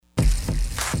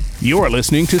You're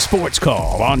listening to Sports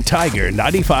Call on Tiger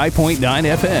 95.9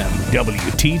 FM,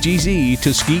 WTGZ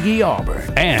Tuskegee,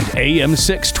 Auburn, and AM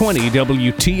 620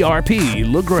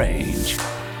 WTRP LaGrange.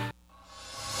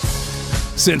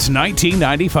 Since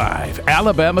 1995,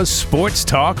 Alabama's sports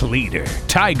talk leader,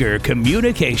 Tiger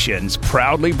Communications,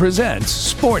 proudly presents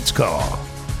Sports Call.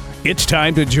 It's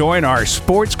time to join our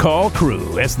Sports Call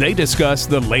crew as they discuss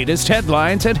the latest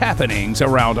headlines and happenings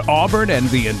around Auburn and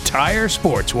the entire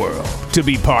sports world. To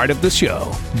be part of the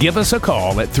show, give us a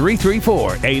call at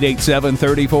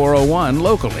 334-887-3401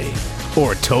 locally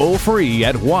or toll free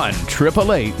at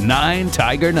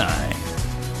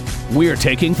 1-888-9-TIGER-9. We're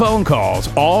taking phone calls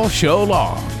all show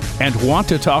long and want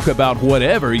to talk about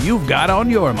whatever you've got on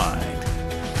your mind.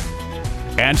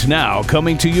 And now,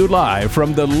 coming to you live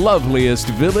from the loveliest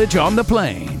village on the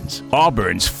plains,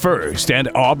 Auburn's first and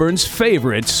Auburn's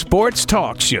favorite sports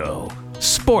talk show,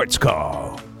 Sports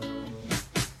Call.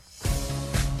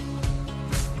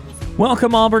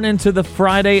 Welcome, Auburn, into the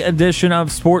Friday edition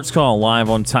of Sports Call, live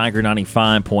on Tiger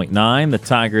 95.9, the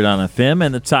Tiger.fm,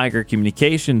 and the Tiger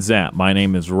Communications app. My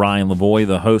name is Ryan Lavoie,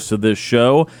 the host of this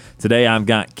show. Today, I've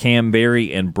got Kam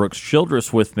Berry and Brooks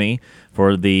Childress with me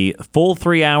for the full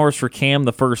 3 hours for Cam,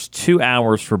 the first 2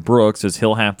 hours for Brooks, as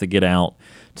he'll have to get out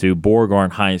to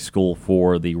Beauregard High School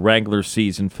for the regular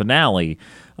season finale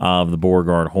of the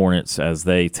Beauregard Hornets as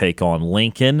they take on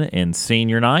Lincoln in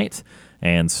senior night.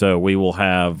 And so we will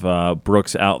have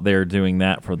Brooks out there doing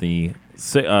that for the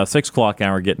 6 o'clock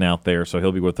hour, getting out there. So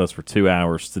he'll be with us for 2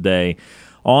 hours today.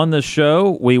 On the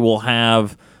show, we will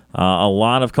have a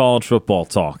lot of college football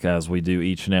talk, as we do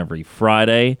each and every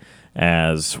Friday,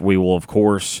 as we will, of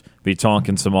course, be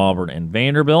talking some Auburn and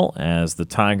Vanderbilt as the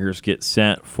Tigers get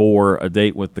set for a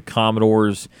date with the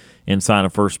Commodores inside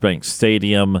of First Bank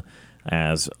Stadium,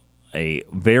 as a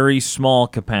very small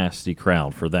capacity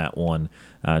crowd for that one.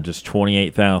 Just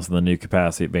 28,000, the new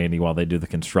capacity at Vandy, while they do the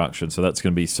construction. So that's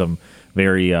going to be some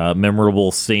very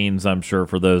memorable scenes, I'm sure,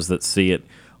 for those that see it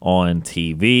on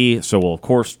TV. So we'll, of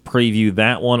course, preview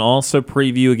that one. Also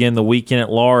preview, again, the weekend at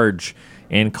large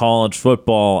in college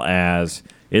football, as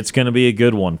it's going to be a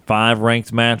good one. 5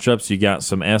 ranked matchups. You got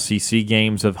some SEC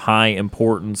games of high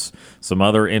importance, some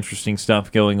other interesting stuff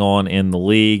going on in the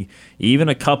league. Even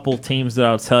a couple teams that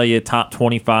I'll tell you, top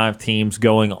 25 teams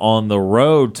going on the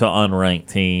road to unranked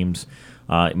teams.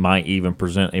 It might even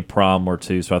present a problem or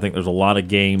two. So I think there's a lot of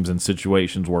games and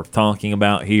situations worth talking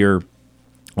about here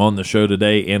on the show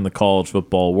today in the college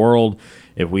football world.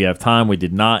 If we have time, we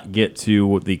did not get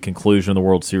to the conclusion of the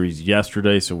World Series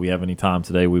yesterday, so we have any time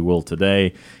today, we will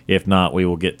today. If not, we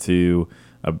will get to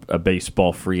a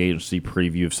baseball free agency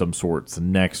preview of some sorts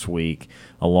next week,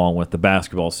 along with the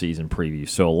basketball season preview.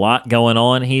 So a lot going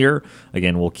on here.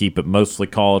 Again, we'll keep it mostly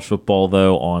college football,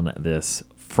 though, on this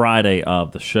Friday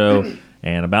of the show,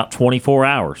 and about 24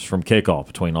 hours from kickoff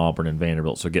between Auburn and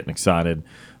Vanderbilt. So getting excited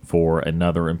for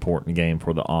another important game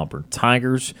for the Auburn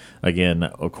Tigers. Again,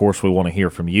 of course, we want to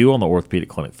hear from you on the Orthopedic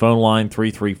Clinic phone line,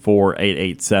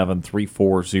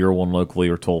 334-887-3401 locally,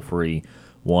 or toll-free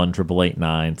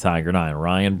 1-888-9-TIGER-9.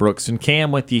 Ryan, Brooks, and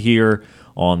Cam with you here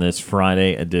on this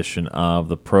Friday edition of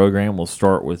the program. We'll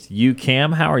start with you,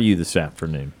 Cam. How are you this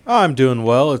afternoon? I'm doing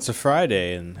well. It's a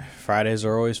Friday, and Fridays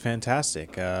are always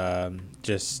fantastic.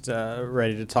 Just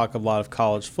ready to talk a lot of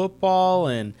college football,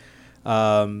 and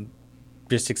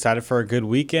just excited for a good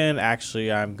weekend. Actually,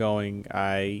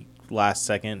 last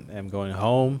second am going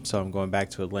home, so I'm going back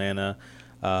to Atlanta.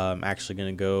 I'm actually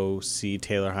going to go see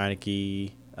Taylor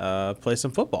Heineke play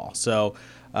some football. So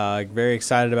very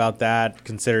excited about that,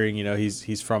 considering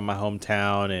he's from my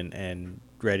hometown and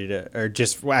ready to, or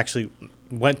just actually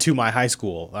went to my high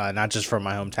school, not just from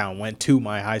my hometown, went to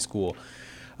my high school.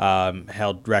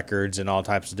 Held records and all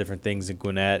types of different things in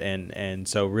Gwinnett, and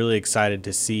so really excited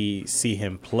to see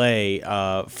him play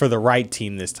for the right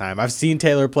team this time. I've seen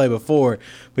Taylor play before,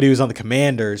 but he was on the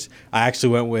Commanders. I actually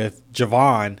went with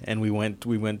Javon, and we went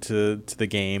to the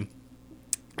game,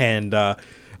 and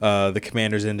the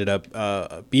Commanders ended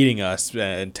up beating us,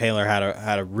 and Taylor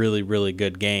had a really, really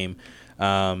good game.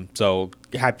 So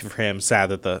happy for him, sad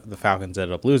that the Falcons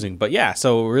ended up losing. But yeah,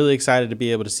 so really excited to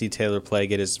be able to see Taylor play,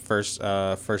 get his first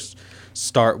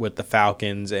start with the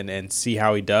Falcons, and see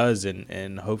how he does,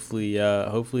 and hopefully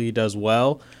he does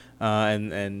well.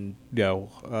 And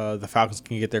the Falcons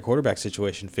can get their quarterback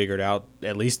situation figured out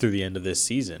at least through the end of this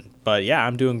season. But yeah,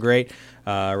 I'm doing great.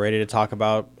 Ready to talk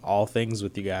about all things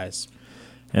with you guys.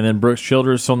 And then Brooks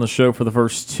Childress on the show for the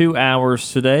first 2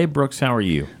 hours today. Brooks, how are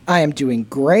you? I am doing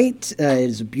great. It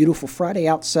is a beautiful Friday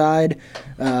outside.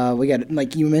 We got,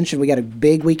 like you mentioned, we got a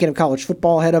big weekend of college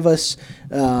football ahead of us,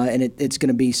 and it's going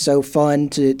to be so fun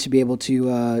to be able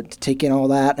to take in all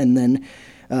that. And then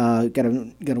got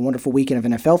a wonderful weekend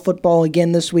of NFL football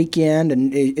again this weekend.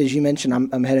 And as you mentioned,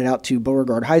 I'm headed out to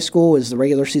Beauregard High School as the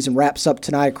regular season wraps up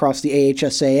tonight across the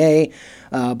AHSAA.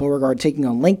 Beauregard taking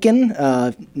on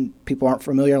Lincoln. People aren't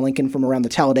familiar, Lincoln from around the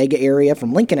Talladega area,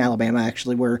 from Lincoln, Alabama,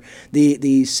 actually, where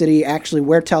the city, actually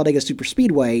where Talladega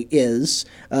Superspeedway is,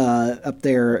 up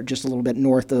there just a little bit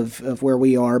north of where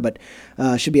we are. But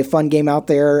should be a fun game out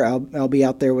there. I'll be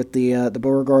out there with the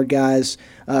Beauregard guys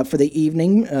for the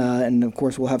evening. And, of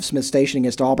course, we'll have Smith Station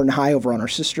against Auburn High over on our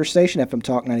sister station, FM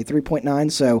Talk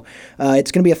 93.9. So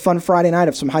it's going to be a fun Friday night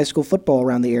of some high school football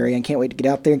around the area, and can't wait to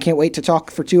get out there and can't wait to talk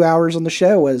for 2 hours on the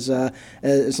show as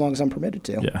long as I'm permitted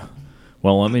to. Yeah.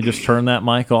 Well, let me just turn that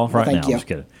mic off right now. Thank you. I'm just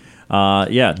kidding.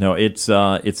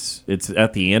 It's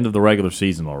at the end of the regular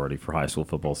season already for high school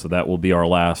football, so that will be our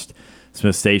last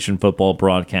Smith Station football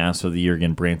broadcast of the year.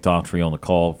 Again, Brant Daughtry on the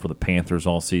call for the Panthers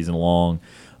all season long.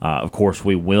 Of course,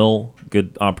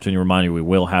 good opportunity to remind you, we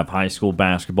will have high school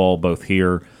basketball both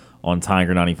here on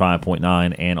Tiger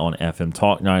 95.9 and on FM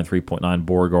Talk 93.9,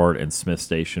 Beauregard and Smith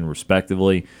Station,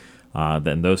 respectively.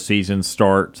 Then those teams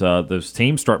start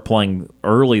playing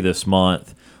early this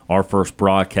month. Our first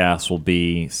broadcast will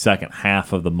be second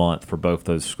half of the month for both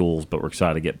those schools, but we're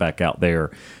excited to get back out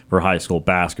there for high school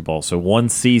basketball. So one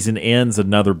season ends,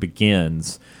 another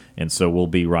begins, and so we'll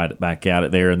be right back at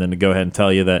it there. And then to go ahead and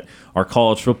tell you that our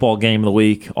college football game of the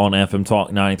week on FM Talk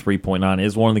 93.9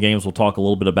 is one of the games we'll talk a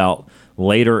little bit about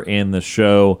later in the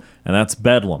show, and that's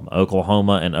Bedlam,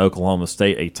 Oklahoma and Oklahoma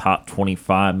State, a top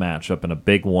 25 matchup and a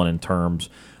big one in terms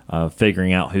of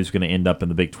figuring out who's going to end up in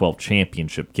the Big 12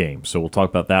 championship game. So we'll talk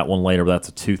about that one later. That's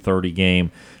a 2:30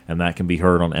 game, and that can be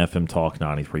heard on FM Talk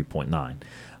 93.9.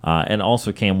 And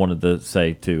also, Cam wanted to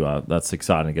say, too, that's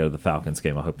exciting to go to the Falcons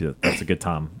game. I hope that's a good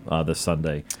time this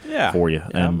Sunday for you.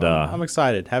 Yeah, and I'm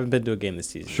excited. Haven't been to a game this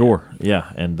season. Sure,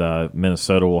 yeah. And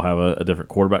Minnesota will have a different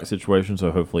quarterback situation,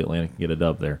 so hopefully Atlanta can get a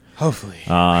dub there. Hopefully.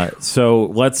 So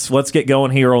let's get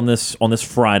going here on this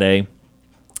Friday,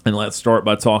 and let's start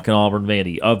by talking Auburn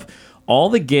Vandy. Of all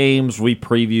the games we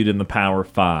previewed in the Power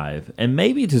 5, and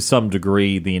maybe to some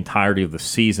degree the entirety of the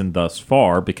season thus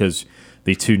far, because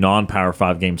the two non-Power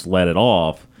 5 games led it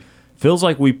off, feels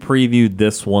like we previewed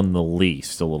this one the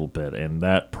least a little bit, and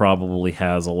that probably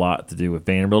has a lot to do with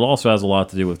Vanderbilt. It also has a lot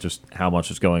to do with just how much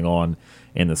is going on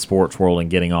in the sports world and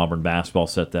getting Auburn basketball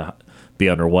set to be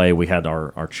underway. We had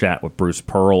our chat with Bruce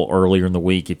Pearl earlier in the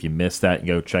week. If you missed that,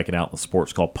 go check it out in the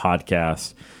SportsCall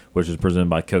podcast, which is presented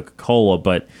by Coca-Cola.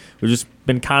 But we've just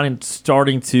been kind of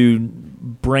starting to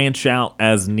branch out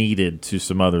as needed to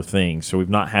some other things. So we've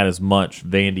not had as much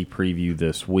Vandy preview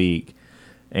this week.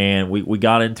 And we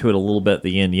got into it a little bit at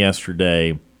the end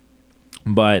yesterday.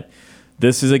 But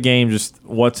this is a game, just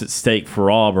what's at stake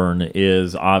for Auburn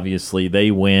is obviously they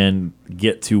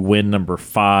get to win number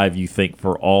 5. You think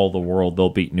for all the world they'll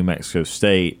beat New Mexico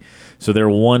State. So they're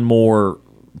one more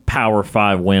Power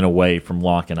 5 win away from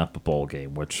locking up a bowl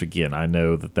game, which, again, I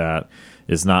know that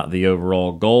is not the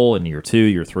overall goal in year 2,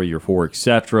 year 3, year 4,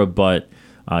 etc. But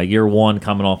year 1,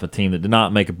 coming off a team that did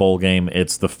not make a bowl game,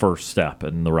 it's the first step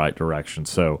in the right direction.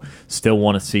 So still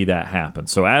want to see that happen.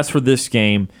 So as for this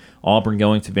game, Auburn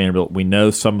going to Vanderbilt, we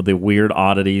know some of the weird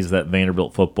oddities that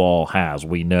Vanderbilt football has.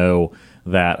 We know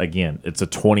that, again, it's a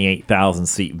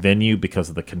 28,000-seat venue because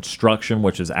of the construction,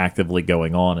 which is actively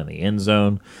going on in the end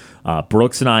zone.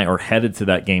 Brooks and I are headed to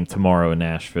that game tomorrow in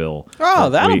Nashville.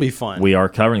 Oh, that'll be fun. We are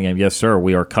covering the game. Yes, sir.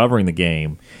 We are covering the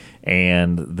game.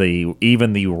 And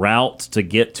even the route to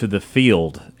get to the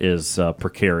field is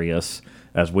precarious,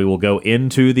 as we will go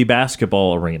into the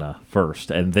basketball arena first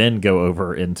and then go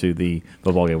over into the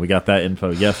football game. We got that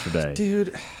info yesterday.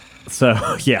 Dude. So,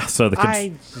 yeah. So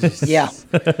I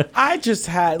just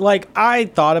had, I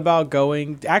thought about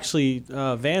going. Actually,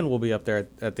 Van will be up there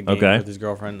at the game with his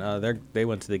girlfriend. They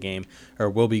went to the game, or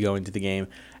will be going to the game.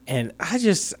 And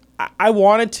I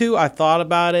wanted to. I thought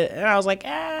about it, and I was like,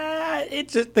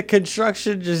 the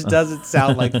construction just doesn't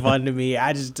sound like fun to me.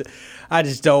 I just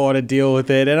don't want to deal with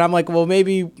it. And I'm like, well,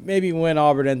 maybe when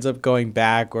Auburn ends up going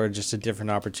back, or just a different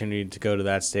opportunity to go to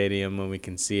that stadium when we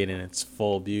can see it in its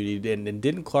full beauty. And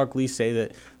didn't Clark Lee say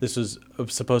that this was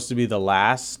supposed to be the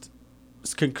last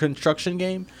construction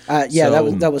game?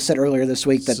 That was said earlier this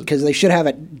week, that because they should have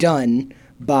it done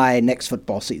by next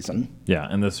football season. Yeah,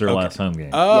 and this is their last home game.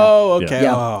 Oh, okay.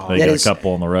 Yeah. Oh. They got a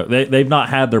couple on the road. They've not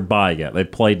had their bye yet.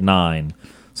 They've played 9,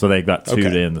 so they've got 2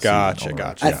 to end the season.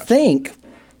 Gotcha. I think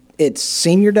it's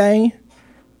senior day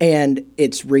and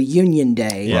it's reunion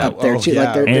day up there too.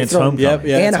 Yeah. Like it's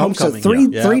homecoming. And homecoming.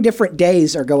 So three different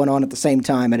days are going on at the same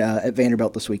time at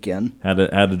Vanderbilt this weekend. Had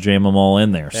to jam them all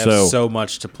in there. They have so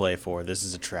much to play for. This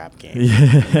is a trap game.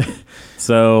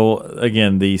 So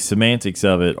again, the semantics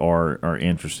of it are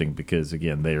interesting because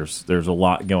again, there's a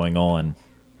lot going on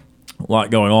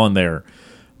there.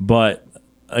 But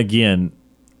again,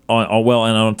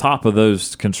 on top of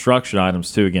those construction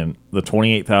items too, again, the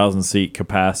 28,000 seat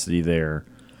capacity there,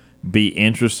 be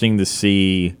interesting to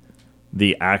see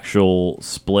the actual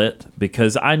split,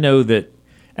 because I know that,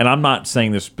 and I'm not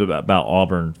saying this about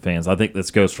Auburn fans, I think this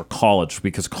goes for college,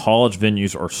 because college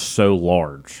venues are so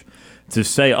large. To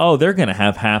say, oh, they're going to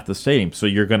have half the stadium, so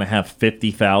you're going to have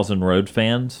 50,000 road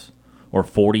fans or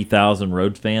 40,000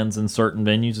 road fans in certain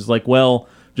venues, is like, well,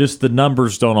 just the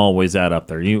numbers don't always add up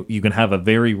there. You can have a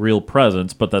very real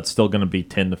presence, but that's still going to be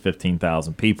 10 to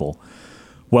 15,000 people.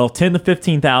 Well, 10 to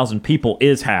 15,000 people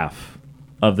is half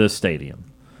of this stadium.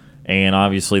 And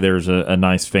obviously there's a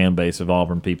nice fan base of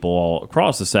Auburn people all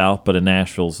across the South, but in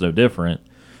Nashville is no different.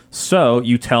 So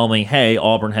you tell me, hey,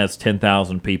 Auburn has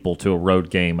 10,000 people to a road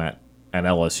game at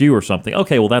LSU or something.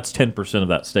 Okay, well, that's 10% of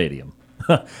that stadium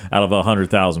out of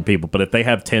 100,000 people. But if they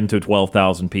have 10 to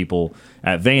 12,000 people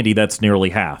at Vandy, that's nearly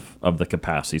half of the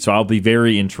capacity. So I'll be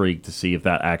very intrigued to see if they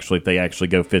actually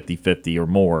go 50-50 or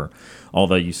more.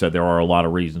 Although you said there are a lot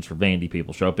of reasons for Vandy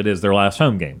people to show up. It is their last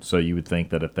home game. So you would think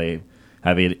that if they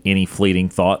have any fleeting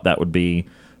thought, that would be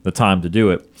the time to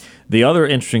do it. The other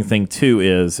interesting thing, too,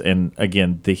 is, and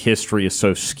again, the history is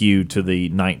so skewed to the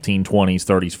 1920s,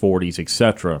 30s, 40s,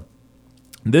 etc.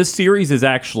 This series is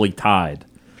actually tied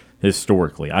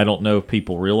historically. I don't know if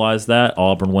people realize that.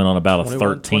 Auburn went on about a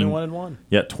 21-1.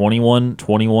 Yeah,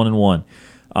 21-1.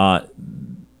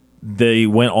 They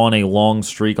went on a long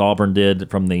streak, Auburn did,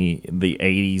 from the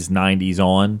 80s, 90s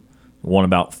on. Won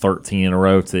about 13 in a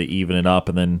row to even it up,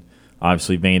 and then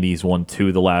obviously Vandy's won 2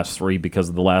 of the last 3 because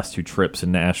of the last 2 trips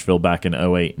in Nashville back in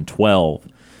 08 and 12.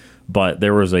 But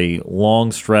there was a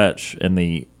long stretch in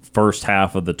the first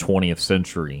half of the 20th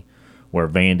century where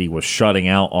Vandy was shutting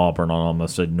out Auburn on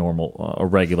almost a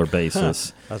regular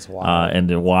basis. That's wild. And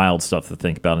the wild stuff to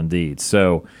think about indeed.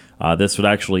 So this would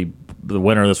actually, the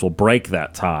winner of this will break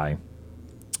that tie,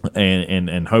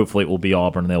 and hopefully it will be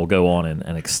Auburn, and they'll go on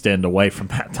and extend away from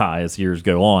that tie as years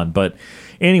go on. But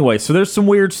anyway, so there's some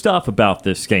weird stuff about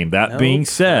this game. That being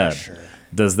said,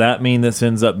 does that mean this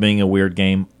ends up being a weird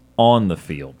game on the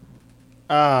field?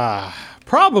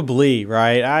 Probably,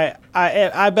 right?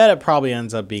 I bet it probably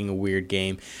ends up being a weird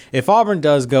game. If Auburn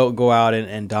does go out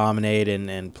and dominate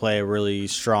and play a really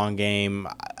strong game,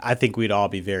 I think we'd all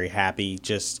be very happy.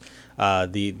 Just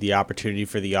the opportunity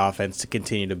for the offense to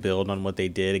continue to build on what they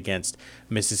did against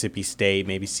Mississippi State,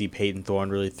 maybe see Peyton Thorne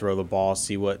really throw the ball,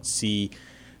 see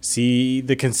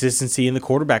the consistency in the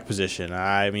quarterback position.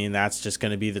 I mean, that's just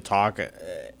going to be the talk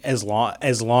as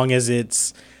long as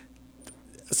it's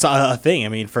a thing. I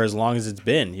mean, for as long as it's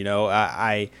been,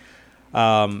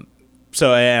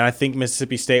 so, and I think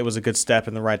Mississippi State was a good step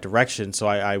in the right direction. So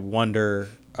I wonder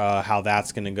how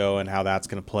that's going to go and how that's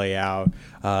going to play out,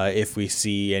 if we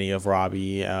see any of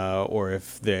Robbie, or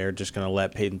if they're just going to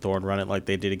let Peyton Thorne run it like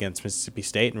they did against Mississippi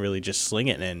State and really just sling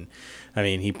it. And I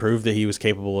mean, he proved that he was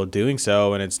capable of doing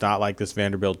so. And it's not like this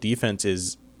Vanderbilt defense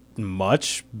is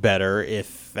much better,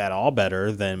 if at all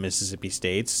better, than Mississippi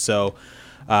State's. So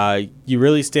you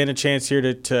really stand a chance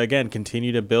here to again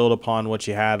continue to build upon what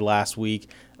you had last week,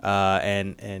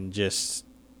 and just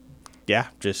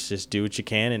do what you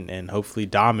can and hopefully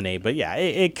dominate. But yeah,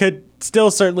 it could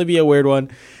still certainly be a weird one.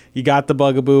 You got the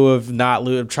bugaboo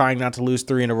of trying not to lose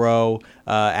 3 in a row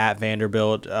at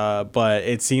Vanderbilt, but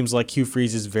it seems like Hugh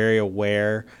Freeze is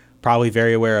probably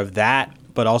very aware of that,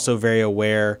 but also very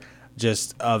aware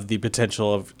just of the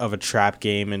potential of a trap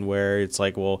game, and where it's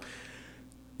like, well,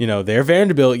 they're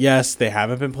Vanderbilt. Yes, they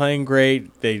haven't been playing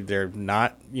great. They're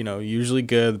not, usually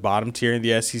good, bottom tier in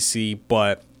the SEC,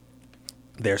 but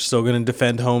they're still going to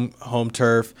defend home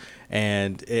turf,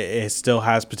 and it still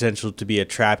has potential to be a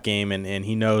trap game. And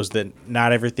he knows that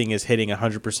not everything is hitting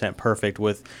 100% perfect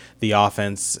with the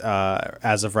offense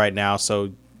as of right now.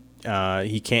 So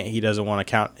he doesn't want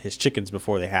to count his chickens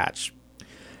before they hatch.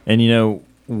 And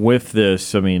with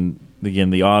this, I mean,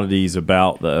 again, the oddities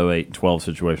about the 08-12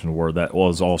 situation were that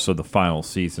was also the final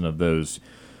season of those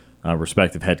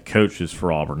respective head coaches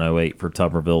for Auburn. 08 for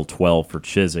Tuberville, 12 for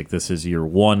Chiswick. This is year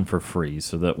 1 for Freeze,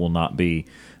 so that will not be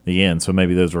the end. So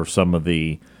maybe those are some of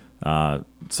the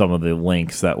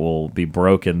links that will be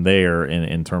broken there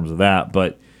in terms of that.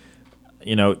 But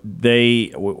we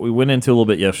went into a little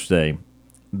bit yesterday.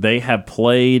 They have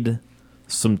played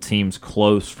some teams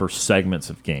close for segments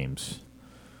of games.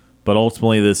 But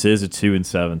ultimately, this is a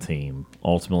 2-7 team.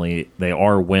 Ultimately, they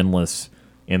are winless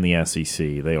in the SEC.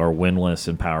 They are winless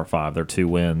in Power 5. They're 2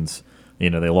 wins. They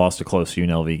lost a close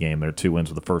UNLV game. They're 2 wins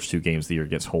with the first 2 games of the year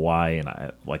against Hawaii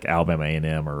and like Alabama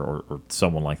A&M or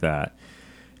someone like that.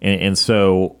 And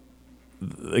so,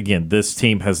 again, this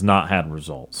team has not had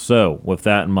results. So, with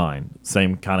that in mind,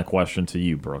 same kind of question to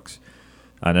you, Brooks.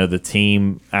 I know the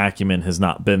team acumen has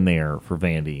not been there for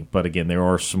Vandy, but again, there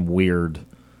are some weird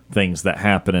things that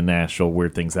happen in Nashville,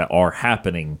 weird things that are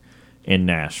happening in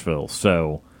Nashville.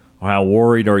 So, how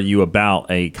worried are you about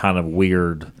a kind of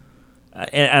weird,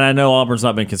 and I know Auburn's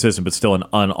not been consistent, but still an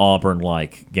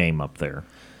un-Auburn-like game up there?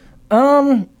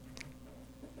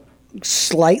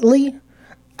 Slightly.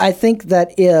 I think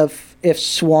that if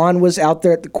Swan was out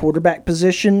there at the quarterback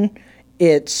position,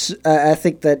 it's I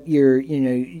think that you're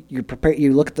prepared.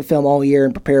 You look at the film all year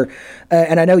and prepare.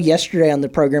 And I know yesterday on the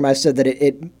program I said that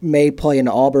it may play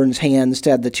into Auburn's hands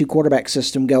to have the 2 quarterback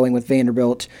system going with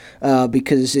Vanderbilt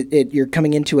because you're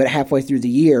coming into it halfway through the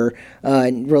year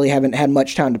and really haven't had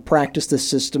much time to practice the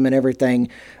system and everything.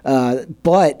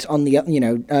 But on the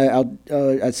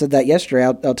I said that yesterday.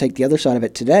 I'll take the other side of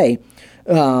it today.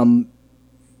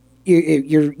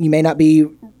 You may not be.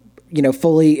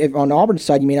 Fully on Auburn's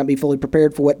side, you may not be fully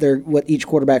prepared for what each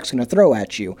quarterback's going to throw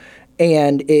at you,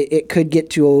 and it could get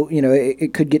to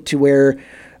where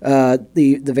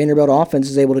the Vanderbilt offense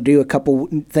is able to do a couple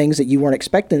things that you weren't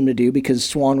expecting them to do because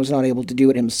Swan was not able to do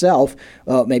it himself.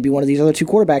 Maybe one of these other 2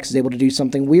 quarterbacks is able to do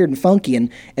something weird and funky,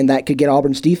 and that could get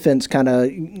Auburn's defense kind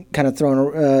of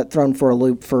thrown for a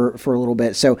loop for a little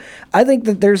bit. So I think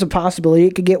that there's a possibility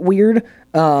it could get weird.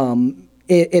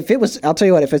 If it was, I'll tell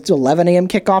you what, if it's 11 a.m.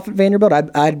 kickoff at Vanderbilt,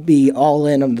 I'd be all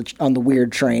in on the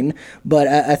weird train. But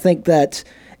I think that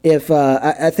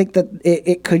I think that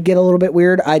it could get a little bit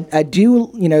weird. I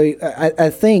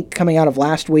think coming out of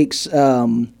last week's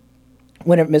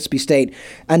win at Mississippi State,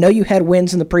 I know you had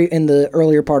wins in the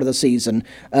earlier part of the season.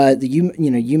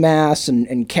 UMass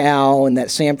and Cal and that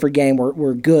Samford game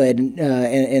were good,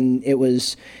 and it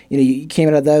was you came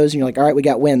out of those and you're like, all right, we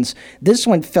got wins. This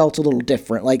one felt a little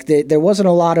different. Like there wasn't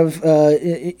a lot of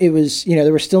it was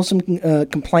there were still some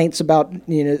complaints about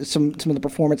some of the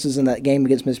performances in that game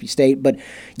against Mississippi State, but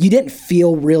you didn't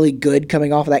feel really good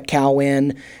coming off of that Cal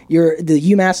win.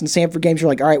 The UMass and Samford games, you're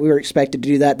like, all right, we were expected to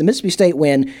do that. The Mississippi State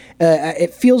win.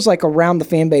 It feels like around the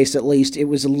fan base, at least, it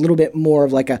was a little bit more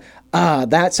of like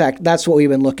that's what we've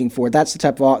been looking for. That's the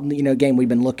type of game we've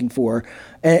been looking for,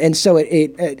 and so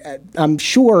I'm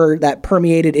sure that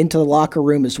permeated into the locker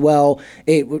room as well.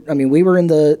 We were in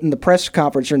the press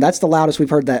conference room. That's the loudest we've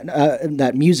heard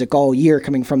that music all year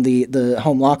coming from the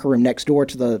home locker room next door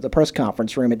to the press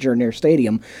conference room at Jordan-Hare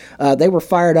Stadium. They were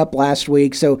fired up last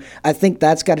week, so I think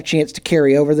that's got a chance to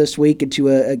carry over this week into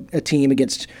a team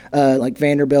against like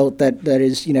Vanderbilt that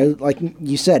is like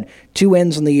you said, 2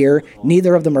 wins in the year.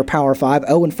 Neither of them are Power 5,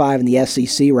 0-5 in the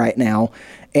SEC right now.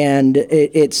 And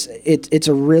it's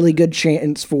a really good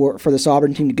chance for this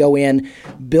Auburn team to go in,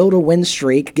 build a win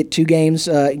streak, get 2 games,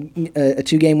 a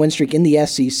 2-game win streak in the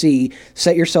SEC,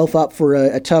 set yourself up for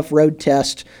a tough road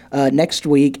test next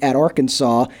week at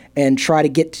Arkansas, and try to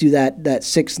get to that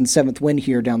 6th and 7th win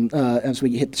here down as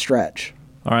we hit the stretch.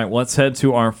 All right, let's head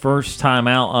to our first time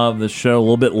out of the show. A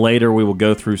little bit later, we will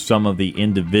go through some of the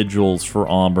individuals for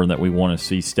Auburn that we want to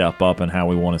see step up and how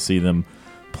we want to see them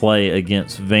play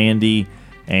against Vandy.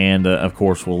 And, of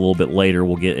course, a little bit later,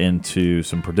 we'll get into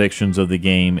some predictions of the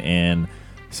game and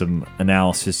some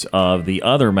analysis of the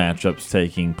other matchups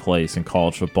taking place in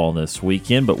college football this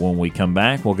weekend. But when we come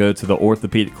back, we'll go to the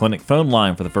Orthopedic Clinic phone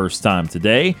line for the first time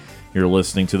today. You're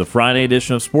listening to the Friday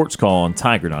edition of Sports Call on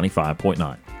Tiger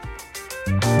 95.9.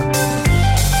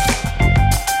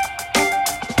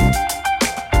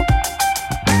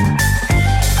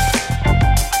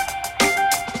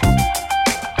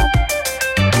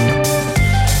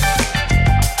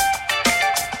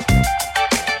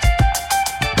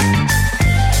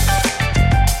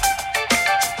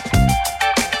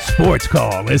 Sports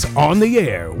Call is on the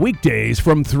air weekdays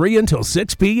from 3 until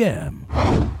 6 p.m.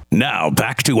 Now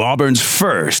back to Auburn's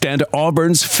first and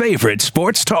Auburn's favorite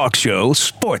sports talk show,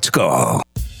 Sports Call.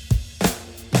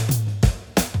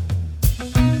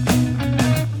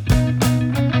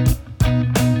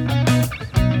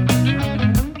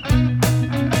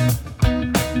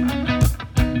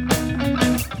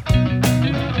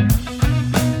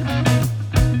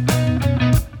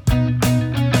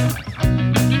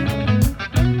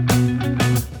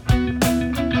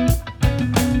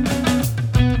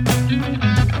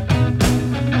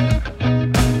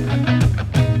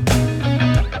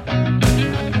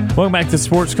 Welcome back to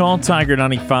Sports Call, Tiger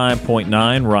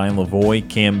 95.9. Ryan Lavoie,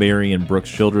 Kam Berry, and Brooks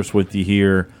Childress with you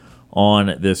here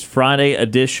on this Friday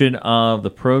edition of the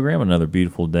program. Another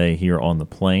beautiful day here on the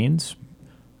Plains.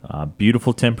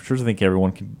 Beautiful temperatures. I think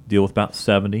everyone can deal with about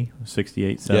 70,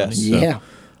 68, 70. Yes. So, Yeah.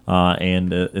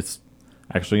 and it's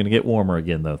actually going to get warmer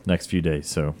again, though, the next few days.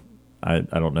 So I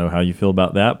don't know how you feel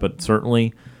about that, but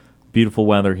certainly beautiful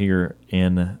weather here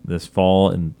in this fall.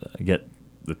 And get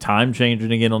the time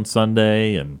changing again on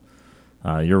Sunday, and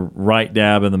you're right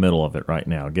dab in the middle of it right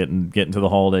now, getting to the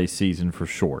holiday season for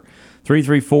sure.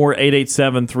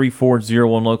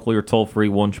 334-887-3401 locally or toll-free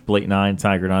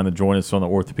 1-888-9-TIGER-9 to join us on the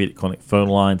Orthopedic Clinic phone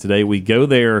line today. We go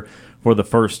there for the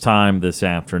first time this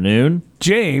afternoon.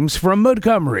 James from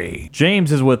Montgomery.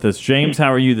 James is with us. James,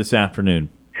 how are you this afternoon?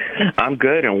 I'm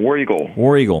good, and War Eagle.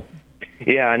 War Eagle.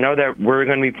 Yeah, I know that we're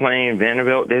going to be playing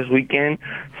Vanderbilt this weekend,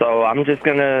 so I'm just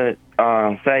going to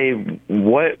say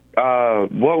what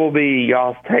will be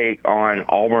y'all's take on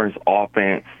Auburn's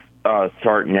offense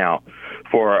starting out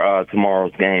for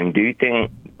tomorrow's game? Do you think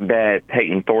that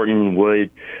Peyton Thornton will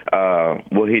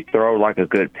he throw like a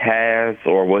good pass,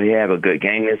 or will he have a good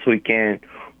game this weekend,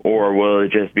 or will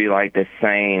it just be like the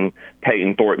same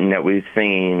Peyton Thornton that we've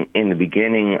seen in the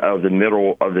beginning of the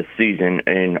middle of the season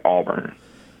in Auburn?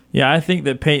 Yeah, I think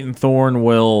that Peyton Thorne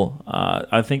will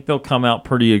I think they'll come out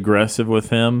pretty aggressive with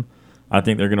him. I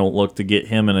think they're going to look to get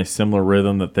him in a similar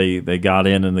rhythm that they got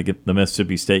in the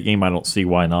Mississippi State game. I don't see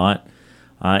why not.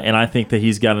 And I think that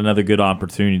he's got another good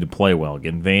opportunity to play well.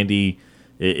 Again, Vandy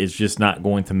is just not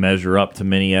going to measure up to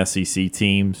many SEC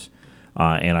teams.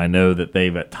 And I know that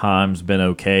they've at times been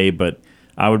okay, but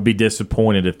I would be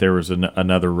disappointed if there was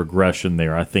another regression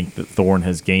there. I think that Thorne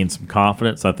has gained some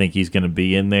confidence. I think he's going to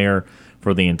be in there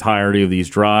for the entirety of these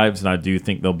drives, and I do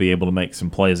think they'll be able to make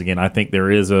some plays. Again, I think there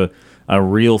is a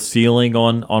real ceiling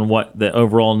on what the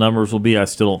overall numbers will be. I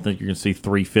still don't think you're going to see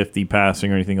 350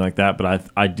 passing or anything like that, but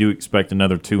I do expect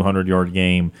another 200-yard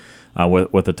game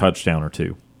with a touchdown or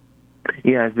two.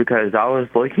 Yes, because I was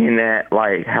looking at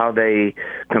like how they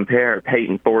compare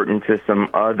Peyton Thornton to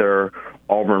some other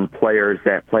Auburn players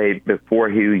that played before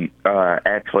he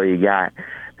actually got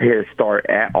his start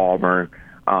at Auburn.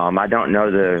 I don't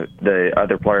know the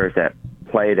other players that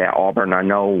played at Auburn. I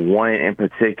know one in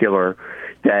particular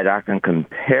that I can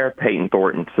compare Peyton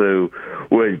Thornton to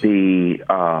would be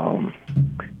Cam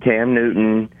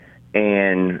Newton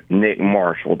and Nick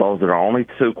Marshall. Those are the only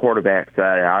two quarterbacks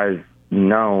that I've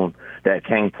known that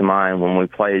came to mind when we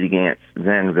played against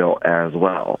Vanderbilt as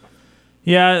well.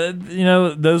 Yeah,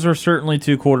 those are certainly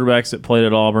two quarterbacks that played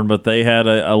at Auburn, but they had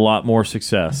a lot more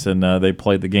success, and they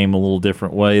played the game a little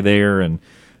different way there. And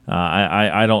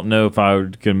I don't know if I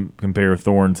would compare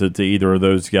Thorne to either of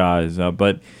those guys,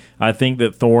 but I think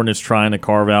that Thorne is trying to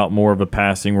carve out more of a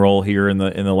passing role here in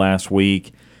the last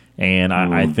week, and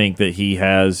I think that he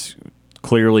has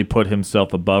clearly put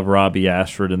himself above Robbie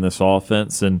Ashford in this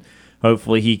offense, and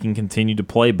hopefully he can continue to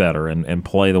play better and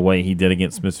play the way he did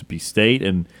against Mississippi State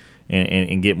and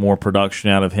get more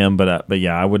production out of him. But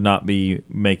yeah, I would not be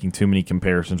making too many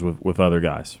comparisons with other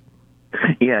guys.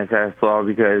 Yes, that's all,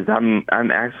 because I'm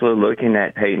actually looking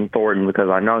at Peyton Thornton because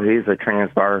I know he's a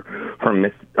transfer from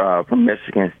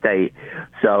Michigan State.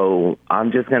 So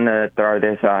I'm just going to throw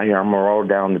this out here. I'm going to roll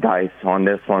down the dice on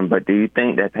this one. But do you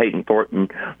think that Peyton Thornton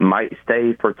might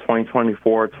stay for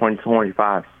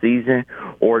 2024-2025 season,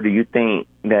 or do you think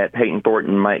that Peyton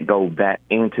Thornton might go back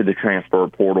into the transfer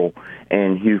portal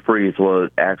and Hugh Freeze will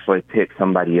actually pick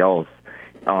somebody else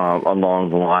along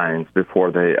the lines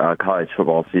before the college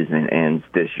football season ends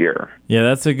this year? Yeah,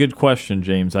 that's a good question,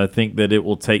 James. I think that it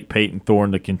will take Peyton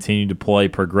Thorne to continue to play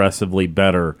progressively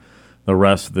better the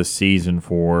rest of the season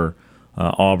for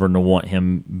Auburn to want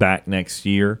him back next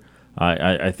year.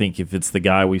 I think if it's the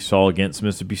guy we saw against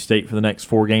Mississippi State for the next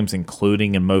 4 games,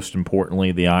 including and most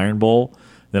importantly the Iron Bowl,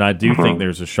 then I do think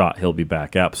there's a shot he'll be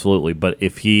back, absolutely. But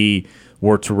if he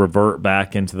were to revert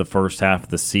back into the first half of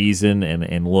the season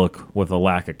and look with a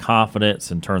lack of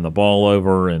confidence and turn the ball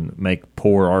over and make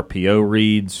poor RPO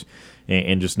reads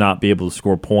and just not be able to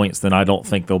score points, then I don't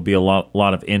think there'll be a lot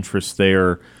of interest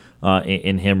there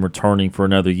in him returning for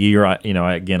another year.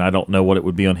 Again, I don't know what it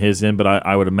would be on his end, but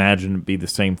I would imagine it'd be the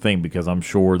same thing, because I'm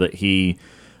sure that he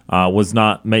was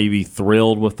not maybe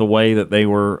thrilled with the way that they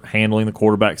were handling the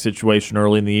quarterback situation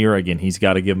early in the year. Again, he's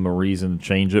got to give him a reason to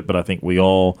change it, but I think we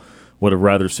all would have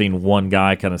rather seen one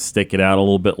guy kind of stick it out a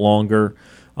little bit longer.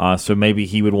 So maybe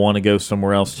he would want to go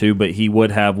somewhere else too, but he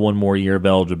would have one more year of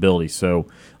eligibility. So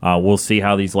we'll see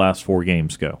how these last 4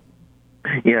 games go.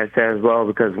 Yes, as well,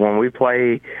 because when we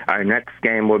play, our next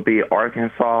game would be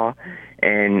Arkansas,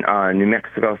 and New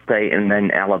Mexico State, and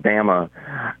then Alabama.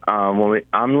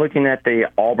 I'm looking at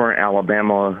the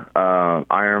Auburn-Alabama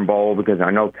Iron Bowl because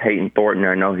I know Peyton Thornton.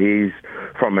 I know he's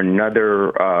from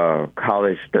another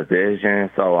college division,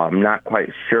 so I'm not quite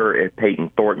sure if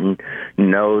Peyton Thornton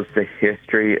knows the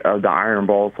history of the Iron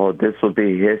Bowl. So this would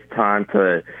be his time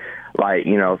to,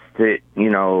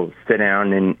 sit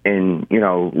down and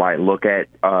look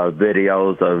at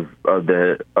videos of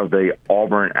the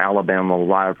Auburn Alabama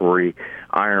rivalry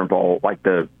Iron Bowl, like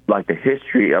the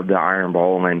history of the Iron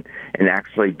Bowl, and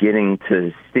actually getting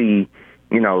to see,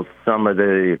 some of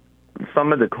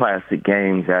the classic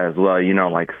games as well,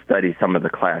 study some of the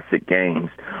classic games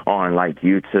on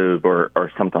YouTube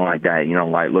or something like that,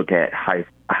 look at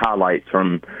highlights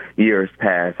from years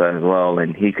past as well.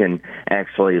 And he can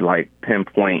actually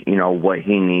pinpoint, what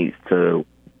he needs to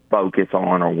focus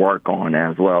on or work on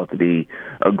as well to be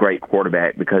a great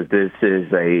quarterback, because this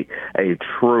is a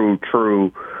true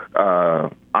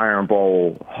Iron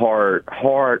Bowl,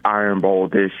 hard Iron Bowl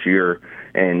this year.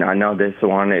 And I know this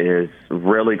one is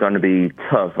really going to be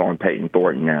tough on Peyton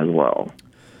Thornton as well.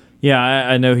 Yeah,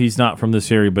 I know he's not from this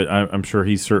area, but I'm sure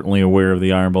he's certainly aware of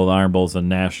the Iron Bowl. The Iron Bowl is a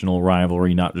national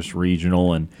rivalry, not just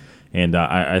regional, and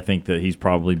I think that he's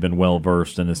probably been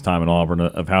well-versed in his time at Auburn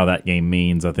of how that game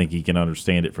means. I think he can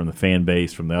understand it from the fan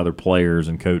base, from the other players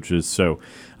and coaches. So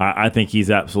I think he's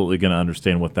absolutely going to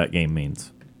understand what that game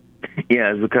means.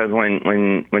 Yeah, it's because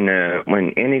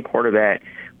when any quarterback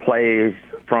plays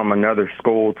from another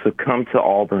school to come to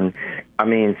Auburn, I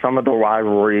mean, some of the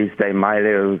rivalries, they might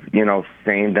have,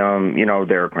 seen them,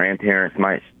 their grandparents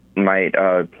might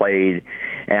played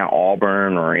at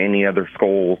Auburn or any other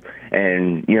school,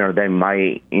 and, they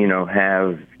might,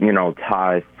 have,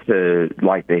 ties to,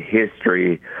 the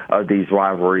history of these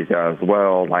rivalries as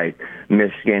well, like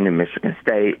Michigan and Michigan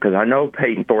State, because I know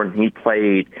Peyton Thornton, he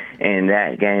played in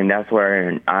that game. That's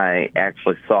where I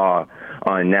actually saw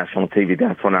on national TV.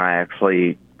 That's when I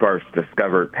actually first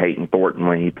discovered Peyton Thornton,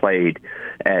 when he played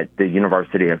at the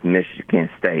University of Michigan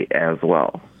State as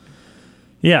well.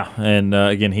 Yeah, and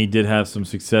again, he did have some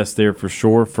success there for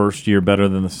sure. First year better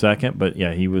than the second, but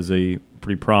yeah, he was a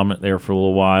pretty prominent there for a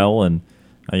little while. And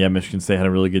Michigan State had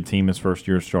a really good team his first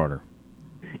year starter.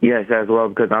 Yes, as well,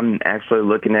 because I'm actually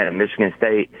looking at Michigan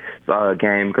State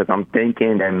game, because I'm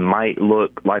thinking they might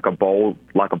look like a bowl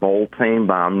team,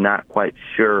 but I'm not quite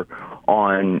sure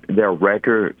on their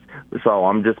record. So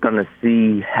I'm just going to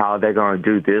see how they're going to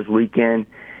do this weekend.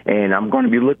 And I'm going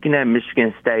to be looking at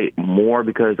Michigan State more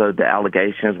because of the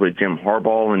allegations with Jim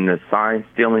Harbaugh and the sign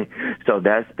stealing. So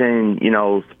that's been,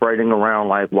 spreading around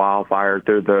like wildfire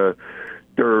through the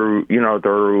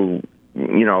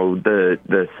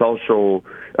social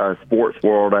sports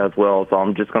world as well. So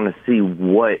I'm just going to see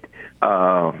what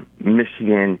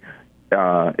Michigan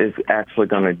is actually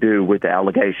going to do with the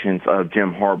allegations of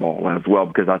Jim Harbaugh as well,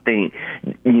 because I think,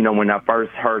 when I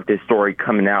first heard this story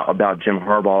coming out about Jim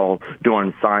Harbaugh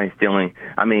doing sign stealing,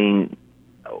 I mean,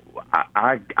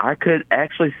 I could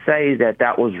actually say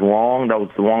that was wrong. That was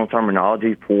the wrong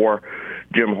terminology for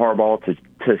Jim Harbaugh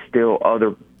to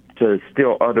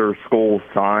steal other school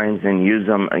signs and use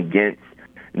them against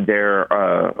their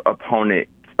opponent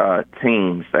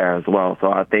teams as well.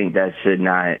 So I think that should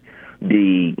not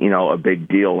be, a big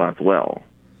deal as well.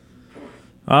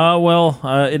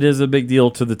 It is a big deal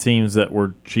to the teams that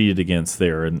were cheated against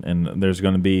there, and there's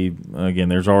going to be, again,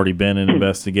 there's already been an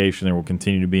investigation. There will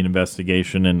continue to be an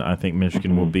investigation, and I think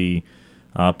Michigan will be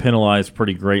penalized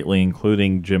pretty greatly,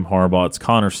 including Jim Harbaugh. It's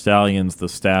Connor Stallions, the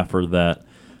staffer that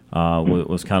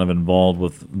was kind of involved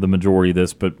with the majority of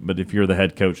this, but if you're the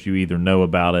head coach, you either know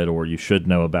about it or you should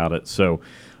know about it. So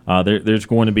there's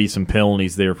going to be some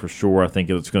penalties there for sure. I think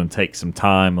it's going to take some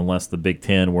time unless the Big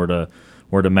Ten were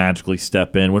to magically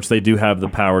step in, which they do have the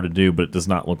power to do, but it does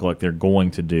not look like they're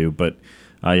going to do. But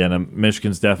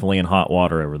Michigan's definitely in hot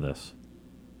water over this.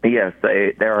 Yes,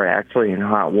 they are actually in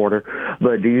hot water.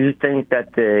 But do you think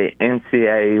that the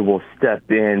NCAA will step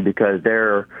in because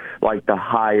they're like the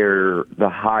higher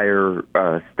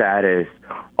status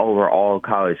over all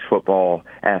college football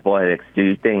athletics? Do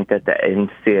you think that the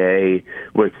NCAA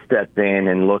would step in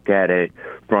and look at it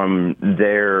from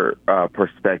their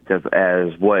perspective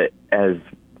as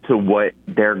to what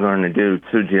they're going to do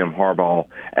to Jim Harbaugh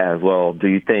as well? Do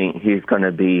you think he's going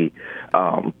to be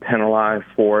penalized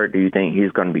for it? Do you think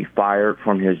he's going to be fired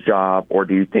from his job? Or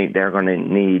do you think they're going to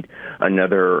need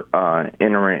another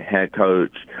interim head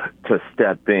coach to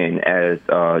step in as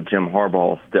Jim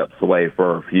Harbaugh steps away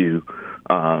for a few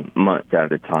months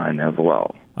at a time as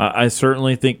well? I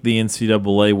certainly think the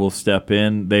NCAA will step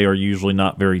in. They are usually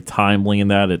not very timely in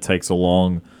that. It takes a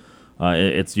long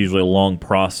It's usually a long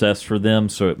process for them,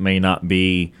 so it may not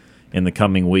be in the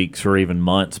coming weeks or even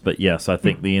months. But, yes, I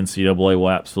think the NCAA will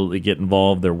absolutely get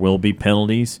involved. There will be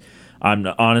penalties. I'm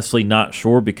honestly not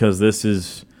sure because this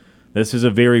is a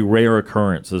very rare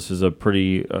occurrence. This is a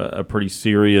pretty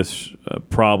serious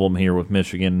problem here with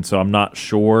Michigan, so I'm not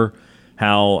sure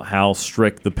how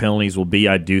strict the penalties will be.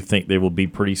 I do think they will be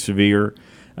pretty severe.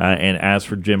 And as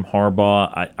for Jim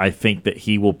Harbaugh, I think that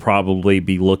he will probably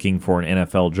be looking for an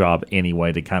NFL job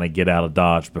anyway to kind of get out of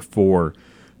Dodge before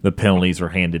the penalties are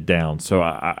handed down. So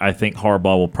I think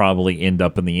Harbaugh will probably end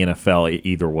up in the NFL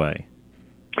either way.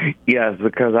 Yes,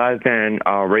 because I've been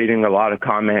reading a lot of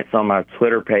comments on my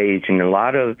Twitter page, and a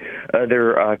lot of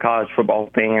other college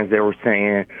football fans, they were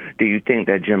saying, do you think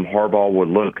that Jim Harbaugh would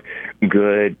look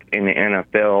good in the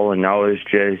NFL? And I was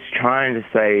just trying to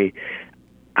say,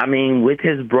 I mean, with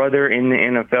his brother in the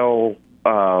NFL,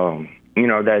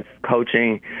 that's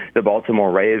coaching the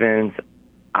Baltimore Ravens,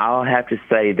 I'll have to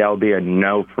say that would be a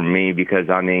no for me because,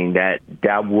 I mean,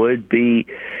 that would be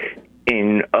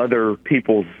in other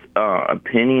people's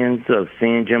opinions of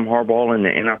seeing Jim Harbaugh in the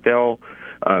NFL,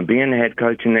 being the head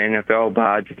coach in the NFL, but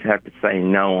I just have to say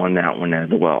no on that one as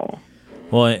well.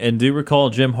 Well, and do recall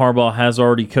Jim Harbaugh has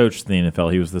already coached the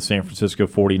NFL. He was the San Francisco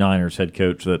 49ers head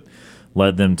coach that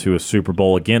led them to a Super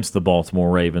Bowl against the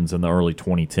Baltimore Ravens in the early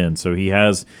 2010s. So he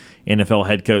has NFL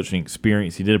head coaching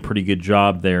experience. He did a pretty good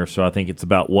job there, so I think it's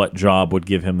about what job would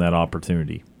give him that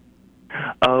opportunity.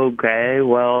 Okay,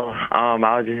 well,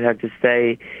 I'll just have to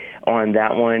say on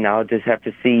that one, I'll just have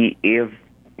to see if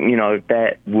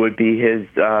that would be his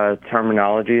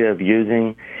terminology of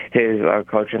using his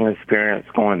coaching experience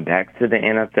going back to the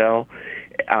NFL.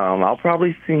 I'll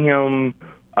probably see him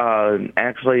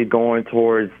actually going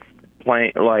towards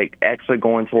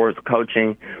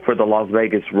coaching for the Las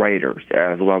Vegas Raiders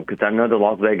as well, because I know the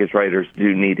Las Vegas Raiders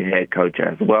do need a head coach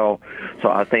as well.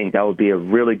 So I think that would be a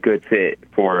really good fit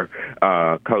for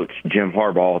Coach Jim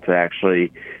Harbaugh to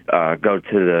actually go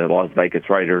to the Las Vegas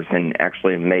Raiders and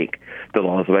actually make the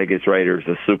Las Vegas Raiders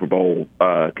a Super Bowl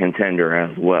contender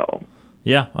as well.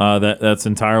 Yeah, that's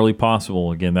entirely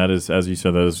possible. Again, that is, as you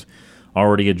said, that is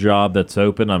already a job that's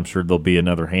open. I'm sure there'll be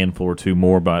another handful or two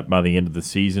more by the end of the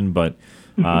season, but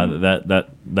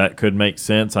that could make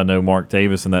sense. I know Mark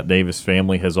Davis and that Davis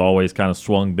family has always kind of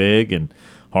swung big, and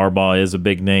Harbaugh is a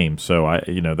big name, so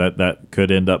that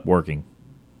could end up working.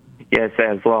 Yes,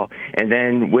 as well. And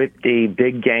then with the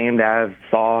big game that I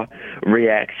saw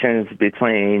reactions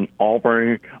between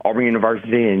Auburn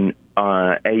University and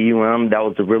AUM, that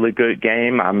was a really good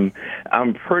game.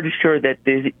 I'm pretty sure that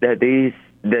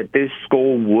this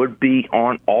school would be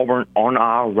on Auburn on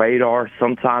our radar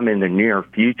sometime in the near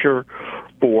future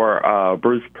for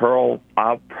Bruce Pearl.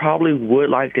 I probably would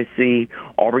like to see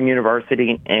Auburn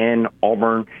University and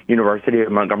Auburn University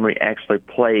of Montgomery actually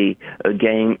play a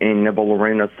game in Nibble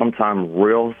Arena sometime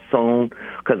real soon,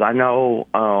 because I know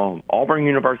Auburn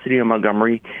University of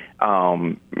Montgomery,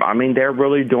 they're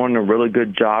really doing a really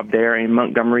good job there in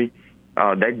Montgomery.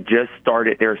 They just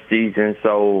started their season,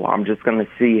 so I'm just going to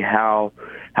see how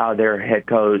their head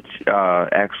coach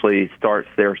actually starts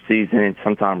their season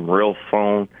sometime real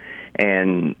soon.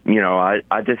 And,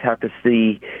 I just have to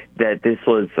see that this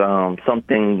was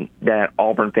something that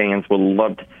Auburn fans would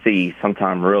love to see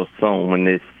sometime real soon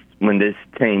when this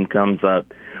team comes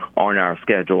up on our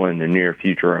schedule in the near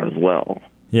future as well.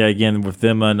 Yeah, again, with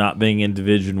them not being in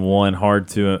Division I, hard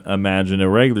to imagine a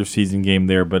regular season game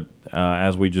there, but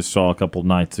as we just saw a couple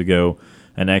nights ago,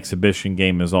 an exhibition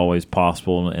game is always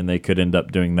possible, and they could end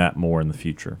up doing that more in the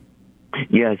future.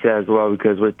 Yes, as well,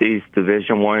 because with these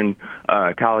Division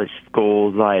I college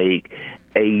schools like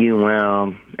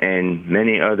AUM and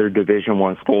many other Division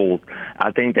I schools,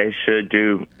 I think they should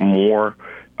do more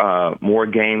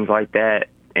games like that.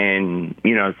 And,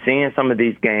 seeing some of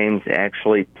these games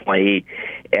actually played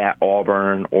at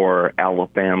Auburn or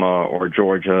Alabama or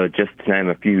Georgia, just to name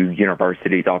a few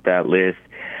universities off that list,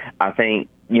 I think,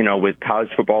 with college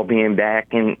football being back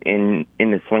in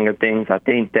the swing of things, I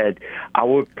think that I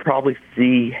would probably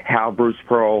see how Bruce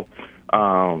Pearl,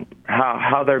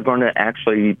 how they're going to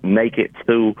actually make it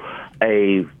to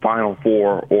a Final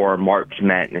Four or March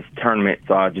Madness tournament.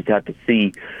 So I just have to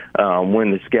see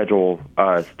when the schedule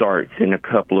starts in a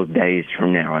couple of days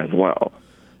from now as well.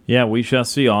 Yeah, we shall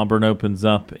see. Auburn opens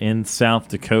up in South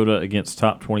Dakota against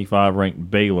top 25 ranked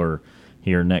Baylor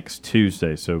here next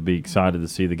Tuesday. So be excited to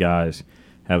see the guys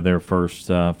have their first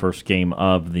game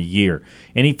of the year.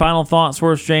 Any final thoughts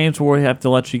for us, James, before we have to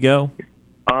let you go?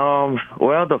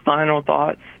 Well, the final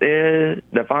thought that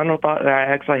I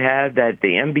actually had that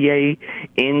the NBA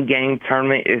in-game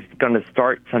tournament is going to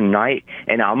start tonight,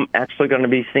 and I'm actually going to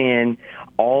be seeing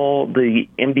all the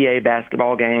NBA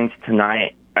basketball games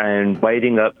tonight and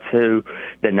waiting up to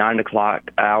the 9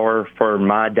 o'clock hour for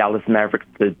my Dallas Mavericks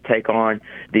to take on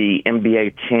the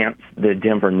NBA champs, the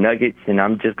Denver Nuggets. And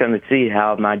I'm just going to see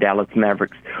how my Dallas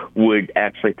Mavericks would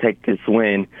actually take this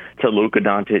win to Luka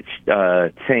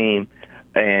Doncic's team.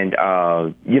 And,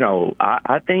 I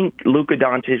think Luka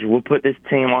Doncic will put this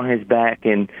team on his back,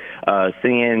 and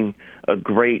seeing a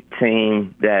great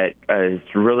team that is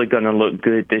really going to look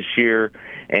good this year.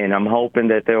 And I'm hoping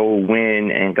that they'll win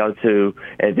and go to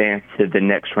advance to the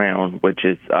next round, which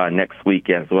is next week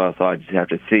as well. So I just have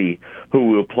to see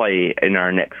who will play in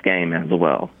our next game as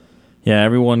well. Yeah,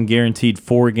 everyone guaranteed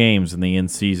 4 games in the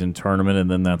in-season tournament, and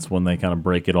then that's when they kind of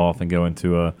break it off and go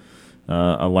into a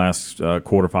last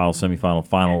quarterfinal, semifinal,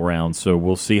 final round. So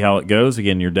we'll see how it goes.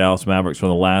 Again, your Dallas Mavericks are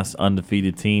the last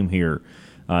undefeated team here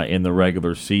in the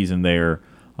regular season there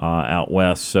out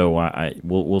west. So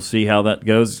we'll see how that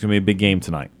goes. It's going to be a big game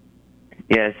tonight.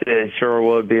 Yes, it sure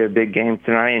will be a big game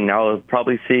tonight, and I'll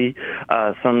probably see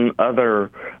some other.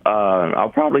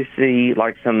 I'll probably see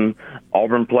like some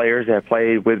Auburn players that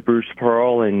played with Bruce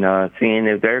Pearl, and seeing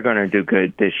if they're going to do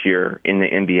good this year in the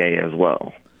NBA as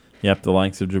well. Yep, the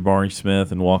likes of Jabari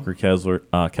Smith and Walker Kessler,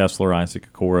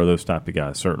 Isaac Okoro, those type of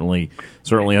guys. Certainly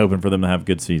hoping for them to have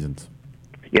good seasons.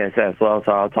 Yes, as well.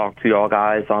 So I'll talk to y'all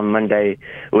guys on Monday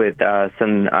with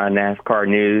some NASCAR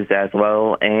news as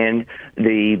well, and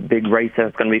the big race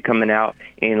that's going to be coming out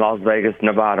in Las Vegas,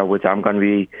 Nevada, which I'm going to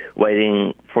be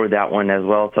waiting for that one as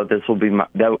well. So this will be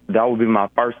that will be my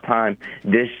first time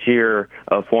this year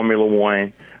of Formula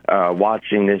One.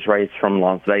 Watching this race from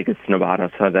Las Vegas, Nevada,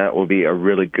 so that will be a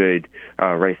really good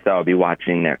race that I'll be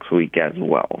watching next week as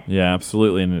well. Yeah,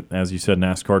 absolutely, and as you said,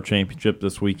 NASCAR Championship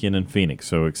this weekend in Phoenix,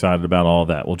 so excited about all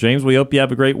that. Well, James, we hope you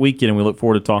have a great weekend, and we look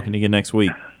forward to talking to you next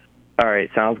week. All right,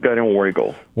 sounds good, and War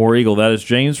Eagle. War Eagle, that is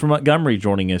James from Montgomery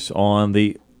joining us on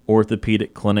the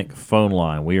Orthopedic Clinic phone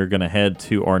line. We are going to head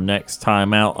to our next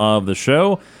timeout of the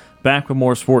show. Back with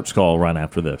more Sports Call right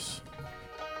after this.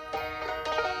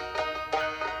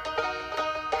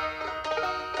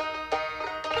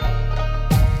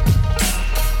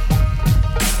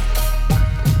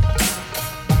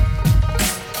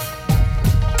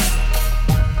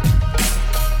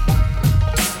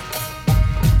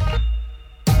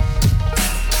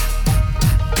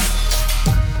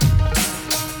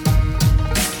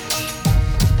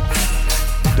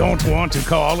 Don't want to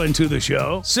call into the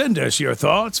show? Send us your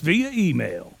thoughts via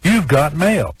email. You've got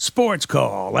mail.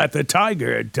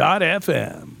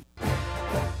 SportsCall@thettiger.fm.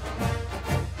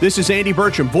 This is Andy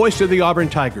Burcham, voice of the Auburn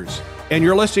Tigers, and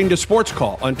you're listening to Sports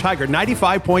Call on Tiger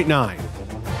 95.9.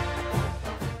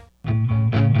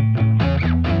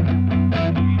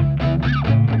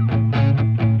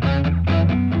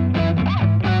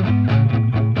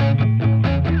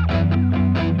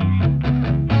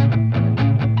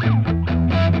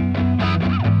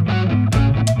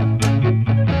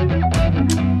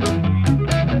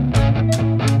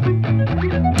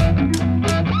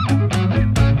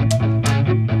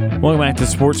 Welcome back to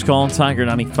Sports Call, Tiger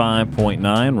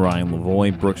 95.9. Ryan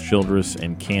Lavoie, Brooks Childress,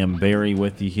 and Kam Berry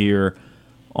with you here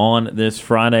on this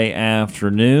Friday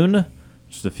afternoon.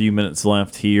 Just a few minutes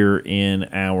left here in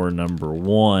hour number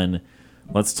 1.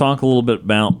 Let's talk a little bit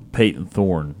about Peyton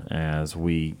Thorne as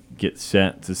we get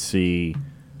set to see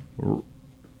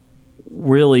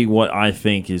really what I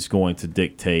think is going to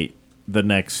dictate the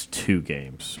next 2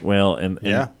 games. Well, and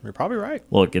Yeah, you're probably right.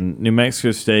 look, and New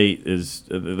Mexico State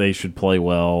they should play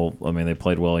well. I mean, they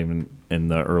played well even in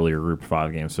the earlier Group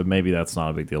 5 games, so maybe that's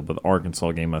not a big deal. But the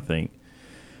Arkansas game, I think,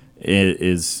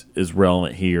 is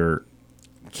relevant here.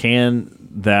 Can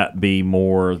that be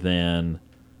more than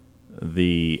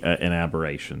an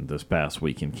aberration this past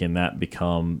weekend? Can that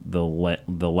become the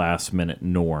last minute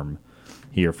norm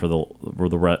here for the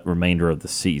remainder of the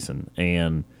season?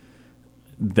 And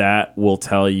that will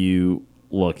tell you,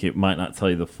 look, it might not tell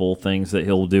you the full things that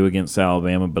he'll do against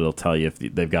Alabama, but it'll tell you if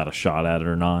they've got a shot at it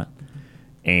or not.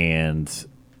 And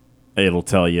it'll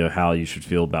tell you how you should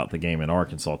feel about the game in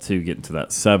Arkansas, too, getting to that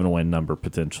 7-win number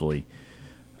potentially.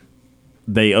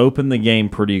 They opened the game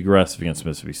pretty aggressive against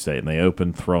Mississippi State, and they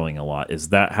opened throwing a lot. Is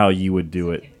that how you would do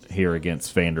it here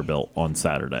against Vanderbilt on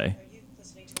Saturday?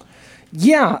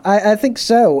 Yeah, I think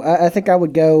so. I think I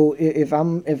would go if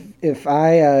I'm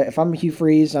Hugh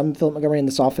Freeze, I'm Philip Montgomery in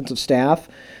this offensive staff.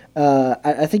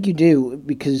 I think you do,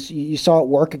 because you saw it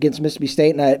work against Mississippi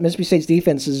State, and Mississippi State's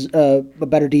defense is a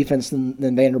better defense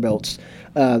than Vanderbilt's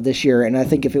this year. And I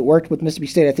think if it worked with Mississippi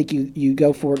State, I think you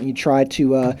go for it and you try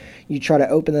to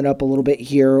open it up a little bit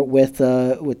here with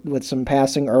some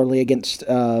passing early against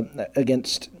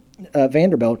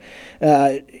Vanderbilt.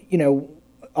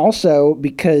 also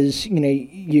because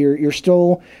you're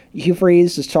still, Hugh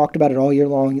Freeze has talked about it all year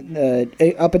long.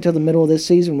 Up until the middle of this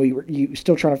season, you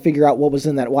still trying to figure out what was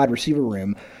in that wide receiver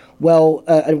room. Well,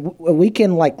 a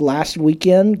weekend like last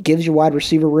weekend gives your wide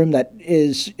receiver room that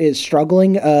is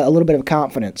struggling a little bit of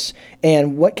confidence.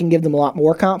 And what can give them a lot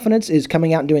more confidence is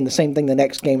coming out and doing the same thing the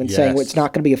next game and saying, well, it's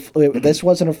not going to be this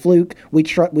wasn't a fluke. We're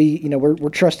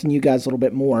trusting you guys a little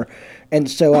bit more. And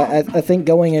so I think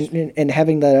going and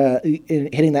having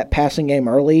hitting that passing game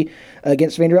early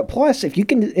against Vanderbilt. Plus, if you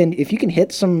can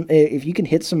hit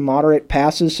some moderate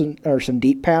passes or some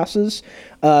deep passes,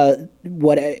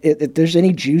 if there's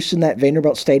any juice in that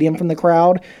Vanderbilt stadium from the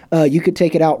crowd, you could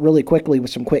take it out really quickly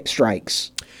with some quick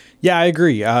strikes. Yeah, I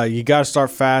agree. You got to start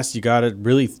fast. You got to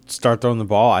really start throwing the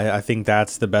ball. I think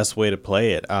that's the best way to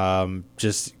play it.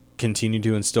 Just continue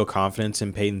to instill confidence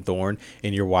in Peyton Thorne,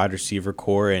 in your wide receiver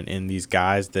core, and in these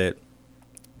guys that,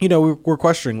 we're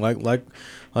questioning.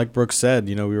 Like Brooks said,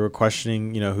 we were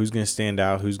questioning, who's going to stand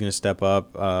out, who's going to step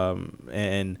up,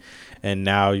 and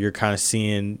now you're kind of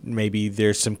seeing maybe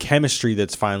there's some chemistry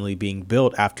that's finally being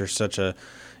built after such a,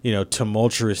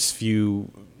 tumultuous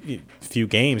few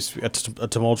games, a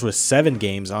tumultuous 7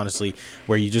 games, honestly,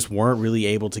 where you just weren't really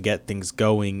able to get things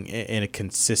going in a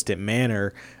consistent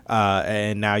manner,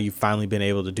 and now you've finally been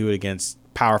able to do it against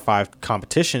Power 5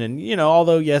 competition. And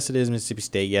although yes, it is Mississippi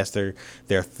State, yes,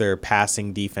 their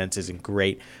passing defense isn't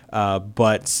great,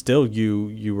 but still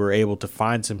you were able to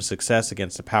find some success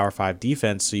against the Power 5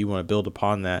 defense. So you want to build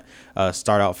upon that,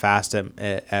 start out fast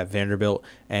at Vanderbilt,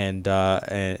 and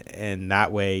that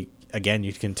way, again,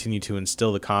 you continue to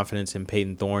instill the confidence in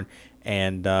Peyton Thorne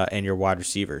and your wide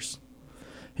receivers.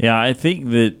 Yeah, I think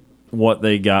that what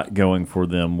they got going for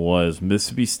them was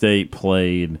Mississippi State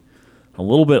played a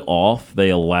little bit off. They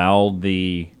allowed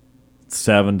the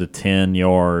 7 to 10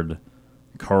 yard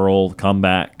curl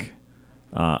comeback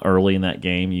early in that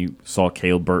game. You saw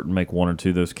Caleb Burton make 1 or 2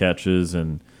 of those catches,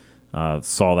 and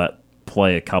saw that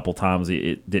play a couple times.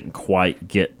 It didn't quite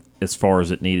get as far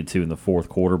as it needed to in the fourth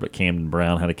quarter, but Camden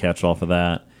Brown had a catch off of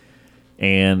that.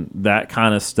 And that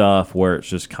kind of stuff where it's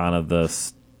just kind of the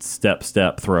step,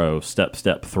 throw.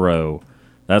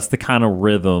 That's the kind of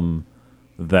rhythm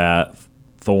that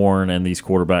Thorne and these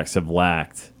quarterbacks have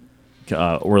lacked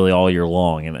really all year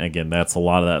long. And again, a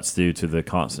lot of that's due to the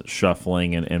constant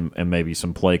shuffling and maybe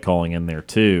some play calling in there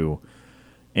too.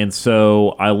 And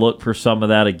so I look for some of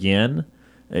that again.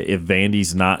 If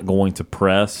Vandy's not going to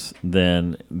press,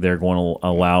 then they're going to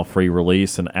allow free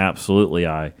release, and absolutely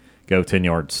I go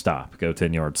 10-yard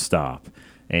stop,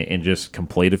 and just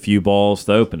complete a few balls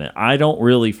to open it. I don't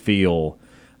really feel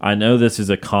 – I know this is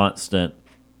a constant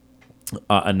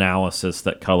analysis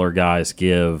that color guys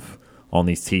give on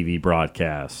these TV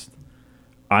broadcasts.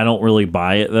 I don't really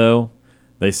buy it, though.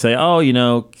 They say,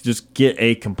 just get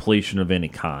a completion of any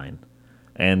kind.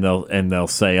 And they'll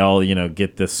say,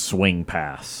 get this swing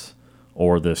pass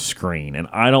or this screen. And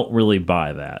I don't really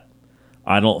buy that.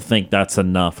 I don't think that's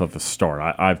enough of a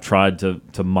start. I've tried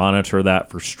to monitor that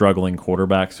for struggling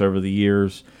quarterbacks over the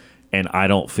years, and I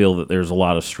don't feel that there's a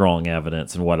lot of strong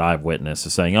evidence in what I've witnessed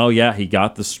of saying, he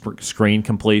got the screen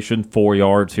completion, 4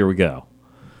 yards, here we go.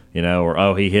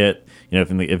 Or he hit,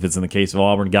 if it's in the case of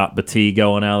Auburn, got Batee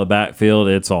going out of the backfield,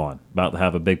 it's on. About to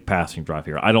have a big passing drive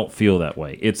here. I don't feel that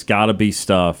way. It's got to be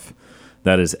stuff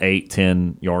that is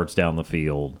 8-10 yards down the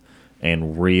field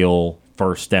and real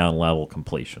first down level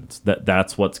completions.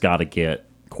 That's what's got to get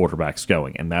quarterbacks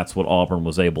going, and that's what Auburn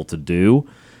was able to do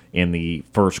in the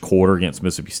first quarter against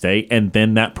Mississippi State, and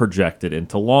then that projected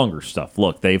into longer stuff.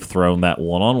 Look, they've thrown that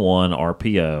one-on-one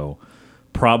RPO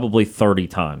probably 30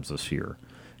 times this year.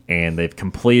 And they've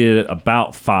completed it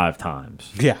about 5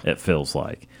 times, it feels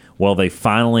like. Well, they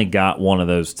finally got one of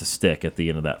those to stick at the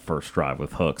end of that first drive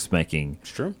with Hooks making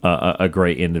a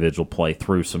great individual play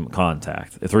through some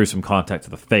contact to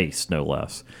the face, no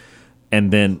less.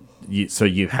 And then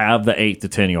you have the 8 to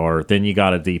 10 yard, then you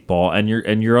got a deep ball, and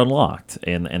you're unlocked.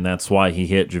 And that's why he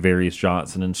hit Javarius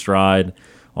Johnson in stride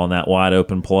on that wide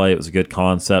open play. It was a good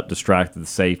concept, distracted the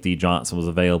safety. Johnson was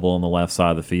available on the left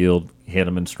side of the field, hit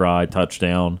him in stride,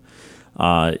 touchdown.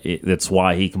 That's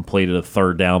why he completed a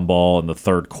third down ball in the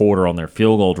third quarter on their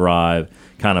field goal drive,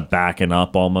 kind of backing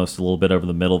up almost a little bit over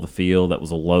the middle of the field. That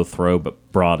was a low throw,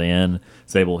 but brought in.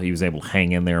 He was able to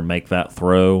hang in there and make that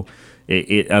throw.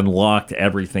 It unlocked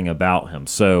everything about him.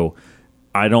 So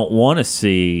I don't want to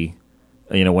see,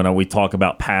 when we talk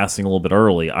about passing a little bit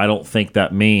early, I don't think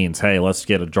that means, hey, let's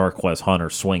get a Jarquez Hunter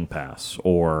swing pass,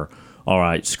 or all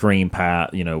right, screen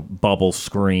pass, bubble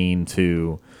screen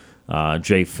to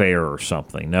Jay Fair or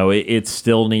something. No, it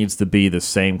still needs to be the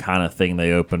same kind of thing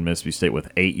they opened Mississippi State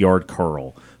with: 8-yard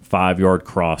curl, 5-yard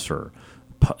crosser,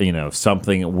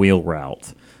 something wheel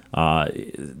route,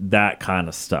 that kind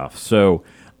of stuff. So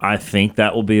I think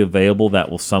that will be available. That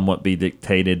will somewhat be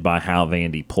dictated by how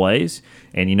Vandy plays.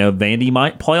 And, Vandy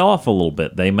might play off a little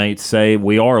bit. They might say,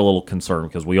 we are a little concerned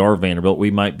because we are Vanderbilt. We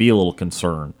might be a little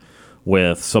concerned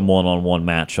with some one-on-one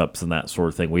matchups and that sort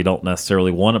of thing. We don't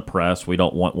necessarily want to press. We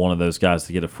don't want one of those guys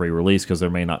to get a free release because there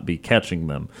may not be catching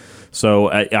them. So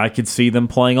I could see them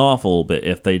playing off a little bit.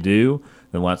 If they do,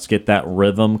 then let's get that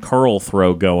rhythm curl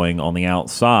throw going on the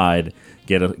outside,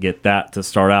 get that to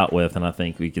start out with, and I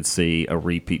think we could see a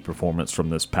repeat performance from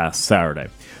this past Saturday.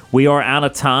 We are out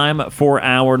of time for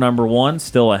hour number 1.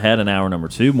 Still ahead in hour number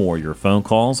 2. More of your phone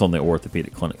calls on the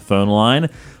Orthopedic Clinic phone line.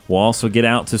 We'll also get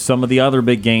out to some of the other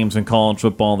big games in college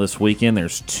football this weekend.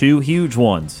 There's 2 huge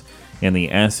ones in the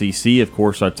SEC. Of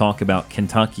course, I talk about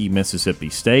Kentucky, Mississippi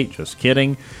State. Just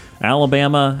kidding.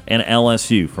 Alabama and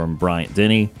LSU from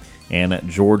Bryant-Denny, and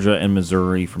Georgia and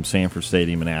Missouri from Sanford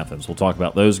Stadium in Athens. We'll talk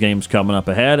about those games coming up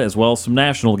ahead, as well as some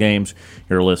national games.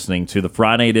 You're listening to the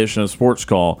Friday edition of Sports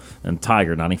Call and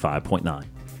Tiger 95.9.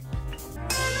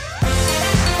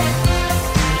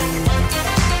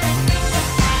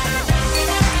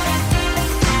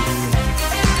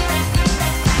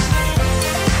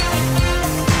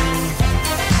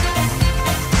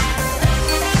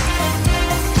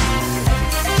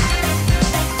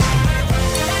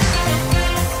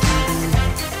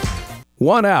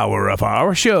 One hour of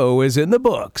our show is in the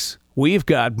books. We've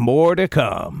got more to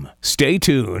come. Stay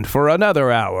tuned for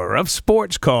another hour of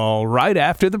Sports Call right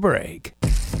after the break.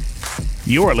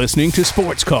 You're listening to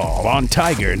Sports Call on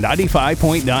Tiger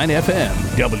 95.9 FM,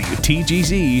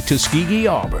 WTGZ Tuskegee,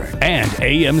 Auburn, and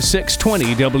AM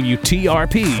 620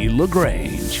 WTRP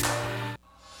LaGrange.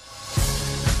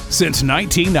 Since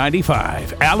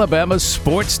 1995, Alabama's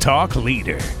sports talk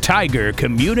leader, Tiger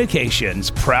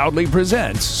Communications, proudly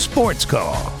presents Sports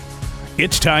Call.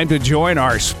 It's time to join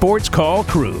our Sports Call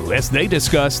crew as they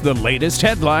discuss the latest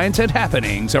headlines and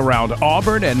happenings around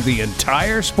Auburn and the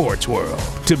entire sports world.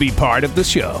 To be part of the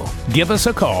show, give us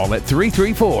a call at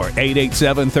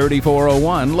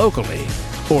 334-887-3401 locally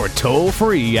or toll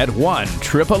free at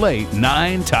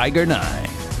 1-888-9-TIGER-9.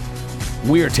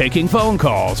 We're taking phone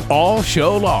calls all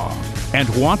show long and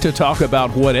want to talk about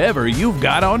whatever you've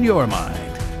got on your mind.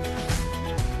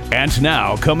 And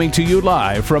now, coming to you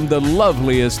live from the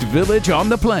loveliest village on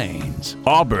the plains,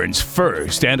 Auburn's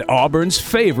first and Auburn's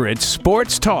favorite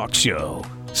sports talk show,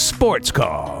 Sports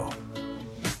Call.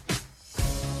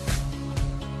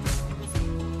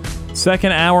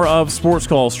 Second hour of Sports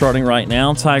Call starting right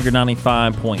now. Tiger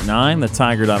 95.9, the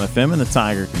Tiger.fm, and the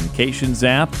Tiger Communications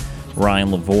app. Ryan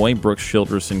Lavoie, Brooks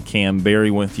Childress, and Kam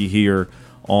Berry with you here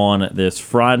on this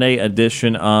Friday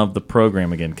edition of the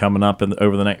program. Again, coming up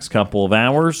over the next couple of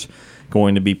hours,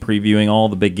 going to be previewing all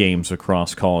the big games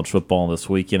across college football this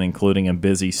weekend, including a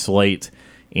busy slate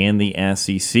in the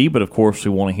SEC. But, of course,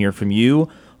 we want to hear from you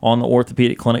on the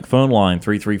Orthopedic Clinic phone line,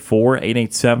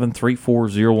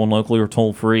 334-887-3401 locally or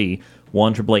toll-free,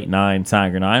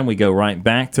 1-888-9-TIGER-9. We go right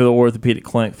back to the Orthopedic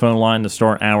Clinic phone line to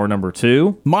start hour number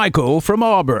 2. Michael from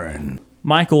Auburn.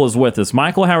 Michael is with us.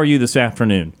 Michael, how are you this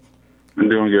afternoon? I'm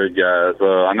doing good, guys.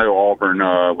 I know Auburn,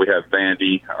 we have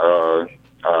Vandy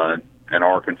and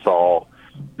Arkansas,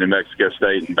 New Mexico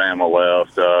State, and Bama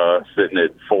left, sitting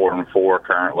at 4-4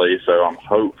 currently. So I'm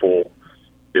hopeful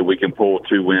that we can pull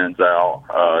 2 wins out,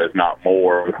 if not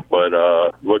more. But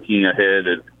looking ahead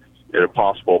at a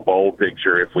possible bowl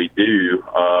picture, if we do,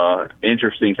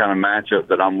 interesting kind of matchup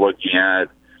that I'm looking at.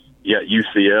 You got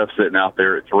UCF sitting out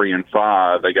there at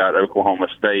 3-5. They got Oklahoma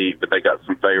State, but they got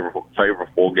some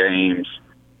favorable games.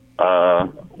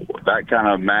 That kind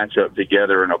of matchup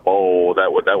together in a bowl,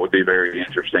 that would be very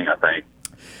interesting, I think.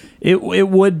 It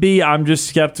would be. I'm just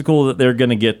skeptical that they're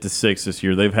going to get to 6 this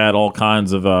year. They've had all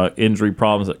kinds of injury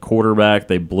problems at quarterback.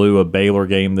 They blew a Baylor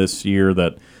game this year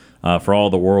that, for all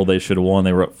the world, they should have won.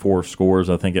 They were up 4 scores,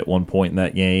 I think, at one point in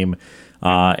that game.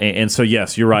 And so,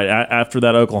 yes, you're right. After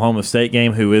that Oklahoma State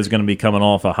game, who is going to be coming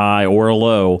off a high or a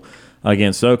low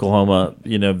against Oklahoma,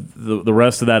 the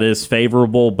rest of that is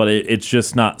favorable, but it's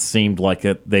just not seemed like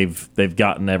it. They've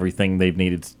gotten everything they've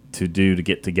needed to do to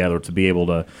get together to be able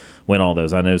to win all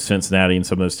those. I know Cincinnati and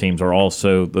some of those teams are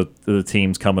also the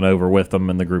teams coming over with them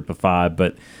in the group of 5,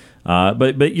 but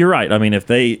But you're right. I mean, if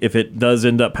it does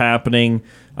end up happening,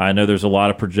 I know there's a lot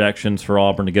of projections for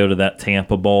Auburn to go to that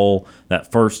Tampa Bowl,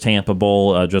 that first Tampa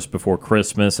Bowl just before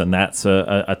Christmas, and that's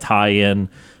a tie-in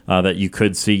that you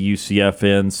could see UCF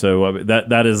in. So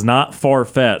that is not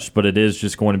far-fetched, but it is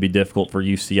just going to be difficult for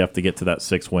UCF to get to that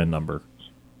 6-win number.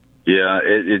 Yeah,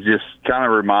 it just kind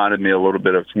of reminded me a little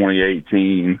bit of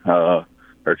 2018 or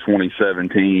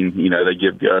 2017. You know, they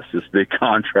give Gus this big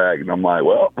contract, and I'm like,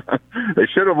 well, they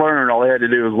should have learned. All they had to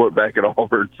do was look back at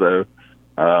Auburn. So,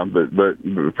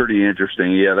 but pretty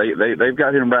interesting. Yeah, they've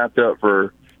got him wrapped up for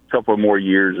a couple of more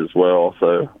years as well.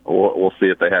 So we'll see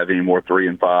if they have any more 3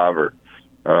 and 5 or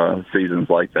seasons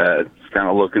like that. It's kind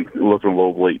of looking a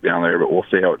little bleak down there, but we'll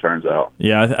see how it turns out.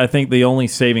 Yeah, I think the only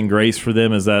saving grace for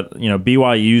them is that, you know,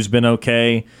 BYU's been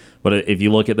okay, but if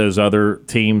you look at those other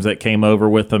teams that came over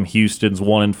with them, Houston's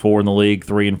 1-4 in the league,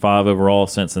 3-5 overall.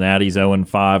 Cincinnati's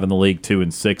 0-5 in the league,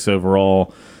 2-6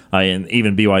 overall, and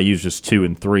even BYU's just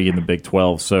 2-3 in the Big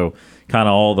 12. So kind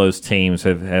of all those teams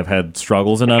have had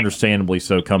struggles, and understandably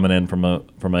so, coming in from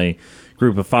a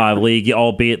Group of 5 league,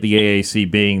 albeit the AAC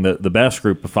being the best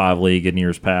Group of 5 league in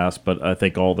years past. But I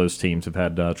think all those teams have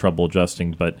had trouble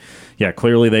adjusting. But, yeah,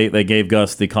 clearly they gave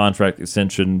Gus the contract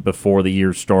extension before the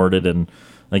year started. And,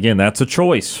 again, that's a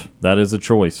choice. That is a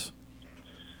choice.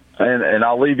 And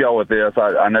I'll leave y'all with this.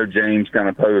 I know James kind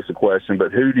of posed a question,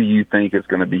 but who do you think is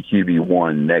going to be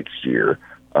QB1 next year?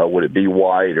 Would it be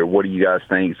White, or what do you guys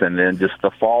think? And then just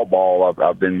the fall ball,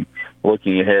 I've been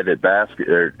looking ahead at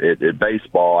at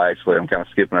baseball. Actually, I'm kind of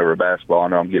skipping over basketball. I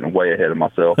know I'm getting way ahead of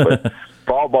myself, but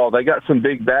fall ball, they got some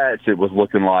big bats. It was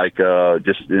looking like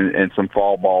just in some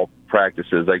fall ball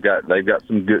practices. They've got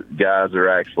some good guys that are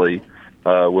actually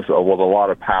with a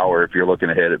lot of power. If you're looking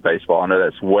ahead at baseball, I know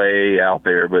that's way out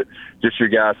there, but just your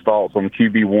guys' thoughts on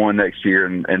QB1 next year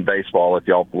and baseball, if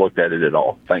y'all looked at it at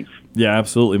all. Thanks. Yeah,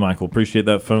 absolutely, Michael. Appreciate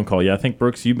that phone call. Yeah, I think,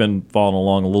 Brooks, you've been following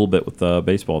along a little bit with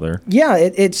baseball there. Yeah,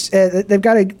 it's they've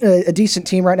got a decent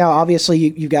team right now. Obviously,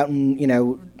 you've gotten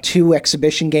 2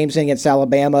 exhibition games in against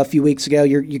Alabama a few weeks ago.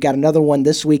 You got another one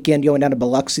this weekend going down to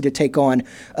Biloxi to take on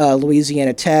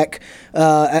Louisiana Tech.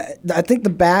 I think the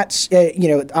bats,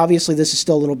 obviously this is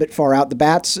still a little bit far out. The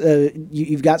bats,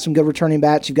 you've got some good returning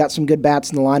bats. You've got some good bats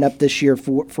in the lineup this year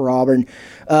for Auburn.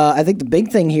 I think the big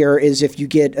thing here is if you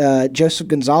get Joseph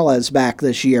Gonzalez back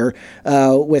this year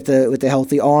with a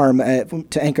healthy arm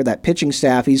to anchor that pitching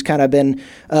staff. He's kind of been,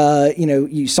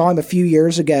 you saw him a few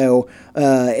years ago,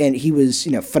 and he was,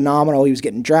 phenomenal. He was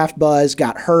getting draft buzz,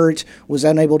 got hurt, was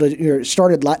unable to,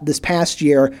 started this past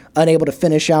year, unable to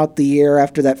finish out the year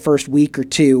after that first week or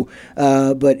two.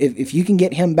 But if you can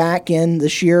get him back in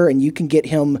this year, and you can get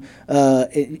him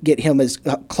as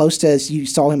close to as you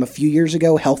saw him a few years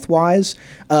ago, health-wise,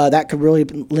 that could really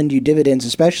lend you dividends,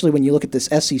 especially when you look at this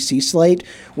SEC slate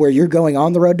where you're going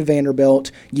on the road to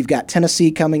Vanderbilt. You've got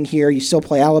Tennessee coming here. You still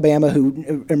play Alabama,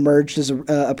 who emerged as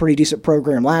a pretty decent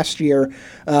program last year,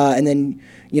 and then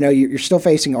you're still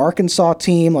facing Arkansas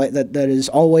team that is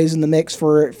always in the mix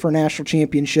for national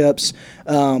championships.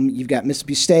 You've got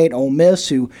Mississippi State, Ole Miss,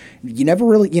 who you never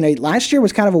really, last year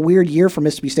was kind of a weird year for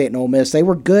Mississippi State and Ole Miss. They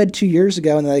were good 2 years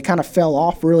ago, and then they kind of fell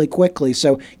off really quickly.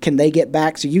 So can they get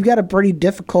back? So you've got a pretty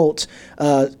difficult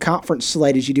conference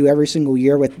slate, as you do every single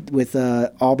year with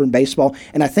Auburn baseball.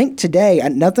 And I think today,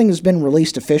 nothing has been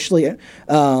released officially.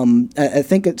 I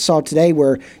think it saw today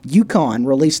where UConn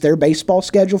released their baseball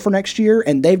schedule for next year,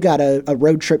 and they've got a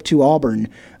road trip to Auburn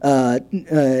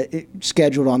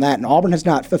scheduled on that. And Auburn has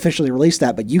not officially released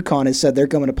that, but UConn has said they're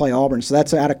going to play Auburn. So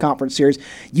that's an out-of-conference series.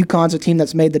 UConn's a team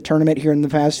that's made the tournament here in the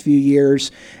past few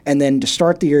years. And then to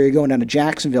start the year, you're going down to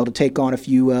Jacksonville to take on a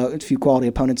few quality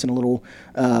opponents in a little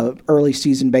early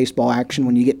season baseball action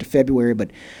when you get to February.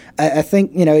 But I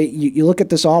think, you look at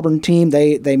this Auburn team,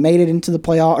 they made it into the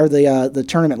playoff or the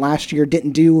tournament last year,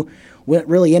 didn't do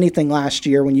really anything last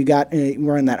year when you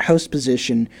were in that host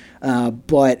position.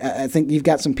 But I think you've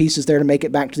got some pieces there to make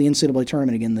it back to the NCAA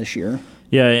tournament again this year.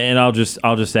 Yeah, and I'll just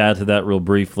add to that real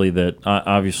briefly that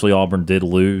obviously Auburn did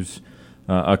lose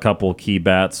a couple of key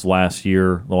bats last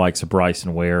year, the likes of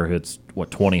Bryson Ware, who hits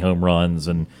 20 home runs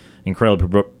and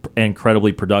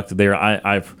incredibly productive there.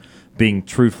 I've being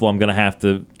truthful, I'm going to have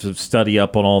to study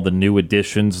up on all the new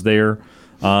additions there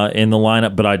in the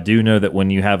lineup, but I do know that when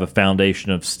you have a foundation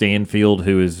of Stanfield,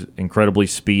 who is incredibly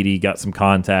speedy, got some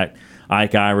contact,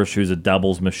 Ike Irish, who's a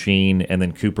doubles machine, and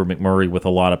then Cooper McMurray with a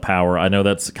lot of power, I know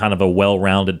that's kind of a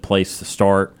well-rounded place to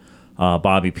start.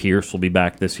 Bobby Pierce will be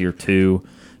back this year too,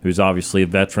 who's obviously a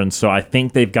veteran. So I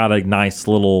think they've got a nice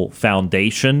little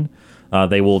foundation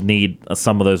They will need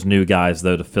some of those new guys,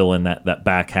 though, to fill in that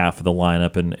back half of the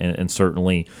lineup and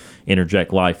certainly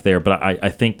interject life there. But I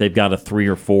think they've got a 3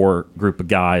 or 4 group of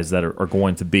guys that are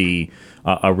going to be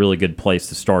a really good place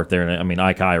to start there. And I mean,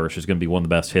 Ike Irish is going to be one of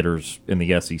the best hitters in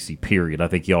the SEC, period. I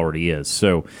think he already is.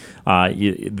 So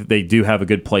they do have a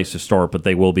good place to start, but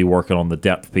they will be working on the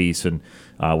depth piece, and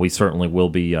we certainly will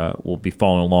be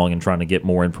following along and trying to get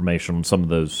more information on some of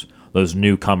those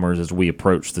newcomers as we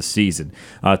approach the season.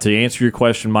 To answer your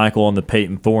question, Michael, on the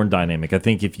Peyton Thorne dynamic, I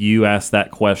think if you asked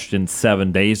that question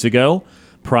 7 days ago,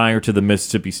 prior to the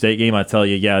Mississippi State game, I tell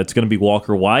you, yeah, it's going to be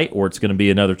Walker White or it's going to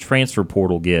be another transfer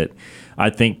portal get.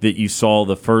 I think that you saw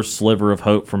the first sliver of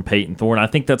hope from Peyton Thorne. I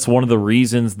think that's one of the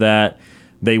reasons that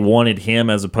they wanted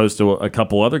him as opposed to a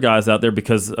couple other guys out there,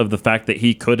 because of the fact that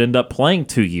he could end up playing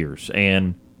 2 years.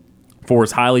 And for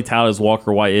as highly touted as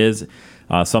Walker White is,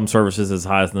 some services as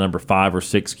high as the number 5 or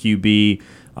 6 QB,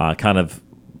 kind of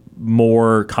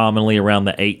more commonly around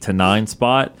the 8 to 9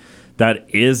 spot. That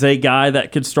is a guy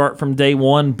that could start from day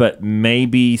one, but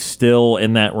maybe still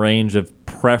in that range of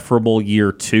preferable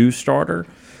year 2 starter.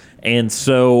 And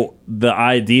so the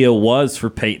idea was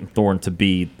for Peyton Thorne to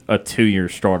be a 2-year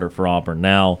starter for Auburn.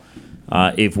 Now,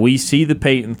 if we see the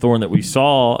Peyton Thorne that we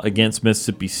saw against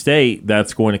Mississippi State,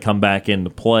 that's going to come back into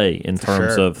play in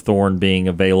terms of Thorne being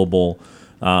available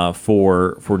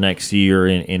for next year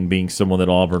and being someone that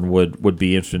Auburn would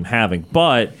be interested in having.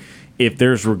 But if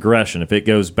there's regression, if it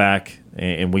goes back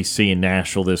and we see in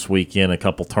Nashville this weekend a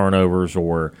couple turnovers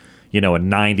or a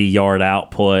 90-yard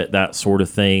output, that sort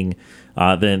of thing,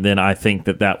 then I think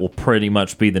that will pretty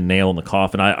much be the nail in the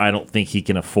coffin. I don't think he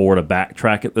can afford a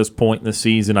backtrack at this point in the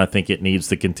season. I think it needs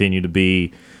to continue to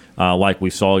be like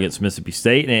we saw against Mississippi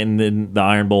State, and then the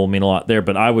Iron Bowl will mean a lot there.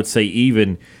 But I would say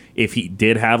even if he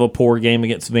did have a poor game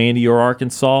against Vandy or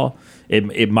Arkansas,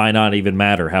 it might not even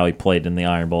matter how he played in the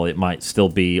Iron Bowl. It might still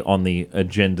be on the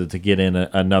agenda to get in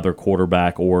another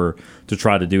quarterback or to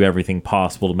try to do everything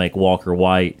possible to make Walker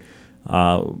White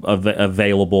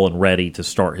available and ready to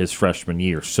start his freshman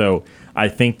year. So I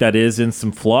think that is in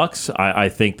some flux. I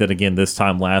think that, again, this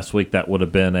time last week that would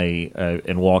have been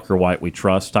in Walker White we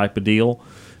trust type of deal.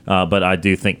 But I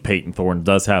do think Peyton Thorne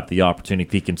does have the opportunity,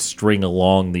 if he can string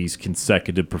along these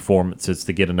consecutive performances,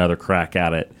 to get another crack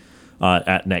at it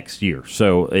at next year.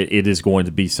 So it is going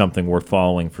to be something worth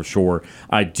following for sure.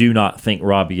 I do not think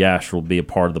Robbie Asher will be a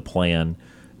part of the plan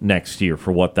next year,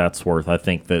 for what that's worth. I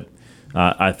think that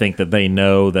they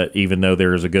know that even though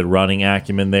there is a good running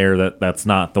acumen there, that's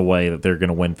not the way that they're going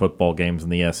to win football games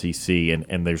in the SEC,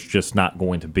 and there's just not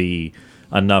going to be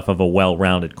enough of a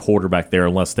well-rounded quarterback there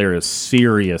unless there is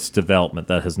serious development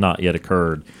that has not yet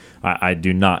occurred. I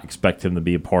do not expect him to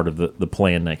be a part of the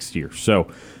plan next year. So,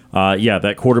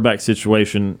 that quarterback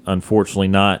situation, unfortunately,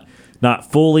 not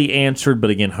fully answered, but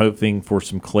again, hoping for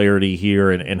some clarity here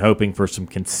and hoping for some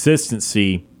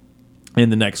consistency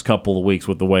in the next couple of weeks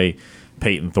with the way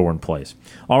Peyton Thorne plays.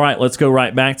 All right, let's go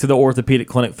right back to the Orthopedic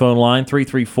Clinic phone line,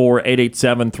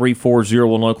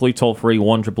 334-887-3401 locally, toll-free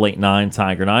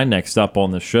 1-888-9-TIGER-9. Next up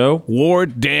on the show,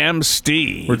 Ward Dam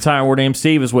Steve. Retired Ward Dam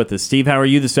Steve is with us. Steve, how are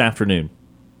you this afternoon?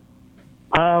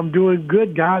 I'm doing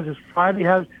good, guys. It's Friday.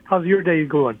 How's your day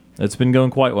going? It's been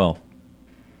going quite well.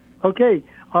 Okay,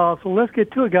 so let's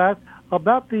get to it, guys.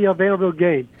 About the Vanderbilt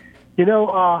game. They're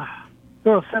on a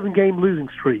 7-game losing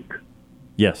streak.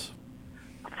 Yes.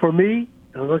 For me,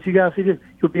 unless you guys see this,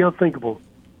 it would be unthinkable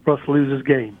for us to lose this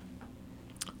game.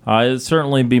 It'd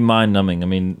certainly be mind-numbing. I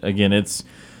mean, again,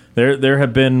 there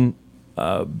have been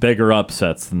bigger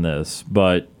upsets than this,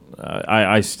 but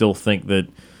I still think that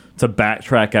to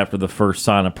backtrack after the first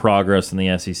sign of progress in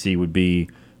the SEC would be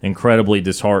incredibly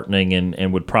disheartening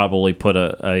and would probably put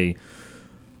a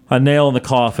nail in the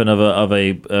coffin of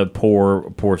a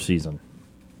poor season.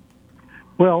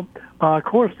 Well,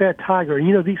 according to Stat Tiger,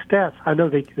 these stats, I know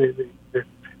if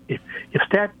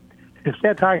Stat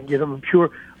Tiger can get them, I'm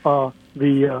sure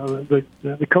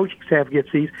the coaching staff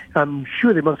gets these. I'm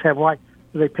sure they must have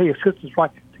they pay assistants to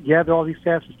gather all these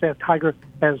stats, and Stat Tiger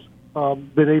has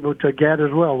been able to gather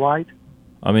as well, right?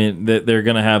 I mean, they're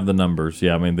going to have the numbers.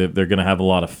 Yeah, I mean, they're going to have a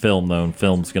lot of film, though, and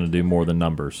film's going to do more than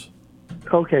numbers.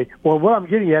 Okay. Well, what I'm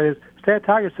getting at is Stat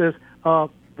Tiger says the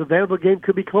Vanderbilt game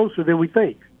could be closer than we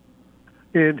think.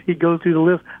 And he goes through the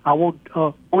list. I won't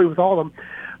bore you with all of them,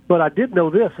 but I did know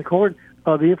this. According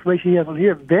to the information he has on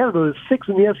here, Vanderbilt is 6th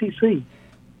in the SEC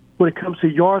when it comes to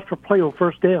yards per play on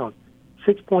first down,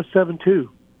 6.72.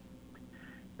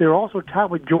 They're also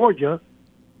tied with Georgia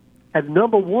at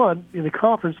number 1 in the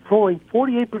conference, throwing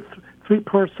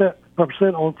 48%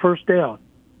 on first down.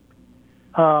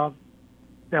 Now,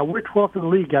 we're 12th in the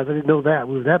league, guys. I didn't know that.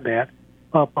 We were that bad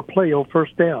per play on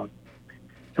first down.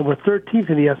 and we're 13th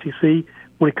in the SEC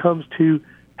when it comes to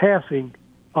passing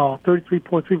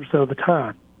 33.3% of the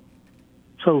time.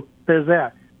 So there's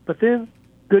that. But then,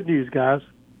 good news, guys.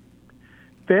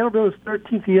 Vanderbilt is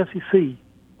 13th in the SEC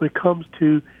when it comes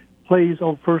to plays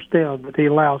on first down, but they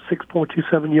allow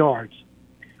 6.27 yards.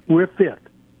 We're 5th.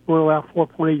 We allow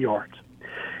 4.8 yards.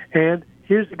 And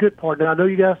here's the good part. Now, I know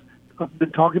you guys have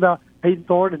been talking about Peyton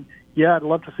Thorne, and, yeah, I'd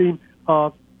love to see him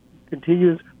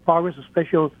continue his progress,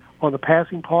 especially on the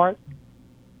passing part.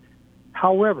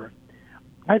 However,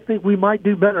 I think we might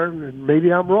do better, and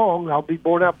maybe I'm wrong. I'll be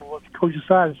borne out by what the coach's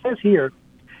side. It says here,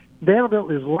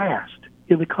 Vanderbilt is last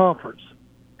in the conference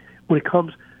when it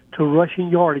comes to rushing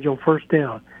yardage on first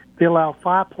down. They allow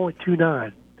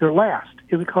 5.29. They're last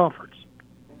in the conference.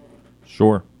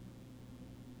 Sure.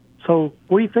 So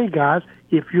what do you think, guys?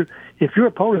 If your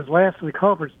opponent is last in the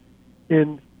conference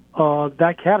in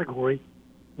that category,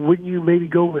 wouldn't you maybe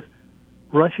go with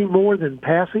rushing more than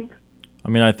passing? I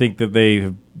mean, I think that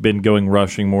they've been going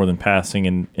rushing more than passing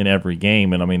in every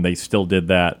game, and I mean, they still did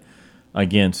that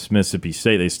against Mississippi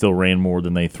State. They still ran more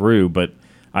than they threw, but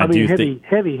I mean, do think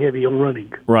heavy on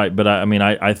running. Right, but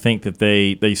I think that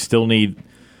they still need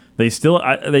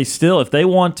if they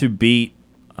want to beat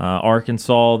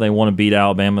Arkansas, they want to beat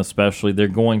Alabama, especially. They're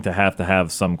going to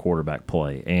have some quarterback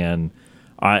play, and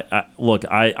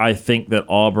I think that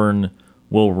Auburn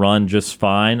will run just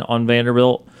fine on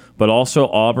Vanderbilt. But also,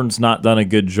 Auburn's not done a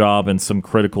good job in some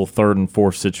critical third and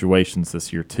fourth situations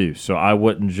this year, too. So I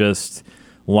wouldn't just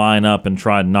line up and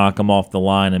try to knock them off the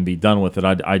line and be done with it.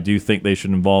 I do think they should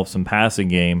involve some passing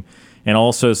game. And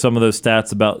also some of those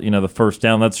stats about, the first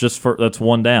down, that's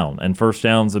one down. And first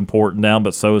down's important down,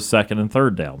 but so is second and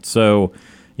third down. So,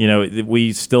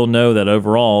 we still know that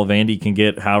overall, Vandy can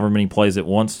get however many plays it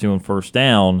wants to in first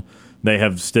down. They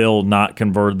have still not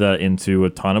converted that into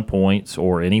a ton of points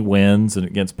or any wins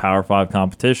against Power 5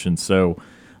 competition. So,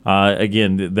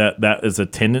 again, that is a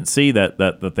tendency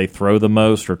that they throw the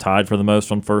most or tied for the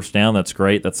most on first down. That's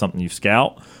great. That's something you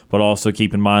scout. But also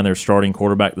keep in mind their starting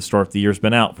quarterback to start the year has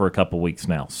been out for a couple weeks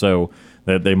now. So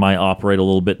that they might operate a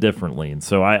little bit differently. And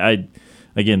so,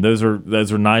 again, those are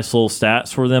nice little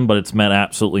stats for them, but it's meant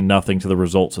absolutely nothing to the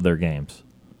results of their games.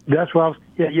 That's what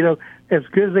as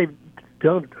good as they've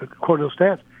done, according to those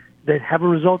stats, they haven't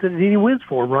resulted in any wins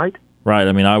for them, right? Right.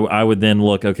 I mean, I would then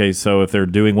look, okay, so if they're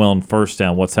doing well on first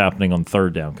down, what's happening on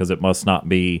third down? Because it must not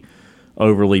be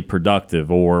overly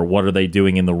productive. Or what are they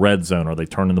doing in the red zone? Are they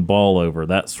turning the ball over?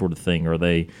 That sort of thing. Are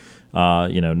they, not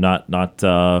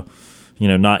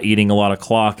eating a lot of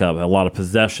clock up, a lot of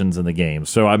possessions in the game?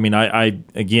 So, I mean, I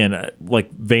again,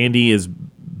 like Vandy is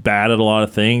bad at a lot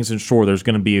of things, and sure, there's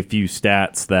going to be a few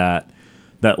stats that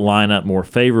line up more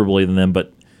favorably than them,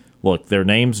 but look, their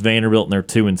name's Vanderbilt, and they're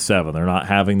 2-7. They're not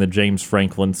having the James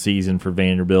Franklin season for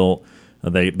Vanderbilt.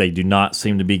 They do not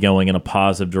seem to be going in a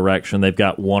positive direction. They've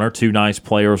got one or two nice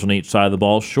players on each side of the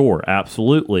ball, sure,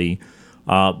 absolutely.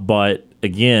 But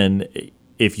again,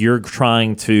 if you're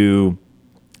trying to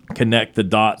connect the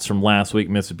dots from last week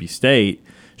Mississippi State,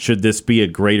 should this be a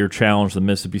greater challenge than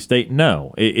Mississippi State?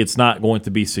 No, it's not going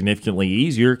to be significantly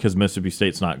easier because Mississippi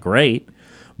State's not great.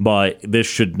 But this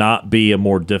should not be a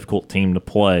more difficult team to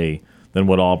play than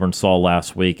what Auburn saw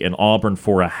last week. And Auburn,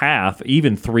 for a half,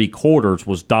 even 3 quarters,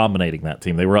 was dominating that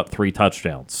team. They were up 3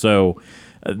 touchdowns. So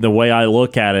the way I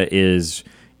look at it is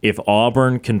if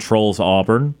Auburn controls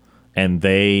Auburn and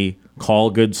they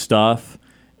call good stuff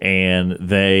and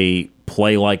they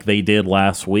play like they did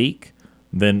last week,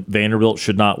 then Vanderbilt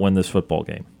should not win this football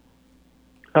game.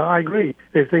 I agree.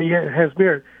 If they has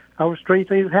merit. Our strange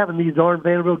things happen in these darn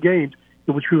Vanderbilt games,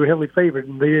 in which we were heavily favored,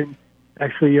 and they didn't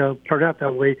actually turn out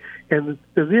that way. And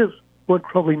there is one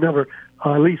troubling number,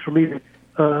 at least for me,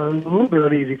 a little bit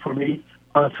uneasy for me,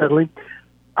 settling.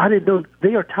 I didn't know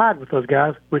they are tied with those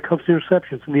guys when it comes to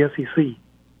interceptions in the SEC.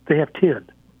 They have 10.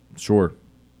 Sure.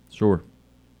 So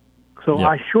yeah.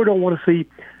 I sure don't want to see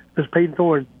this Peyton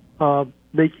Thorne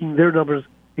making their numbers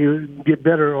get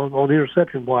better on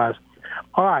interception-wise.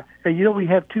 All right, and we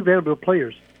have 2 Vanderbilt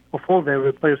players, or 4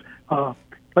 Vanderbilt players,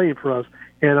 playing for us.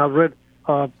 And I've read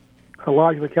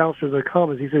Elijah McAllister's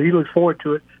comments. He said he looks forward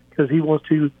to it because he wants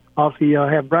to obviously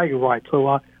have bragging rights. So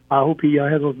I hope he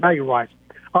has those bragging rights.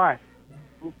 All right.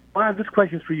 Ryan, this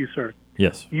question's for you, sir.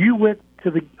 Yes. You went to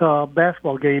the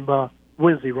basketball game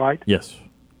Wednesday, right? Yes.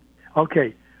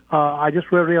 Okay. I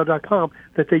just read on radio.com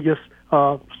that they just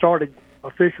started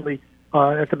officially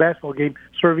at the basketball game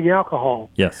serving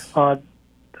alcohol. Yes.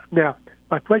 Now,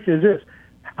 my question is this.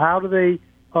 How do they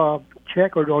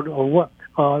check or what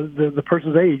the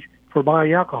person's age for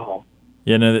buying alcohol?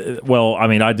 Yeah, no, well, I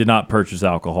mean, I did not purchase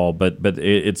alcohol, but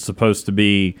it's supposed to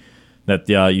be that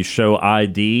you show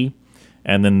ID,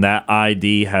 and then that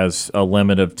ID has a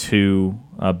limit of two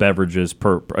beverages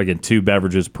per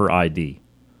ID.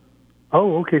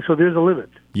 Oh, okay. So there's a limit.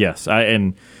 Yes,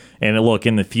 and look,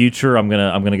 in the future, I'm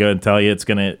gonna go and tell you it's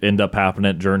gonna end up happening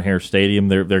at Jordan-Hare Stadium.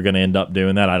 They're gonna end up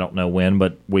doing that. I don't know when,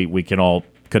 but we can all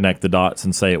connect the dots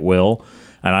and say it will.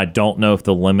 And I don't know if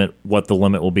what the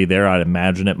limit will be there. I'd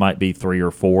imagine it might be 3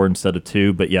 or 4 instead of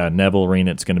 2. But yeah, Neville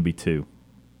Arena, it's going to be 2.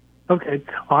 Okay.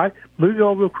 All right. Moving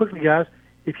on real quickly, guys.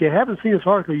 If you haven't seen this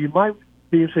article, you might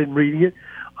be interested in reading it.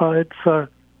 It's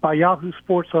by Yahoo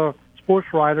Sports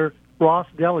writer Ross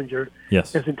Dellinger.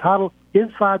 Yes. It's entitled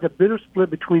 "Inside the Bitter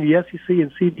Split Between the SEC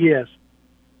and CBS."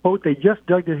 Quote, "They just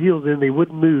dug their heels in, they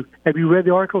wouldn't move." Have you read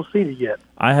the article, seen it yet?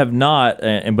 I have not,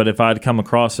 but if I'd come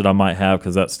across it, I might have,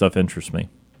 because that stuff interests me.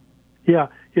 Yeah,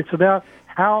 it's about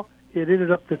how it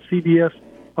ended up that CBS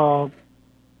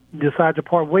decided to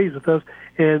part ways with us.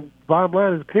 And bottom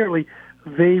line is apparently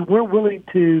they weren't willing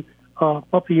to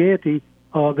up the ante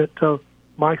that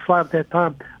Mike Slive at that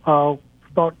time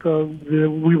thought that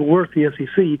we were worth the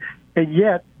SEC. And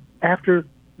yet, after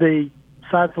they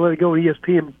decided to let it go and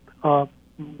ESPN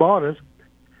bought us,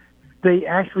 they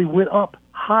actually went up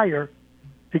higher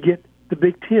to get the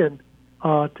Big Ten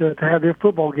to have their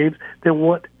football games than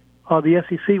what the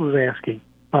SEC was asking.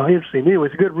 Interesting. Anyway,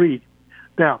 it's a good read.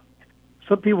 Now,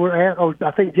 some people were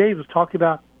I think James was talking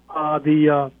about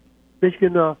the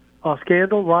Michigan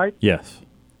scandal, right? Yes.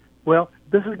 Well,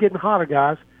 this is getting hotter,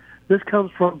 guys. This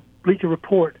comes from Bleacher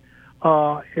Report,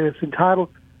 and it's entitled,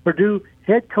 "Purdue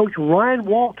head coach Ryan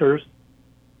Walters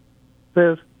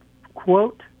says,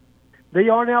 quote, they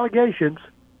aren't allegations,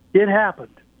 it happened."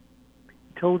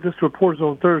 He told this to reporters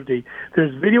on Thursday.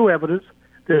 "There's video evidence.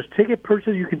 There's ticket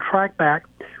purchases you can track back.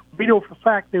 We know for a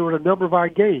fact they were at a number of our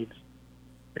games."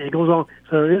 And he goes on,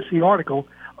 so it's the article.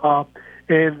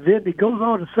 And then it goes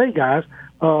on to say, guys,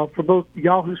 for both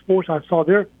Yahoo Sports, I saw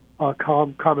their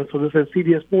comments on this, and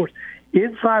CBS Sports,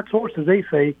 inside sources, they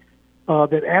say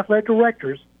that athletic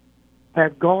directors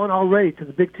have gone already to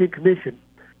the Big Ten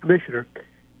commissioner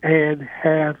and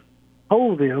have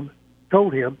told him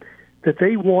that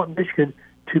they want Michigan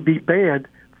to be banned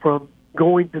from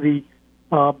going to the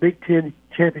Big Ten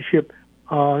championship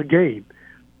game.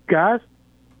 Guys,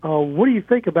 what do you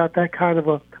think about that kind of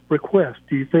a request?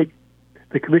 Do you think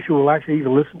the commission will actually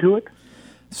even listen to it?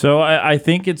 So I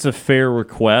think it's a fair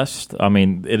request. I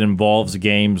mean, it involves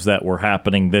games that were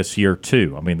happening this year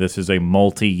too. I mean, this is a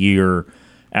multi-year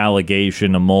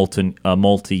allegation, a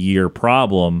multi-year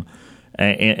problem.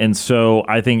 And so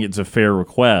I think it's a fair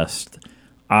request.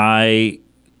 I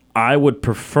would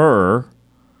prefer,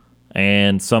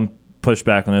 and some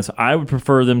pushback on this, I would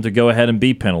prefer them to go ahead and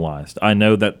be penalized. I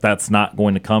know that that's not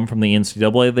going to come from the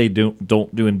NCAA. They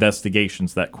don't do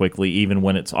investigations that quickly, even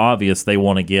when it's obvious. They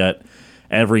want to get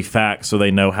every fact so they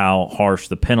know how harsh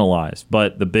to penalize.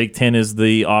 But the Big Ten is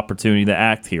the opportunity to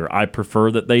act here. I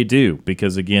prefer that they do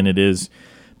because, again, it is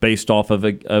based off of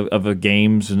a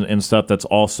games and stuff that's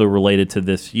also related to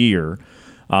this year.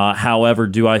 However,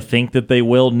 do I think that they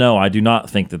will? No, I do not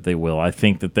think that they will. I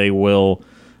think that they will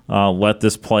let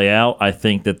this play out. I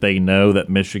think that they know that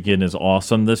Michigan is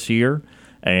awesome this year,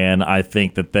 and I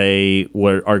think that they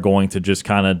are going to just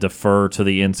kind of defer to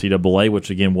the NCAA, which,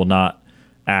 again, will not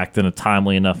act in a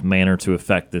timely enough manner to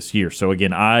affect this year. So,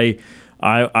 again, I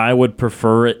would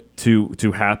prefer it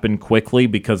to happen quickly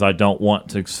because I don't want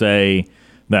to say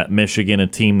that Michigan, a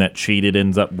team that cheated,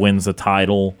 wins the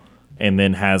title and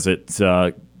then has it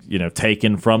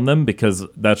taken from them, because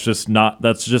that's just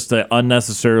an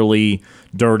unnecessarily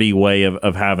dirty way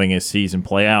of having a season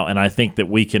play out. And I think that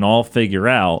we can all figure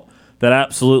out that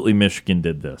absolutely Michigan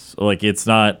did this. Like, it's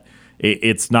not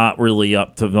really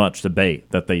up to much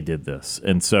debate that they did this.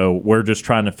 And so we're just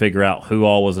trying to figure out who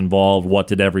all was involved, what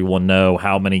did everyone know,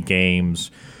 how many games,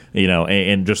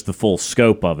 and just the full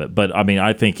scope of it. But I mean,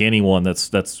 I think anyone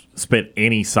that's spent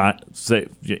any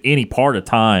part of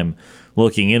time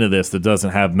looking into this that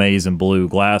doesn't have maize and blue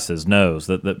glasses knows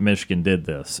that Michigan did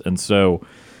this. And so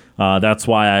that's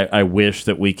why I wish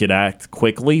that we could act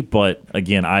quickly. But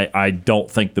again, I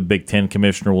don't think the Big Ten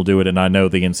commissioner will do it, and I know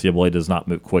the NCAA does not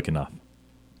move quick enough.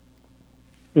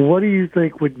 What do you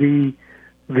think would be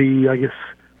the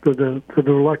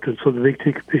reluctance of the Big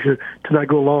Ten commissioner to not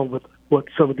go along with what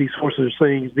some of these sources are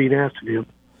saying is being asked of him?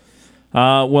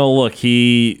 Well, look,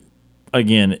 I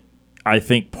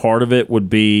think part of it would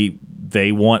be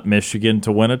they want Michigan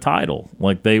to win a title.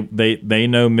 Like, they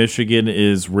know Michigan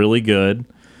is really good.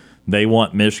 They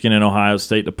want Michigan and Ohio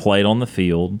State to play it on the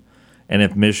field. And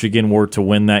if Michigan were to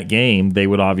win that game, they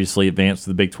would obviously advance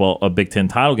to the Big Ten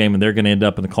title game, and they're going to end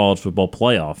up in the college football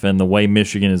playoff. And the way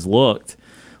Michigan has looked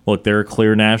look, they're a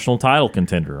clear national title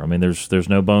contender. I mean, there's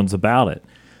no bones about it.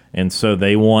 And so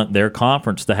they want their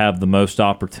conference to have the most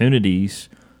opportunities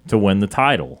to win the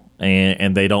title,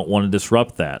 and they don't want to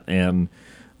disrupt that. And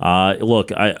look,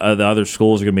 the other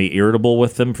schools are going to be irritable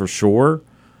with them for sure,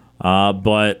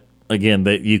 but again,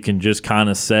 that you can just kind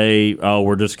of say, oh,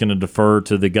 we're just going to defer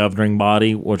to the governing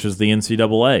body, which is the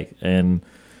NCAA, and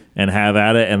have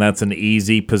at it, and that's an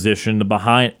easy position to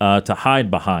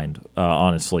hide behind,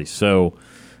 honestly. So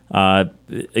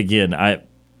again,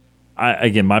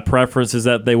 again, my preference is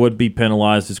that they would be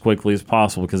penalized as quickly as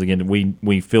possible because, again,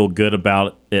 we feel good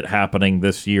about it happening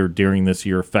this year, during this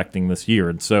year, affecting this year.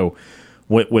 And so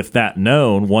with that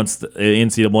known, once the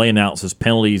NCAA announces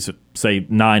penalties, say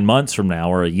 9 months from now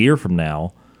or a year from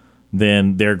now,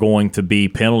 then they're going to be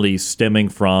penalties stemming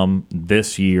from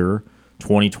this year,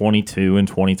 2022 and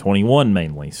 2021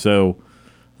 mainly. So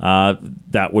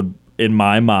that would, in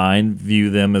my mind, view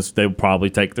them as they would probably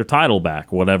take their title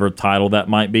back, whatever title that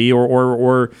might be,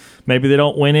 or maybe they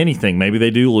don't win anything. Maybe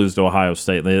they do lose to Ohio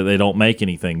State. They don't make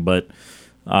anything. But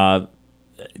I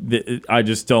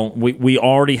just don't. We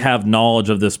already have knowledge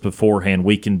of this beforehand.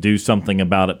 We can do something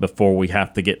about it before we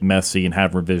have to get messy and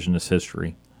have revisionist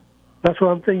history. That's what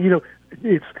I'm thinking.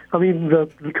 It's. I mean, the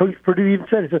coach Purdue even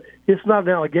said it's not an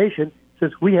allegation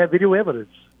since we have video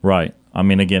evidence. Right. I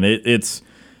mean, again, it's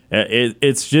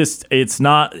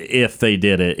not if they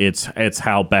did it. It's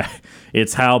how bad.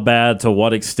 It's how bad, to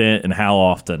what extent, and how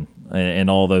often, and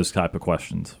all those type of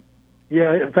questions.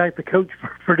 Yeah. In fact, the coach for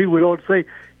Purdue would always say,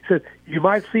 he said, you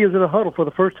might see us in a huddle for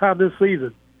the first time this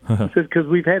season. He said, because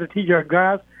we've had to teach our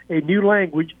guys a new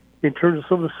language in terms of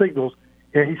some of the signals.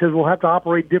 And he says we'll have to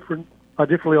operate differently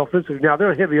offensively. Now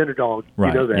they're a heavy underdog.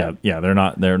 Right. You know that. Yeah. They're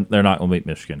not going to beat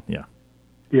Michigan. Yeah.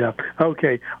 Yeah.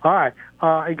 Okay. All right.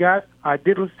 And guys, I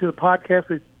did listen to the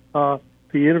podcast, the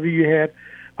interview you had,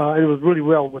 and it was really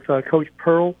well with Coach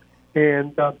Pearl,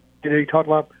 and you talked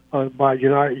a lot about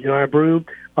Janiah Broome.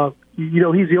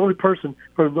 He's the only person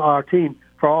from our team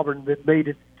for Auburn that made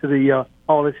it to the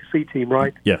All-SEC team,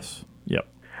 right? Yes. Yep.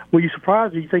 Were you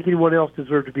surprised, or do you think anyone else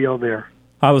deserved to be on there?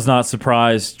 I was not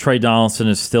surprised. Trey Donaldson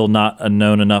is still not a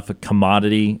known enough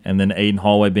commodity, and then Aiden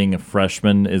Hallway being a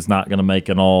freshman is not going to make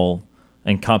an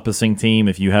all-encompassing team.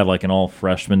 If you had like an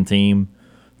all-freshman team,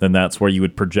 then that's where you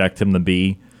would project him to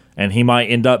be. And he might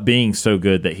end up being so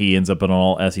good that he ends up in an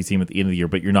all-SEC team at the end of the year,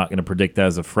 but you're not going to predict that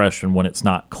as a freshman when it's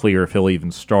not clear if he'll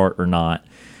even start or not.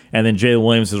 And then Jalen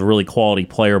Williams is a really quality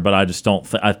player, but I just don't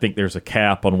I think there's a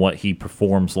cap on what he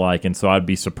performs like, and so I'd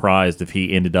be surprised if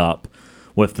he ended up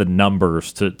with the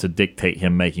numbers to dictate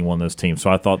him making one of those teams. So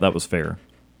I thought that was fair.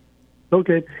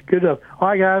 Okay, good enough. All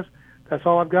right, guys, that's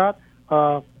all I've got.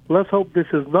 Let's hope this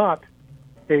is not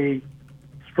a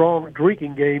strong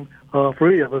drinking game for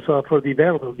any of us for the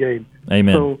Vanderbilt game.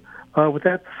 Amen. So with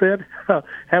that said,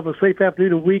 have a safe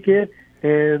afternoon and weekend,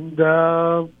 and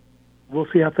we'll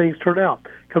see how things turn out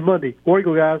come Monday. War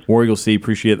Eagle, guys. War Eagle, Steve.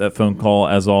 Appreciate that phone call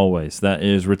as always. That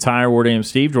is retired War Dam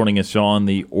Steve joining us on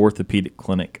the Orthopedic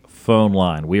Clinic phone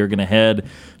line. We are going to head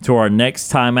to our next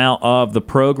time out of the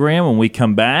program. When we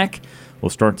come back, we'll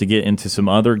start to get into some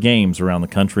other games around the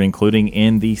country, including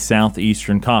in the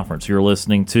Southeastern Conference. You're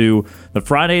listening to the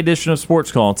Friday edition of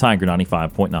Sports Call, Tiger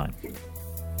 95.9.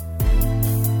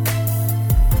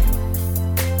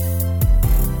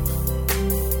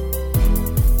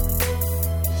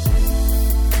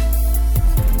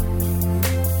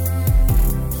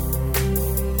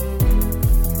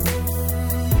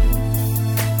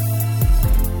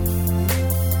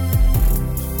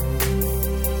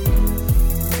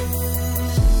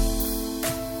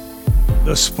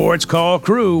 The Sports Call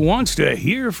crew wants to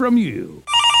hear from you.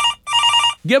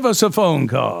 Give us a phone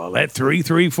call at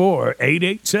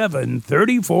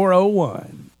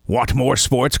 334-887-3401. Want more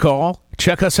Sports Call?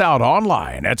 Check us out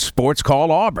online at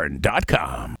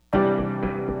sportscallauburn.com.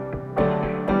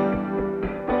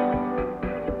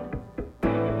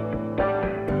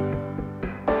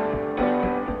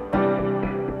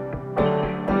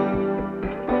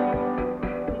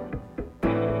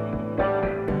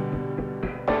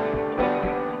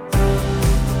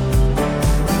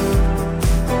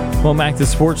 Welcome back to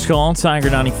Sports Call, Tiger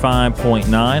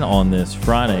 95.9 on this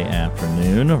Friday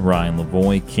afternoon. Ryan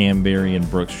Lavoie, Kam Berry, and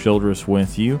Brooks Childress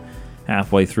with you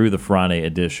halfway through the Friday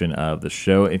edition of the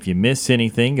show. If you miss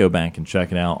anything, go back and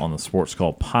check it out on the Sports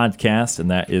Call podcast,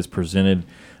 and that is presented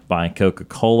by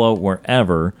Coca-Cola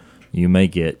wherever you may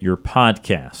get your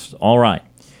podcast. All right.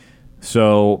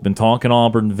 So, been talking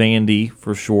Auburn, Vandy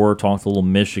for sure. Talked a little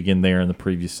Michigan there in the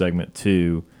previous segment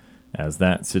too, as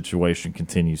that situation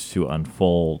continues to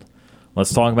unfold.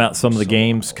 Let's talk about some of the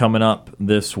games coming up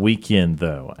this weekend,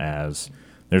 though, as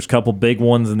There's a couple big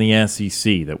ones in the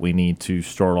SEC that we need to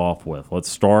start off with. Let's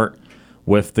start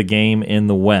with the game in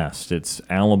the West. It's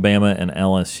Alabama and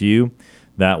LSU.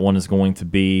 That one is going to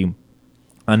be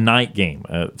a night game.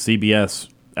 CBS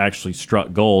actually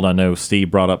struck gold. I know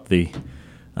Steve brought up the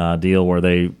deal where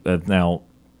they are now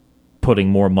putting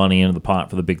more money into the pot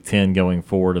for the Big Ten going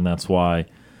forward, and that's why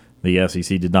the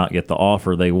SEC did not get the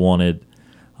offer they wanted.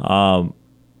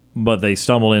 But they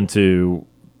stumbled into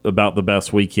about the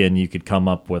best weekend you could come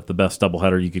up with, the best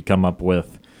doubleheader you could come up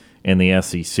with in the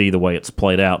SEC, the way it's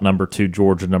played out. Number 2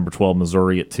 Georgia, number 12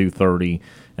 Missouri at 2:30,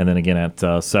 and then again at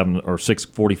 7 or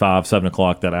 6:45, 7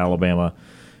 o'clock, that Alabama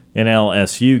and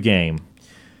LSU game.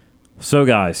 So,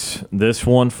 guys, this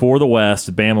one for the West,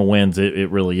 if Bama wins,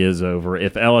 it really is over.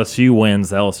 If LSU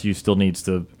wins, LSU still needs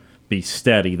to be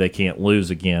steady. They can't lose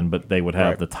again, but they would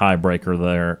have the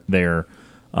tiebreaker there.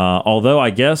 Although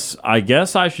I guess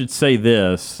I should say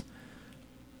this,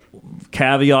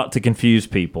 caveat to confuse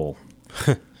people.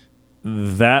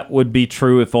 That would be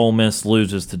true if Ole Miss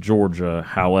loses to Georgia.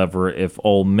 However, if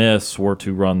Ole Miss were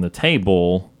to run the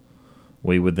table,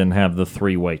 we would then have the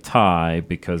three-way tie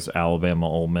because Alabama,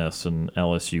 Ole Miss, and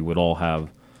LSU would all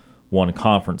have one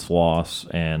conference loss,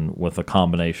 and with a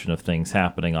combination of things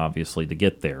happening, obviously, to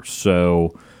get there.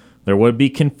 So there would be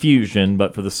confusion,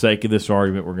 but for the sake of this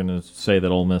argument, we're going to say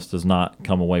that Ole Miss does not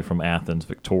come away from Athens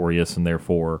victorious, and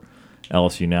therefore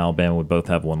LSU and Alabama would both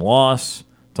have one loss,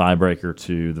 tiebreaker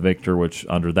to the victor, which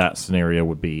under that scenario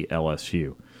would be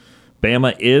LSU.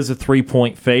 Bama is a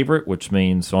 3-point favorite, which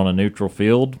means on a neutral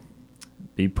field,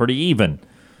 be pretty even.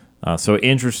 So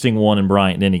interesting one in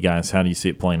Bryant-Denny, guys. How do you see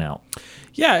it playing out?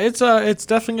 Yeah, it's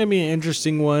definitely going to be an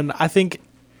interesting one. I think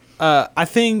a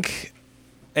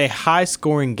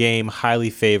high-scoring game highly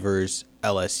favors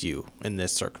LSU in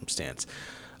this circumstance.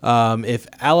 If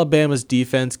Alabama's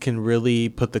defense can really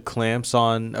put the clamps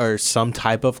on, or some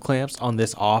type of clamps on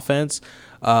this offense,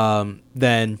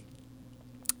 then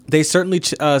they certainly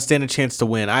stand a chance to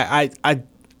win.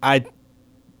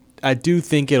 I do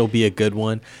think it'll be a good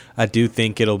one. I do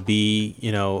think it'll be,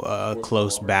 a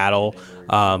close battle.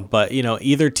 But,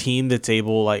 either team that's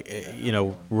able,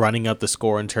 running up the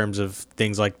score in terms of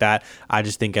things like that, I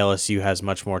just think LSU has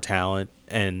much more talent.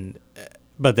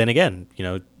 But then again,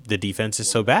 the defense is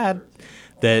so bad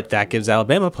that gives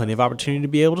Alabama plenty of opportunity to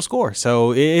be able to score.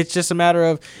 So it's just a matter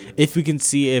of if we can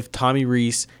see if Tommy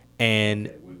Rees and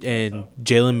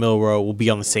Jalen Milroe will be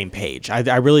on the same page.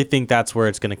 I really think that's where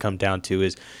it's going to come down to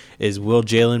is will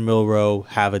Jalen Milroe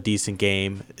have a decent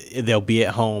game? They'll be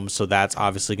at home, so that's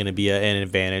obviously going to be an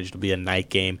advantage. It'll be a night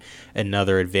game,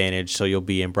 another advantage, so you'll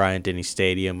be in Bryant-Denny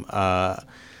Stadium.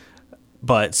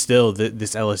 But still,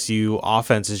 this LSU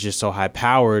offense is just so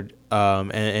high-powered,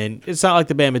 and it's not like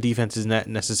the Bama defense is not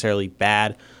necessarily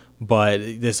bad, but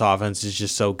this offense is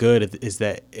just so good is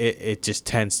that it just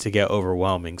tends to get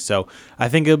overwhelming. So I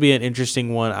think it'll be an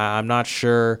interesting one. I'm not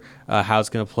sure how it's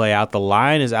going to play out. The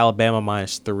line is Alabama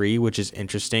 -3, which is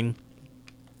interesting.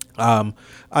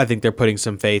 I think they're putting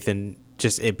some faith in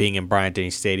just it being in Bryant-Denny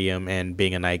Stadium and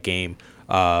being a night game.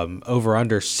 Over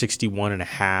under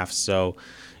 61.5. So,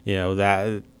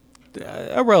 that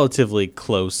a relatively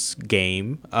close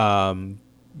game.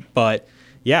 But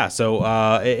yeah,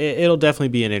 so it'll definitely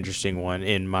be an interesting one,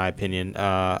 in my opinion.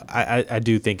 I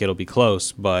do think it'll be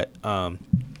close, but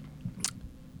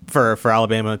for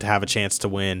Alabama to have a chance to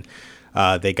win,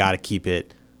 they got to keep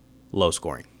it low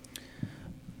scoring.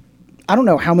 I don't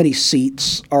know how many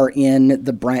seats are in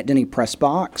the Bryant-Denny press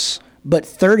box, but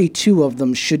 32 of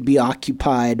them should be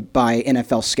occupied by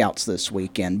NFL scouts this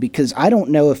weekend, because I don't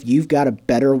know if you've got a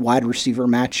better wide receiver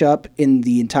matchup in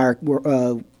the entire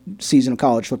season of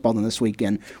college football than this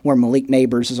weekend, where Malik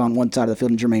Neighbors is on one side of the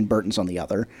field and Jermaine Burton's on the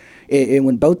other. And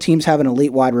when both teams have an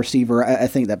elite wide receiver, I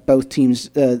think that both teams,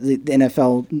 the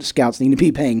NFL scouts, need to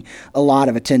be paying a lot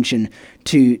of attention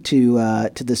to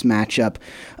this matchup.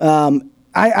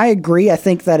 I agree. I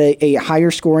think that a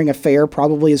higher scoring affair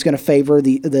probably is going to favor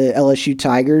the LSU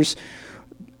Tigers.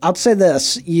 I'll say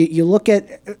this: you look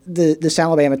at this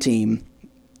Alabama team.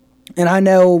 And I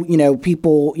know,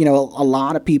 people, a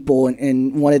lot of people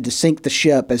and wanted to sink the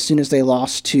ship as soon as they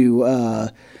lost to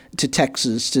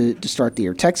Texas to start the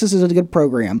year. Texas is a good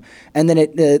program, and then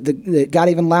it got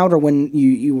even louder when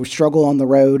you struggle on the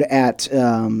road at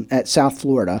South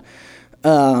Florida.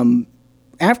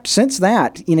 Since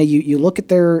that, you look at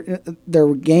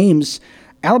their games.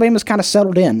 Alabama's kind of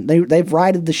settled in. They've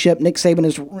righted the ship. Nick Saban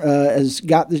has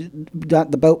got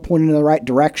the boat pointing in the right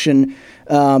direction.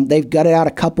 They've gutted out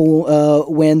a couple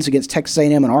wins against Texas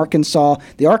A&M and Arkansas.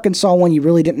 The Arkansas one, you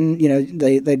really didn't,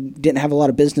 they didn't have a lot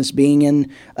of business being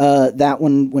in that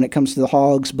one when it comes to the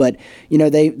Hogs. But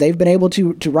they've been able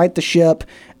to right the ship.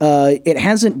 It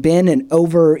hasn't been an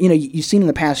over. You've seen in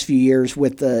the past few years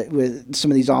with some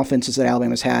of these offenses that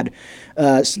Alabama's had.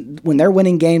 When they're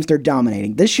winning games, they're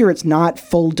dominating. This year, it's not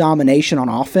full domination on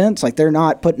offense. Like, they're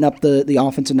not putting up the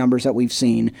offensive numbers that we've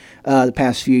seen the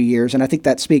past few years, and I think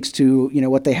that speaks to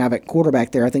what they have at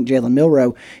quarterback there. I think Jalen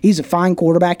Milroe, he's a fine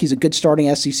quarterback. He's a good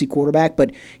starting SEC quarterback,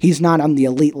 but he's not on the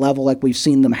elite level like we've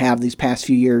seen them have these past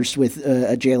few years with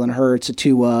a Jalen Hurts, a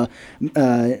Tua.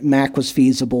 Mac was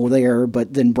feasible there,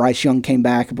 but then Bryce Young came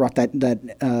back and brought that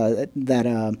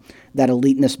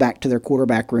eliteness back to their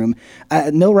quarterback room.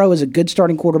 Milroe is a good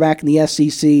starting quarterback in the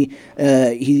SEC.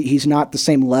 He's not the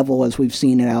same level as we've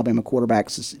seen in Alabama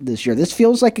quarterbacks this year. This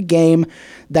feels like a game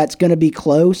that's going to be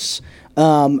close.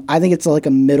 I think it's like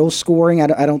a middle scoring.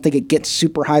 I don't think it gets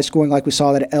super high scoring like we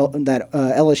saw that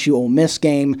LSU Ole Miss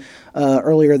game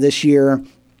earlier this year.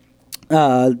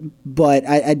 But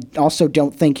I also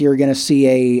don't think you're going to see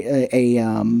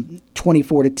a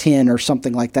 24-10 or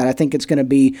something like that. I think it's going to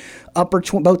be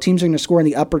both teams are going to score in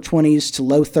the upper 20s to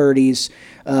low 30s.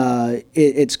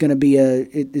 It's going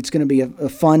to be a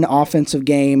fun offensive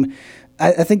game.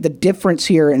 I think the difference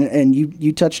here, and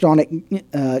you touched on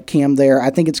it, Cam, there, I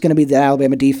think it's going to be the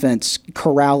Alabama defense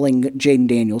corralling Jaden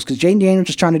Daniels, because Jaden Daniels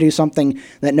is trying to do something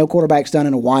that no quarterback's done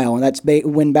in a while, and that's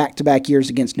win back-to-back years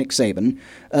against Nick Saban.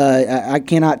 I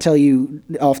cannot tell you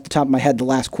off the top of my head the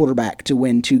last quarterback to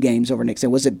win 2 games over Nick Saban.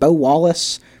 Was it Bo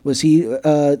Wallace? Was he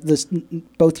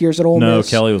both years at Ole Miss? No,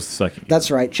 Kelly was the second.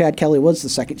 That's right. Chad Kelly was the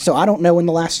second. So I don't know when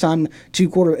the last time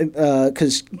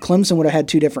because Clemson would have had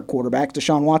 2 different quarterbacks.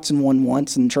 Deshaun Watson won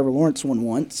once and Trevor Lawrence won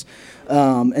once.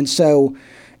 And so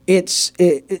this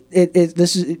is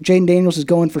Jaden Daniels is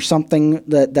going for something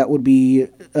that would be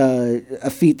a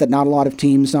feat that not a lot of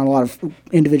teams, not a lot of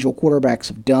individual quarterbacks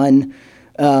have done.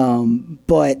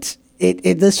 But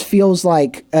this feels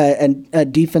like a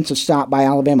defensive stop by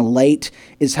Alabama late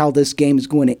is how this game is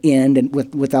going to end, and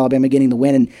with Alabama getting the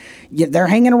win, and they're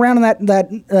hanging around in that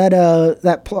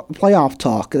playoff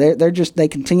talk. They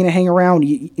continue to hang around.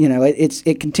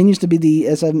 It continues to be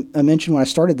as I mentioned when I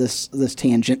started this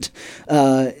tangent.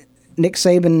 Nick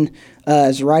Saban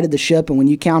has righted the ship, and when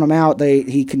you count him out,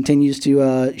 he continues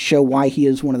to show why he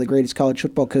is one of the greatest college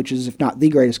football coaches, if not the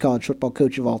greatest college football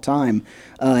coach of all time,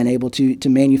 and able to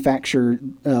manufacture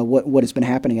what has been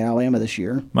happening at Alabama this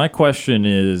year. My question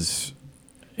is,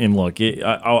 and look,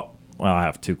 I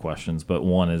have 2 questions, but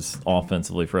one is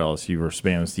offensively for LSU versus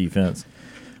Bama's defense.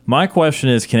 My question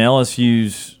is, can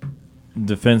LSU's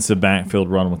defensive backfield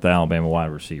run with the Alabama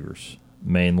wide receivers,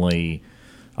 mainly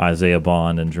Isaiah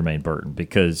Bond and Jermaine Burton?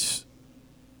 Because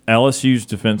LSU's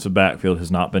defensive backfield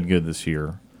has not been good this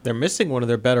year. They're missing one of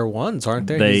their better ones, aren't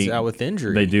they? He's out with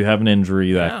injury. They do have an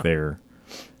injury back there.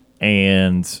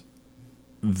 And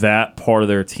that part of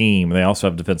their team, they also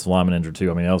have defensive lineman injured too.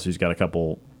 I mean, LSU's got a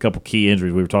couple key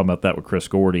injuries. We were talking about that with Chris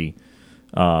Gordy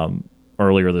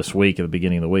earlier this week, at the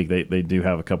beginning of the week. They do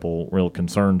have a couple real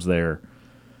concerns there.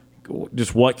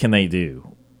 Just what can they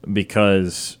do?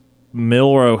 Because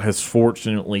Milroe has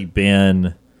fortunately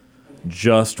been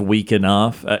just weak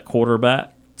enough at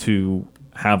quarterback to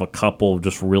have a couple of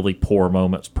just really poor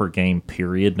moments per game,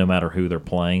 period, no matter who they're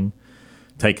playing.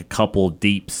 Take a couple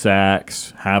deep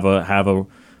sacks, have a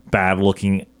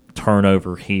bad-looking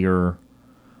turnover here.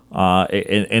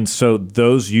 And so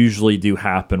those usually do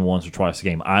happen once or twice a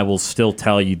game. I will still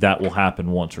tell you that will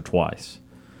happen once or twice.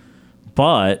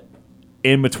 But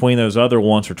in between those other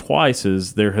once or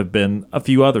twices, there have been a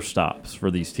few other stops for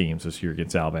these teams this year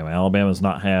against Alabama. Alabama's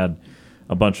not had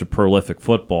a bunch of prolific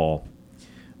football,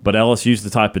 but LSU's the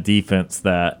type of defense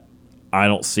that I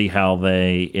don't see how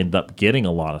they end up getting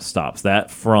a lot of stops.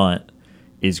 That front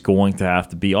is going to have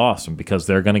to be awesome because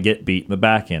they're going to get beat in the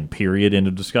back end, period, end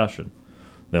of discussion.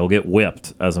 They'll get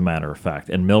whipped, as a matter of fact.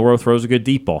 And Milroe throws a good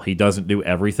deep ball. He doesn't do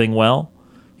everything well.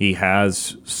 He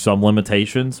has some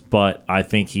limitations, but I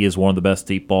think he is one of the best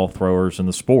deep ball throwers in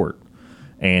the sport.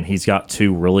 And he's got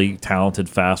 2 really talented,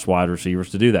 fast wide receivers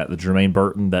to do that. The Jermaine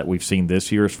Burton that we've seen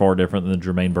this year is far different than the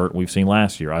Jermaine Burton we've seen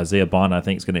last year. Isaiah Bond, I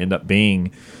think, is going to end up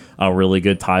being a really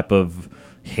good type of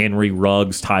Henry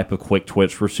Ruggs type of quick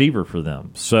twitch receiver for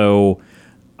them. So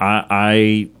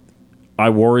I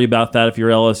worry about that if you're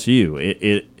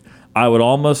LSU. I would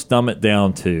almost dumb it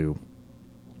down to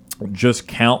just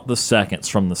count the seconds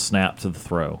from the snap to the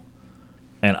throw,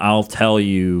 and I'll tell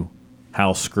you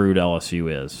how screwed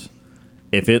LSU is.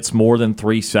 If it's more than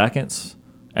 3 seconds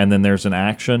and then there's an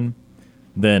action,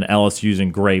 then LSU's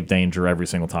in grave danger every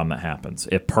single time that happens.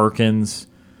 If Perkins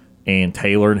and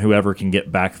Taylor and whoever can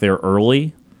get back there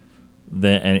early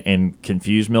and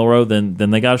confuse Milroe, then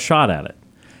they got a shot at it.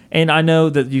 And I know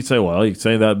that you say, well, you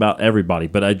say that about everybody,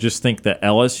 but I just think that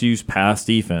LSU's pass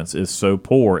defense is so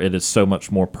poor, it is so much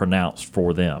more pronounced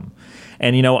for them.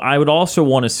 And, I would also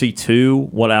want to see, too,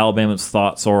 what Alabama's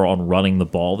thoughts are on running the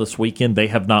ball this weekend. They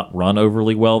have not run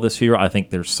overly well this year. I think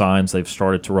there's signs they've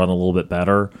started to run a little bit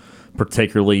better,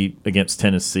 particularly against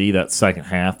Tennessee. That second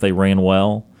half, they ran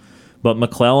well. But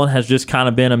McClellan has just kind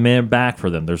of been a man back for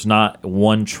them. There's not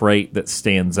one trait that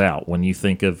stands out. When you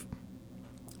think of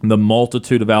the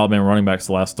multitude of Alabama running backs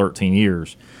the last 13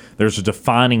 years, there's a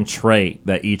defining trait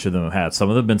that each of them have had. Some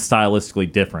of them have been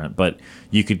stylistically different, but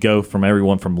you could go from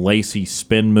everyone from Lacey's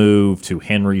spin move to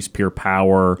Henry's pure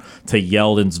power to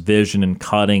Yeldon's vision and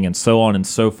cutting and so on and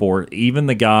so forth. Even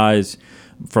the guys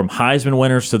from Heisman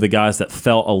winners to the guys that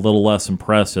felt a little less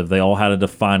impressive, they all had a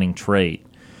defining trait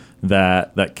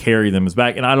that carried them as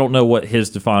back. And I don't know what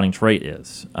his defining trait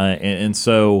is. And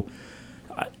so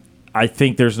I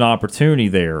think there's an opportunity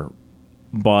there.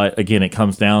 But, again, it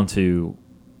comes down to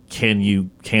can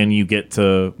you get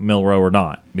to Milroe or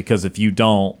not? Because if you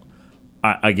don't,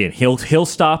 again, he'll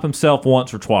stop himself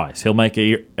once or twice. He'll make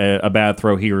a bad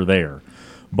throw here or there.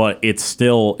 But it's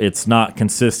not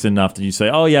consistent enough that you say,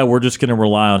 oh, yeah, we're just going to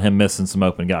rely on him missing some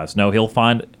open guys. No, he'll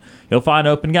find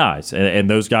open guys, and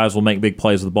those guys will make big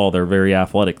plays with the ball. They're very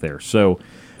athletic there. So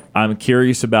I'm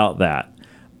curious about that.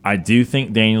 I do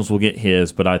think Daniels will get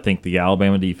his, but I think the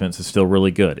Alabama defense is still really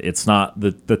good. It's not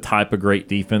the type of great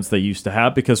defense they used to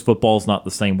have because football's not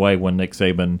the same way when Nick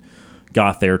Saban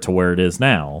got there to where it is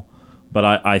now.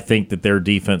 But I think that their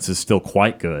defense is still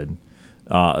quite good.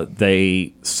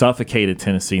 They suffocated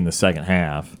Tennessee in the second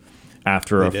half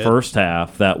after first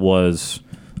half that was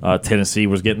Tennessee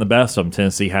was getting the best of them.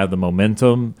 Tennessee had the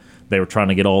momentum. They were trying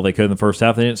to get all they could in the first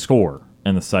half. They didn't score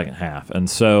in the second half. And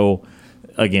so,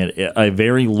 again, a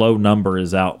very low number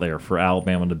is out there for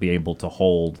Alabama to be able to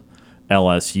hold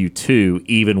LSU to,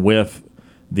 even with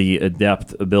the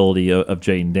adept ability of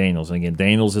Jaden Daniels. And, again,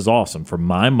 Daniels is awesome. For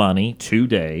my money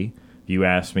today, you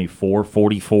asked me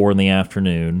 4:44 in the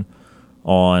afternoon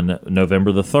on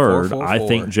November the 3rd, I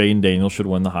think Jaden Daniels should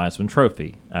win the Heisman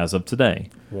Trophy as of today,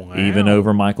 even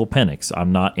over Michael Penix.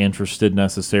 I'm not interested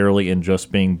necessarily in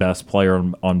just being best player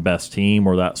on best team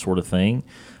or that sort of thing.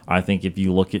 I think if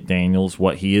you look at Daniels,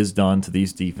 what he has done to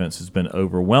these defenses has been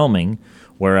overwhelming,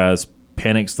 whereas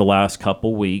Penix the last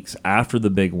couple weeks after the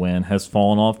big win has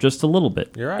fallen off just a little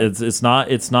bit. You're right. It's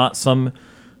not some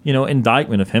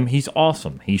indictment of him. He's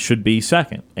awesome. He should be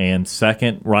second. And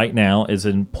second right now is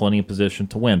in plenty of position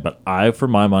to win. But I, for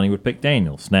my money, would pick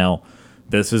Daniels. Now,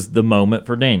 this is the moment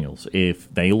for Daniels.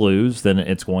 If they lose, then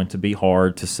it's going to be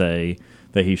hard to say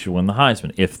that he should win the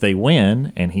Heisman. If they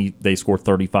win and they score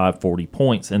 35, 40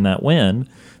 points in that win,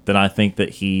 then I think that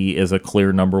he is a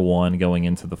clear number one going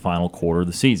into the final quarter of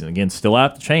the season. Again, still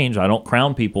have to change. I don't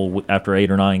crown people after 8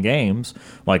 or 9 games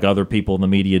like other people in the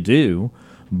media do.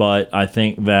 But I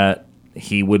think that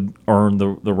he would earn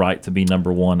the right to be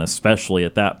number one, especially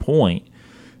at that point.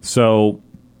 So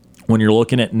when you're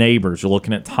looking at Neighbors, you're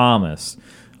looking at Thomas,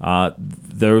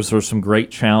 those are some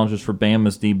great challenges for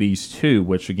Bama's DBs too,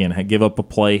 which, again, give up a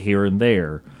play here and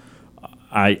there.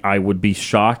 I would be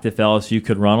shocked if LSU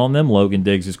could run on them. Logan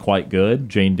Diggs is quite good.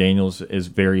 Jane Daniels is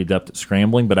very adept at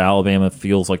scrambling, but Alabama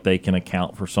feels like they can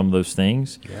account for some of those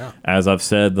things. Yeah. As I've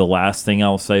said, the last thing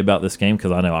I'll say about this game,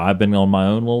 because I know I've been on my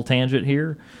own little tangent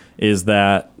here, is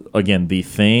that, again, the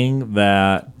thing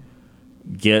that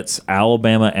gets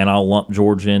Alabama, and I'll lump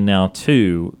Georgia in now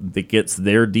too, that gets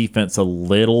their defense a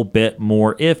little bit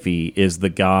more iffy is the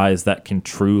guys that can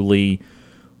truly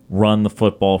run the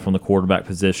football from the quarterback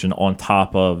position on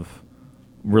top of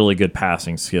really good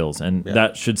passing skills. And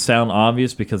that should sound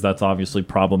obvious because that's obviously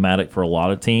problematic for a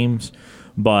lot of teams.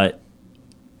 But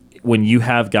when you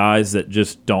have guys that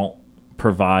just don't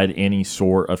provide any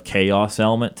sort of chaos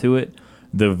element to it,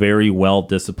 the very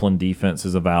well-disciplined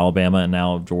defenses of Alabama and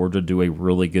now of Georgia do a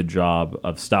really good job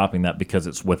of stopping that because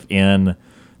it's within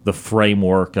the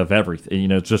framework of everything.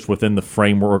 It's just within the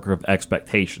framework of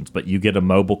expectations. But you get a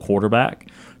mobile quarterback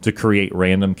to create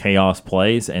random chaos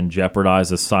plays and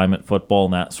jeopardize assignment football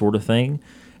and that sort of thing.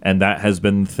 And that has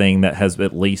been the thing that has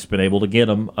at least been able to get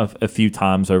them a few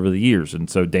times over the years. And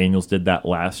so Daniels did that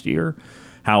last year.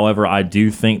 However, I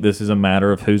do think this is a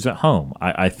matter of who's at home.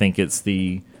 I think it's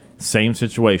the same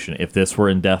situation. If this were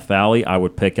in Death Valley, I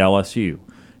would pick LSU.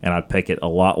 And I'd pick it a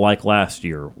lot like last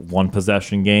year. One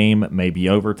possession game, maybe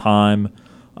overtime.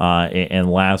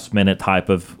 and last-minute type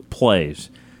of plays.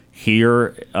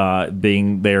 Here,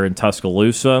 being there in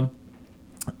Tuscaloosa,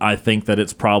 I think that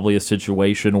it's probably a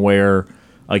situation where,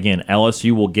 again,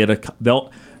 LSU will get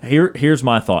here's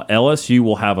my thought. LSU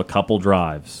will have a couple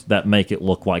drives that make it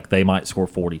look like they might score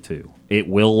 42. It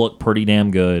will look pretty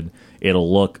damn good.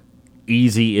 It'll look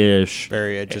easy-ish.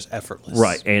 Very just effortless.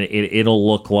 Right, and it'll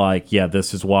look like, yeah,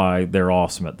 this is why they're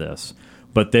awesome at this.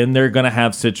 But then they're going to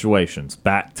have situations.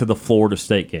 Back to the Florida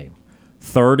State game.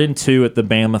 3rd and 2 at the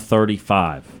Bama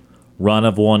 35. Run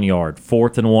of 1 yard.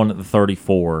 4th and 1 at the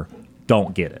 34.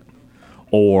 Don't get it.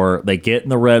 Or they get in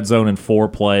the red zone in 4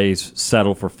 plays,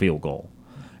 settle for field goal.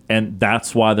 And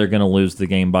that's why they're going to lose the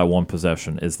game by 1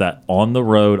 possession, is that on the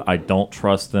road, I don't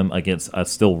trust them against a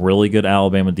still really good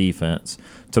Alabama defense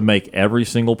to make every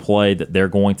single play that they're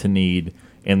going to need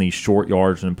in these short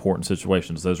yards and important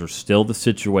situations. Those are still the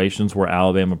situations where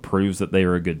Alabama proves that they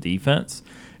are a good defense,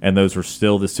 and those are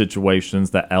still the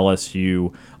situations that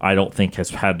LSU, I don't think,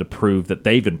 has had to prove that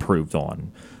they've improved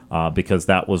on. Because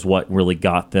that was what really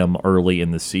got them early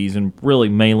in the season, really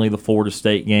mainly the Florida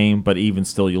State game, but even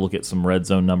still, you look at some red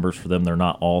zone numbers for them, they're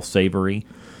not all savory.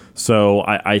 So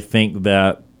I think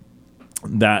that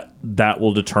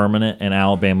will determine it, and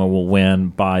Alabama will win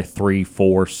by 3,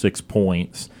 4, 6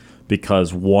 points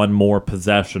because one more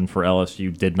possession for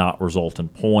LSU did not result in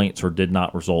points or did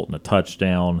not result in a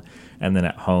touchdown, and then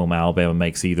at home, Alabama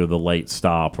makes either the late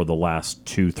stop or the last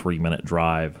 2-3 minute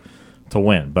drive to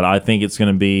win. But I think it's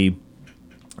going to be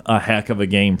a heck of a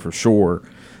game for sure,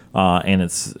 and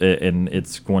it's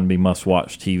going to be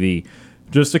must-watch TV.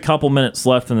 Just a couple minutes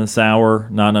left in this hour.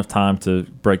 Not enough time to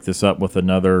break this up with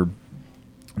another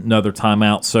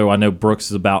timeout. So I know Brooks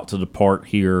is about to depart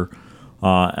here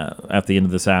at the end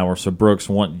of this hour. So Brooks,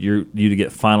 I want you to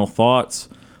get final thoughts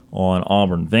on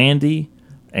Auburn Vandy,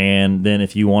 and then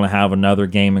if you want to have another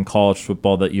game in college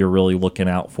football that you're really looking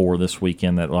out for this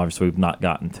weekend that obviously we've not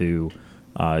gotten to,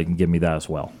 you can give me that as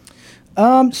well.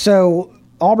 So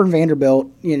Auburn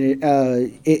Vanderbilt,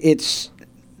 it's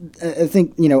I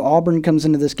think Auburn comes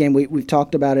into this game. We've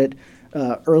talked about it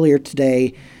earlier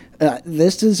today.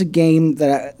 This is a game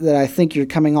that I think you're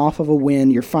coming off of a win.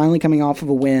 You're finally coming off of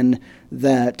a win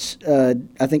that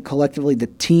I think collectively the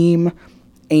team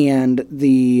and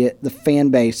the fan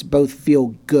base both feel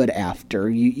good after.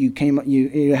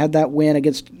 You had that win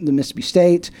against the Mississippi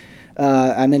State.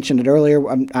 I mentioned it earlier.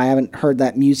 I haven't heard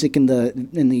that music in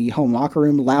the home locker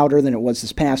room louder than it was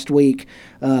this past week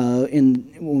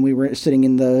when we were sitting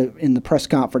in the press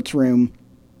conference room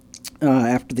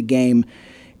after the game.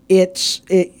 This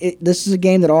is a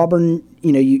game that Auburn,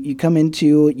 you come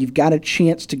into, you've got a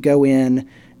chance to go in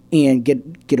and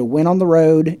get a win on the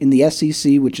road in the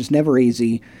SEC, which is never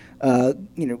easy.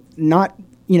 Obviously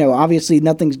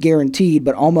nothing's guaranteed,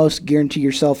 but almost guarantee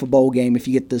yourself a bowl game if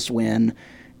you get this win.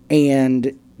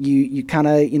 And you kind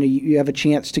of, you have a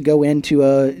chance to go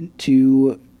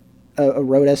into a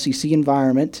road SEC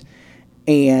environment,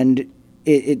 and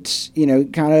it's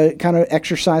kind of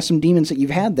exercise some demons that you've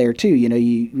had there too.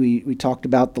 We talked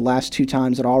about the last 2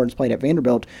 times that Auburn's played at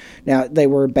Vanderbilt. Now they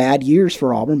were bad years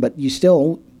for Auburn, but you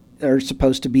still are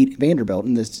supposed to beat Vanderbilt.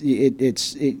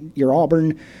 And you're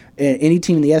Auburn. Any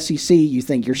team in the SEC, you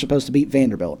think you're supposed to beat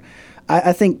Vanderbilt.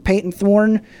 I think Peyton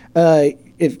Thorne,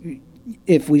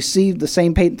 if we see the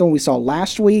same Peyton Thorne we saw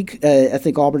last week, I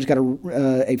think Auburn's got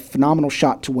a phenomenal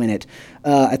shot to win it.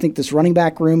 I think this running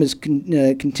back room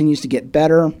continues to get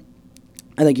better.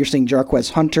 I think you're seeing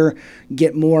Jarquez Hunter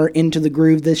get more into the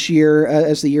groove this year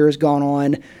as the year has gone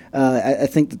on. I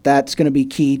think that's going to be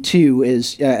key too.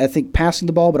 I think passing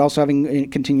the ball, but also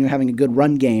continue having a good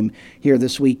run game here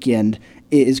this weekend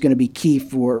is going to be key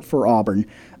for Auburn.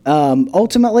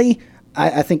 Ultimately,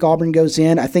 I think Auburn goes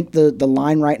in. I think the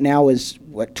line right now is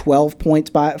 12 points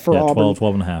for Auburn.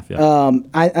 12 and a half. Yeah.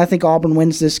 I think Auburn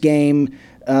wins this game.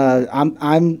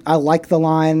 I like the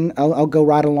line. I'll go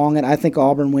right along it. I think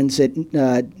Auburn wins it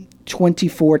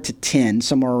 24-10,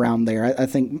 somewhere around there.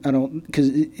 Because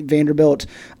Vanderbilt,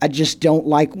 I just don't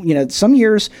like. Some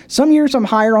years I'm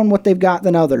higher on what they've got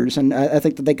than others, and I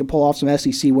think that they could pull off some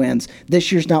SEC wins.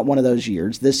 This year's not one of those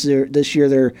years. This year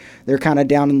they're kind of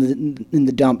down in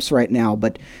the dumps right now.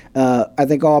 But I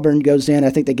think Auburn goes in.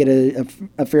 I think they get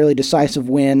a fairly decisive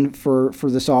win for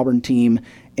this Auburn team,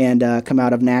 and come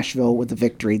out of Nashville with a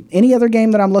victory. Any other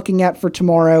game that I'm looking at for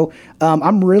tomorrow,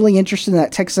 I'm really interested in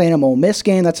that Texas A&M Ole Miss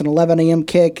game. That's an 11 a.m.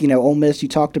 kick. Ole Miss, you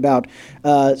talked about,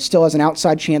 still has an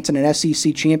outside chance in an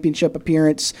SEC championship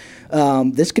appearance.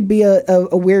 This could be a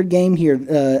weird game here,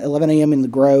 11 a.m. in the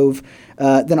Grove.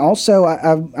 Then also,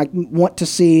 I want to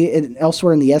see it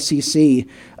elsewhere in the SEC.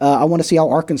 I want to see how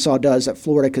Arkansas does at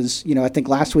Florida because I think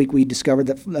last week we discovered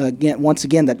that once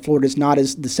again that Florida is not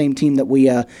as the same team that we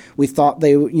thought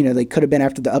they could have been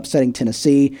after the upsetting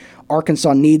Tennessee.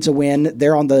 Arkansas needs a win.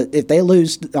 If they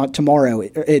lose tomorrow,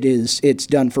 it's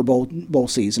done for bowl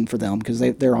season for them because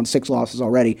they're on 6 losses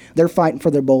already. They're fighting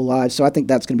for their bowl lives, so I think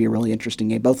that's going to be a really interesting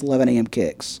game. Both 11 a.m.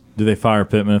 kicks. Do they fire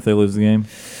Pittman if they lose the game?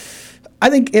 I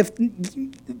think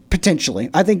potentially.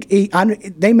 I think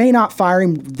they may not fire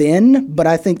him then, but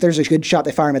I think there's a good shot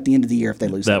they fire him at the end of the year if they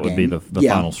lose that game. That would be the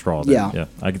final straw then. Yeah,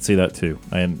 I could see that too.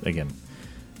 And again,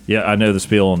 yeah, I know the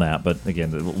spiel on that, but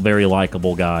again, very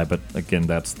likable guy. But again,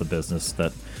 that's the business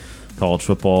that college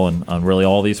football and really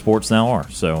all these sports now are.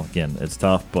 So again, it's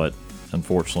tough, but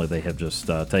unfortunately, they have just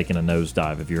taken a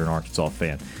nosedive if you're an Arkansas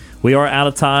fan. We are out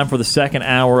of time for the second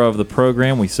hour of the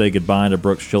program. We say goodbye to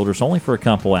Brooks Childress only for a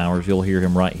couple hours. You'll hear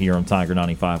him right here on Tiger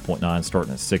 95.9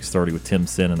 starting at 6:30 with Tim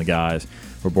Sin and the guys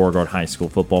for Beauregard High School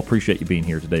football. Appreciate you being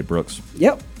here today, Brooks.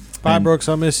 Yep. Bye, Brooks.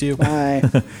 I'll miss you. Bye.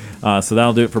 So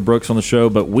that'll do it for Brooks on the show,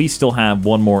 but we still have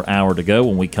one more hour to go.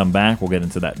 When we come back, we'll get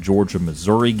into that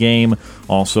Georgia-Missouri game.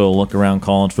 Also, a look around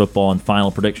college football and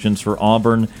final predictions for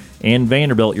Auburn and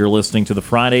Vanderbilt. You're listening to the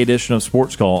Friday edition of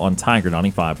Sports Call on Tiger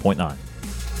 95.9.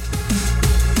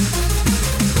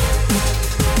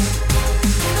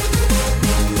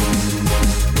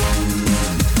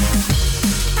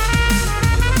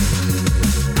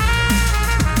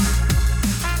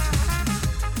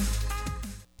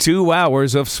 Two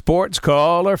hours of Sports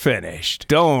Call are finished.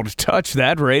 Don't touch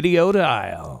that radio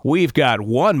dial. We've got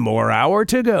one more hour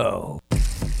to go.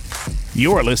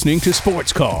 You're listening to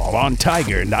Sports Call on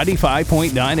Tiger 95.9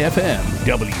 FM,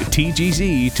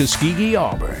 WTGZ Tuskegee,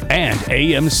 Auburn, and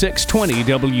AM 620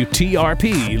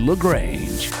 WTRP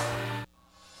LaGrange.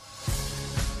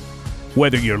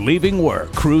 Whether you're leaving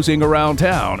work, cruising around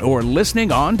town, or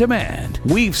listening on demand,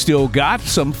 we've still got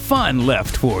some fun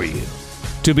left for you.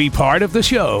 To be part of the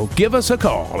show, give us a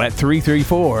call at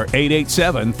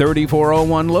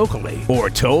 334-887-3401 locally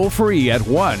or toll free at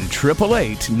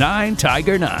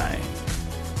 1-888-9-TIGER-9.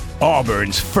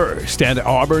 Auburn's first and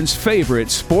Auburn's favorite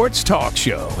sports talk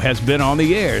show has been on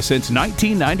the air since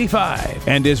 1995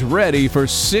 and is ready for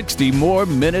 60 more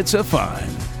minutes of fun.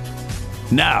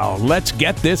 Now, let's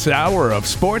get this hour of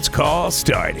Sports Call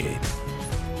started.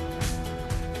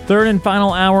 Third and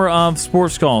final hour of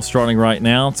Sports Call starting right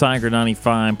now. Tiger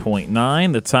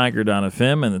 95.9, the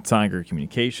Tiger.fm, and the Tiger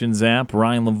Communications app.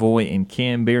 Ryan Lavoie and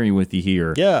Kam Berry with you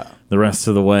here. Yeah. The rest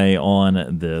of the way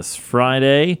on this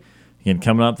Friday. Again,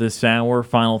 coming up this hour,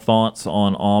 final thoughts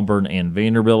on Auburn and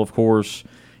Vanderbilt, of course.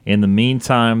 In the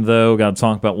meantime, though, got to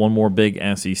talk about one more big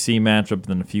SEC matchup and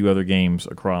then a few other games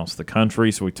across the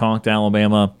country. So we talked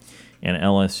Alabama and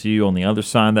LSU on the other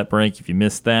side of that break. If you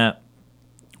missed that,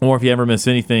 or if you ever miss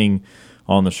anything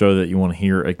on the show that you want to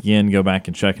hear again, go back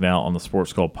and check it out on the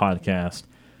Sports Call podcast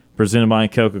presented by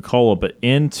Coca-Cola. But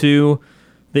into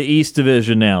the East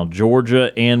Division now,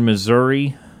 Georgia and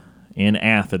Missouri in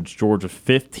Athens. Georgia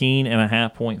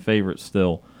 15.5-point favorite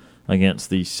still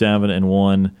against the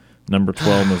 7-1 number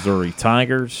 12 Missouri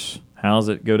Tigers. How does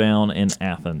it go down in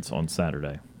Athens on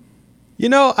Saturday?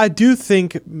 I do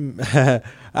think I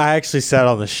actually said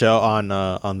on the show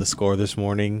on the score this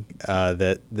morning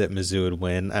that Mizzou would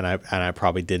win, and I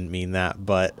probably didn't mean that,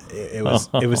 but it was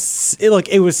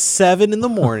 7 in the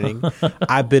morning.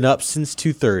 I've been up since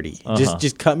 2:30.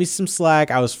 Just cut me some slack.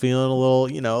 I was feeling a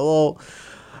little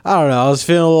I don't know. I was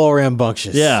feeling a little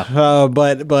rambunctious. Yeah.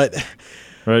 But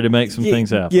ready to make some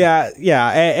things happen. Yeah.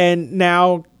 And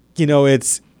now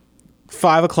it's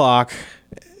 5 o'clock.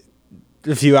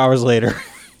 A few hours later,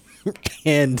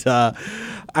 and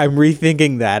I'm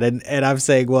rethinking that, and I'm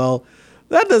saying, well,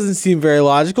 that doesn't seem very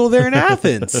logical. They're in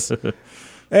Athens,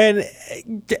 and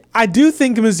I do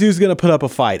think Mizzou's going to put up a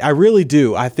fight. I really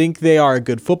do. I think they are a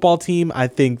good football team. I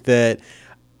think that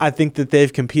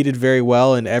they've competed very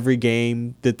well in every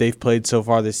game that they've played so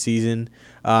far this season.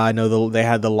 I know they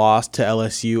had the loss to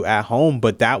LSU at home,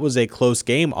 but that was a close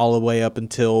game all the way up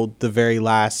until the very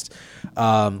last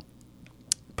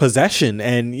possession,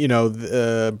 and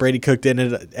Brady Cook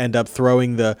didn't end up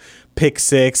throwing the pick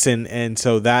six, and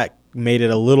so that made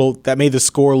the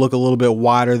score look a little bit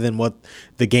wider than what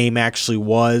the game actually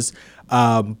was.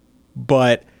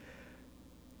 But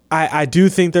I do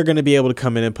think they're going to be able to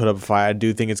come in and put up a fight. I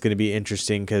do think it's going to be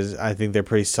interesting because I think they're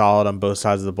pretty solid on both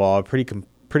sides of the ball. Pretty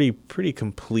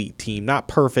complete team, not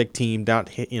perfect team, but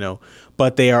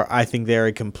they are. I think they're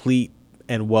a complete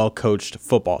and well coached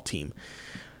football team.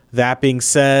 That being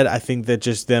said, I think that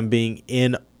just them being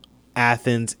in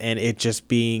Athens and it just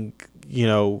being,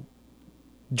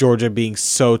 Georgia being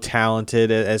so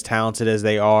talented as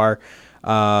they are,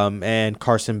 and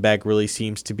Carson Beck really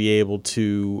seems to be able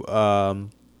to.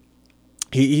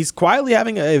 He's quietly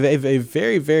having a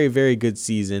very, very, very good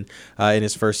season in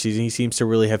his first season. He seems to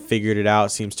really have figured it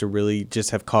out, seems to really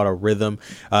just have caught a rhythm.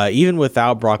 Even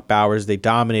without Brock Bowers, they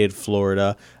dominated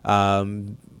Florida,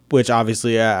 which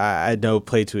obviously I know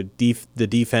played to the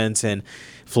defense, and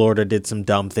Florida did some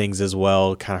dumb things as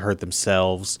well, kind of hurt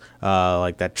themselves,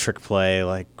 like that trick play.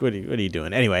 Like, what are you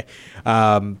doing? Anyway,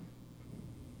 but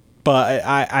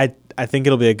I think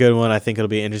it'll be a good one. I think it'll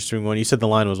be an interesting one. You said the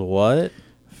line was what?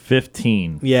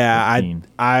 15. Yeah, 15.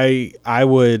 I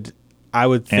would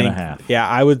think, and a half. Yeah,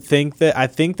 I think that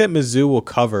Mizzou will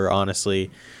cover,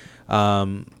 honestly.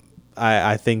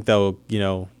 I think though,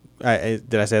 did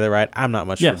I say that right? I'm not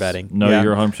much for betting. No,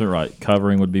 you're 100% right.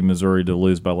 Covering would be Missouri to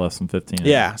lose by less than 15.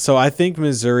 Yeah, so I think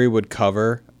Missouri would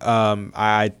cover.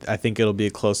 I think it'll be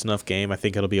a close enough game. I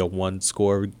think it'll be a one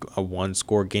score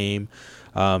game.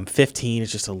 15 is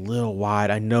just a little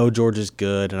wide. I know Georgia's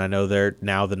good, and I know they're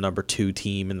now the number 2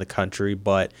 team in the country,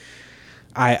 but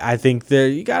I think that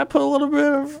you got to put a little bit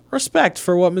of respect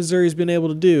for what Missouri's been able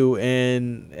to do.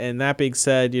 And that being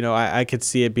said, I could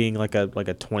see it being like a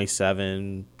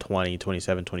 27-20,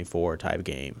 27-24 type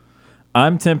game.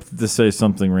 I'm tempted to say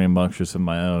something rambunctious of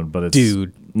my own, but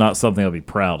it's not something I'll be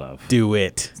proud of. Do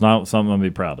it. It's not something I'll be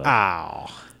proud of. Ow.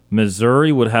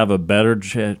 Missouri would have a better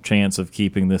chance of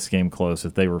keeping this game close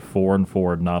if they were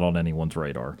 4-4, not on anyone's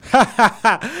radar.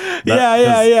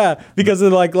 Yeah. Because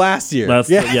of like last year.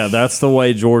 That's the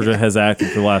way Georgia has acted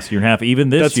for the last year and a half. Even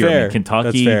this year, I mean,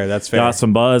 Kentucky that's fair. got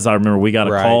some buzz. I remember we got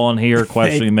a call on here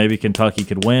questioning maybe Kentucky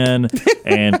could win,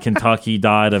 and Kentucky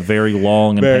died a very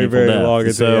long and painful very death.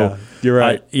 Long. So you're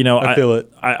right. I feel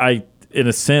it. I in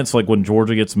a sense, like when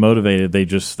Georgia gets motivated, they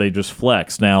just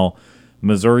flex. Now,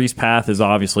 Missouri's path is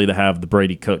obviously to have the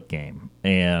Brady Cook game,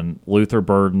 and Luther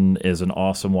Burden is an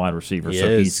awesome wide receiver.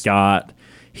 He's got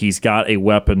a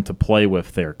weapon to play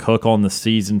with there. Cook on the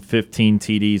season, 15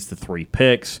 TDs to 3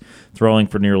 picks, throwing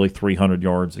for nearly 300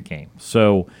 yards a game.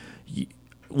 So,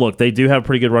 look, they do have a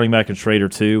pretty good running back in Schrader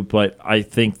too, but I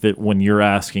think that when you're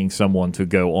asking someone to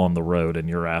go on the road and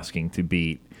you're asking to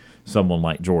beat someone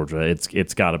like Georgia,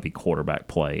 it's got to be quarterback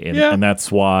play. And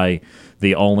that's why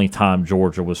the only time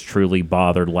Georgia was truly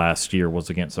bothered last year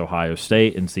was against Ohio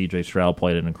State, and C.J. Stroud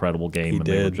played an incredible game,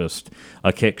 they were just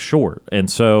a kick short. And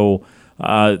so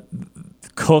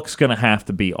Cook's going to have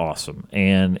to be awesome.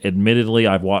 And admittedly,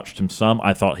 I've watched him some.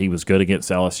 I thought he was good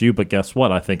against LSU, but guess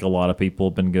what? I think a lot of people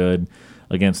have been good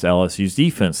against LSU's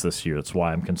defense this year. That's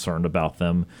why I'm concerned about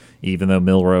them. Even though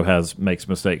Milroe makes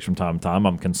mistakes from time to time,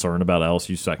 I'm concerned about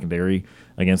LSU's secondary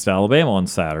against Alabama on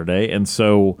Saturday. And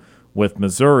so with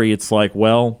Missouri, it's like,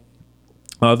 well,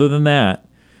 other than that,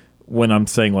 when I'm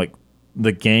saying like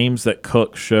the games that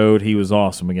Cook showed he was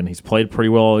awesome, again, he's played pretty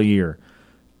well all year.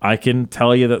 I can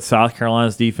tell you that South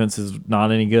Carolina's defense is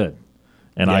not any good.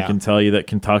 And I can tell you that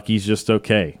Kentucky's just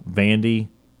okay. Vandy,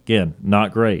 again,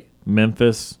 not great.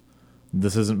 Memphis,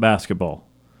 this isn't basketball.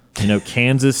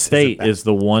 Kansas State is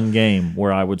the one game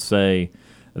where I would say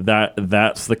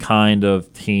that's the kind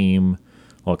of team.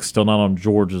 Look, still not on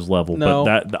Georgia's level,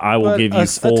 but I will give you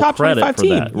full credit for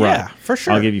that. Yeah, for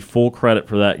sure. I'll give you full credit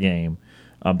for that game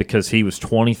because he was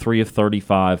 23 of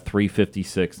 35,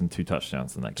 356, and 2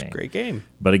 touchdowns in that game. Great game.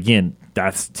 But again,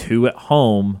 that's 2 at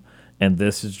home, and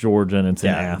this is Georgia, and it's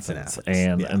in Athens.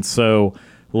 And so,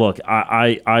 look,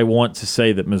 I want to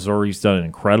say that Missouri's done an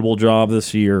incredible job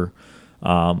this year.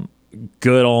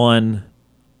 Good on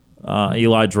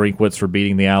Eli Drinkwitz for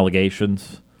beating the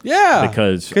allegations. Yeah,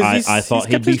 because I thought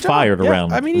he'd be fired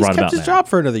around. I mean, he's kept his job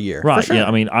for another year. Right. For sure. Yeah.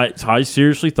 I mean, I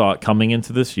seriously thought coming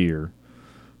into this year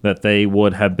that they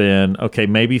would have been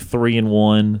maybe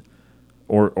 3-1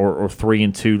 or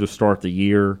 3-2 to start the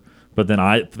year. But then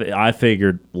I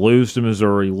figured lose to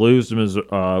Missouri, lose to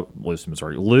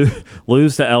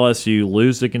LSU,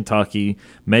 lose to Kentucky,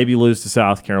 maybe lose to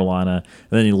South Carolina,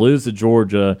 and then you lose to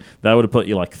Georgia. That would have put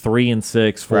you like 3-6,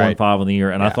 4-5 on the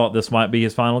year. And I thought this might be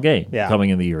his final game coming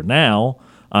in the year. Now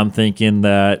I'm thinking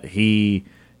that he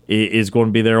is going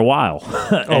to be there a while,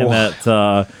 and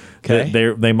that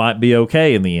they might be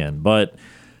okay in the end. But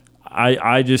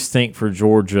I just think for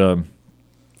Georgia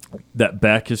that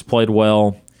Beck has played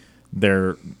well.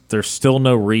 There's still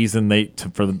no reason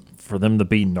for them to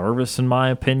be nervous, in my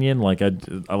opinion. I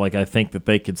think that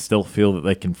they could still feel that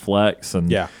they can flex,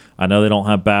 and I know they don't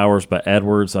have Bowers, but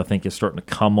Edwards I think is starting to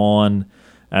come on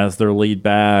as their lead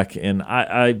back, and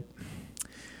I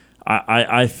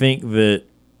think that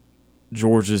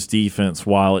Georgia's defense,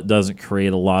 while it doesn't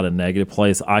create a lot of negative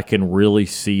plays, I can really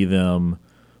see them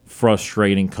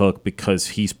frustrating Cook because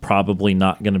he's probably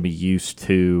not going to be used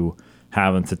to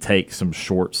having to take some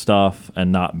short stuff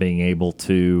and not being able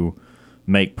to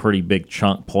make pretty big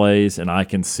chunk plays, and I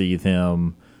can see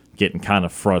them getting kind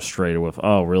of frustrated with,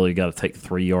 oh, really, you got to take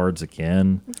 3 yards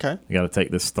again? Okay. You got to take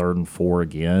this 3rd and 4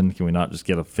 again? Can we not just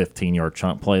get a 15-yard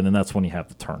chunk play? And then that's when you have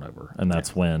the turnover, and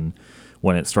that's when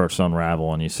it starts to unravel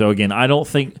on you. So, again, I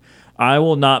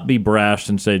will not be brash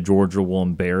and say Georgia will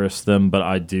embarrass them, but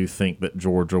I do think that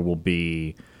Georgia will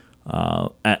be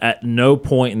at no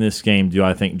point in this game do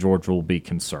I think Georgia will be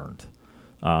concerned.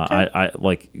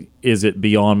 Is it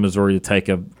beyond Missouri to take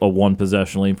a one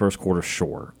possession lead in first quarter?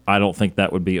 Sure. I don't think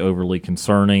that would be overly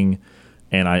concerning,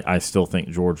 and I still think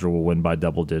Georgia will win by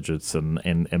double digits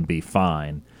and be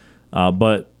fine.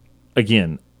 But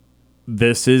again,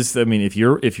 this is,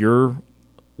 if you're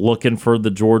looking for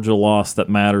the Georgia loss that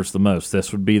matters the most,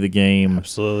 this would be the game.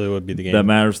 Absolutely would be the game that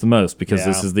matters the most, because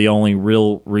this is the only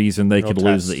real reason they could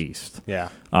lose the East. Yeah.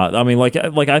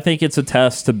 I think it's a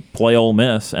test to play Ole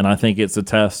Miss, and I think it's a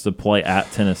test to play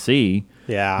at Tennessee.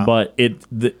 Yeah. But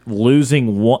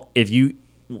losing one,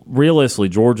 realistically,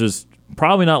 Georgia's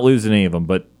probably not losing any of them,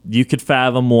 but you could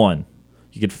fathom one.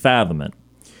 You could fathom it.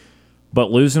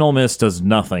 But losing Ole Miss does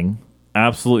nothing,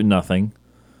 absolutely nothing,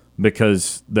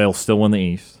 because they'll still win the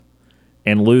East.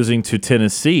 And losing to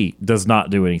Tennessee does not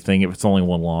do anything if it's only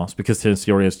one loss, because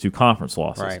Tennessee already has 2 conference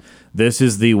losses. Right. This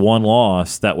is the one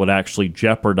loss that would actually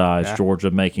jeopardize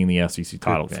Georgia making the SEC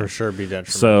title game. For sure be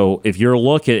detrimental. So if you're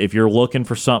looking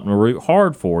for something to root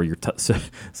hard for, you're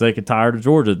sick and tired of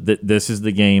Georgia, this is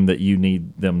the game that you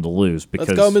need them to lose. Because,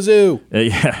 let's go Mizzou.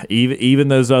 Yeah, even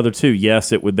those other 2, yes,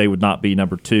 they would not be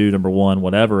number 2, number 1,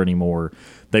 whatever anymore.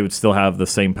 They would still have the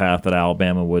same path that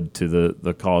Alabama would to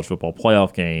the college football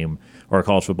playoff game, or a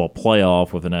college football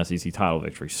playoff with an SEC title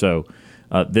victory. So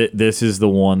this is the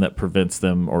one that prevents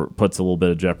them or puts a little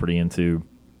bit of jeopardy into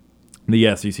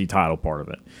the SEC title part of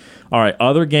it. All right,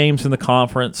 other games in the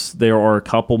conference, there are a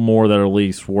couple more that are at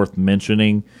least worth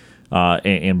mentioning,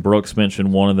 and Brooks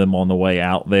mentioned one of them on the way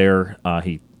out there.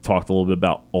 He talked a little bit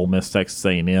about Ole Miss, Texas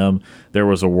A&M. There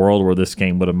was a world where this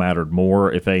game would have mattered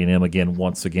more if A&M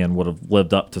once again would have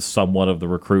lived up to somewhat of the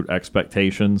recruit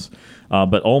expectations.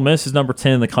 But Ole Miss is number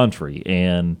 10 in the country,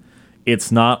 and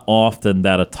it's not often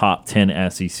that a top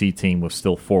 10 SEC team with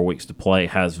still 4 weeks to play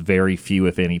has very few,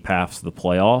 if any, paths to the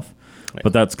playoff. Right.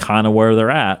 But that's kind of where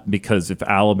they're at, because if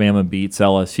Alabama beats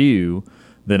LSU,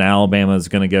 then Alabama is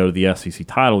going to go to the SEC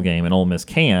title game, and Ole Miss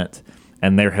can't.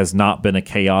 And there has not been a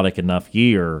chaotic enough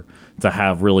year to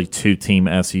have really 2-team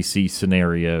SEC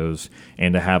scenarios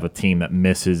and to have a team that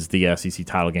misses the SEC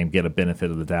title game get a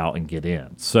benefit of the doubt and get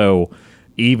in. So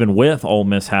even with Ole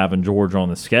Miss having Georgia on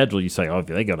the schedule, you say, oh, if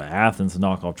they go to Athens and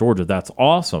knock off Georgia, that's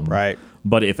awesome. Right.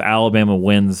 But if Alabama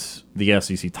wins the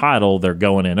SEC title, they're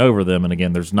going in over them. And,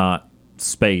 again, there's not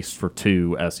space for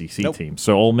 2 SEC teams.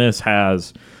 So Ole Miss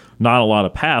has not a lot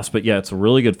of paths, but it's a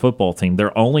really good football team.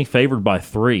 They're only favored by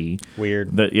 3.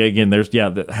 Weird.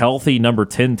 The healthy number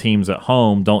 10 teams at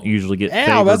home don't usually get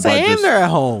favored by they're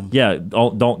at home. Yeah,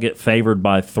 don't get favored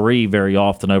by 3 very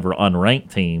often over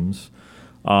unranked teams.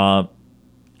 Do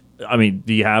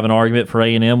you have an argument for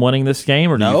A&M winning this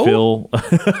game, or do you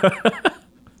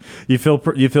feel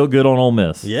you feel good on Ole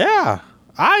Miss? Yeah,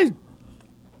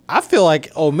 I feel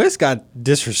like Ole Miss got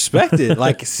disrespected.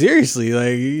 Like, seriously,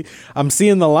 like, I'm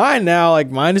seeing the line now, like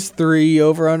 -3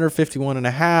 over under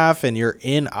 51.5, and you're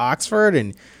in Oxford,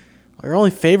 and you're only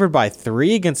favored by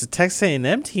 3 against a Texas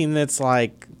A&M team that's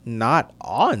like not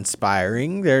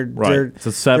awe-inspiring. It's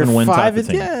a 7-win type of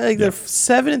team. They're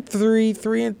 7-3,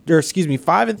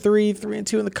 5-3,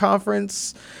 3-2 in the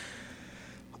conference.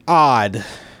 Odd.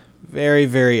 Very,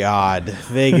 very odd.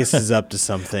 Vegas is up to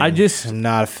something. I'm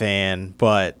not a fan,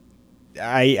 but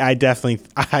I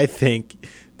think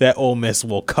that Ole Miss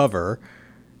will cover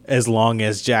as long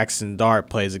as Jackson Dart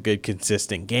plays a good,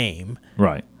 consistent game.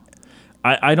 Right.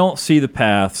 I don't see the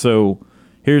path. So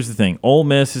here's the thing. Ole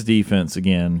Miss's defense,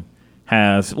 again,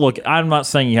 I'm not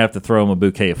saying you have to throw them a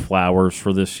bouquet of flowers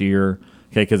for this year,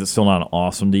 okay, because it's still not an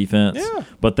awesome defense. Yeah.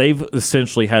 But they've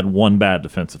essentially had one bad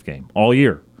defensive game all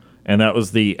year. And that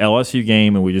was the LSU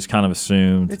game, and we just kind of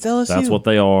assumed it's LSU. That's what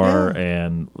they are,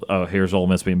 and here's Ole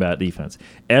Miss being bad defense.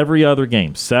 Every other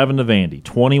game, 7 to Vandy,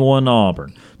 21 to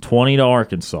Auburn, 20 to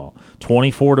Arkansas,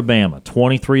 24 to Bama,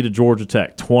 23 to Georgia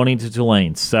Tech, 20 to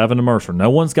Tulane, 7 to Mercer.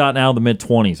 No one's gotten out of the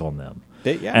mid-20s on them.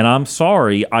 And I'm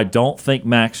sorry, I don't think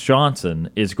Max Johnson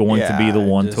is going to be the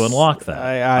one to unlock that.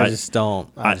 I just don't.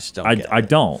 I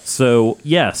don't. So,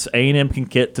 yes, A&M can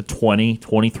get to 20,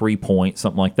 23 points,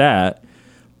 something like that.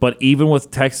 But even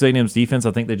with Texas A&M's defense,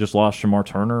 I think they just lost Shamar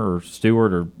Turner or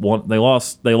Stewart or one. They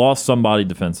lost somebody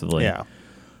defensively. Yeah.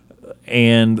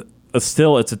 And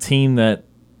still, it's a team that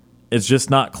is just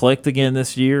not clicked again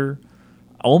this year.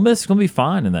 Ole Miss is going to be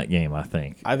fine in that game, I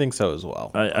think. I think so as well.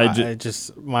 I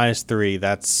just -3.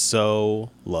 That's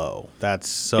so low. It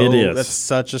is. That's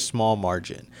such a small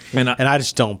margin, and I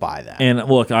just don't buy that. And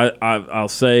look, I'll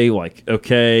say like,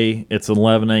 okay, it's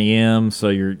 11 a.m., so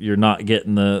you're not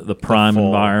getting the prime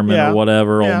environment or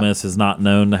whatever. Yeah. Ole Miss is not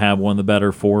known to have one of the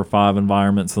better 4 or 5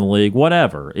 environments in the league.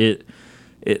 Whatever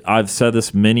I've said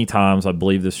this many times. I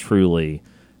believe this truly.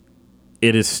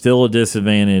 It is still a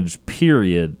disadvantage,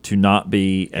 period, to not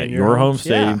be at your home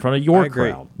stadium in front of your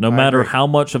crowd. No matter how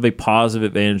much of a positive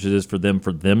advantage it is for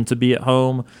them to be at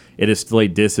home, it is still a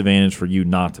disadvantage for you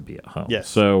not to be at home. Yes.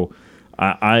 So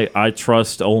I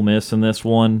trust Ole Miss in this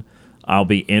one. I'll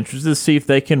be interested to see if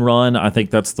they can run. I think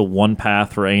that's the one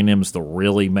path for A&M is to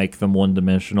really make them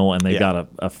one-dimensional, and they got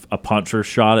a puncher's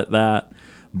shot at that.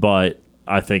 But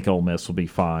I think Ole Miss will be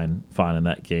fine in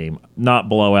that game. Not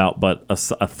blowout, but a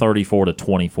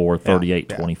 34-24,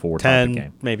 38-24 type of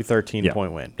game. Maybe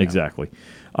 13-point win. Yeah. Exactly.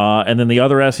 And then the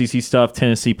other SEC stuff,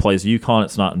 Tennessee plays UConn.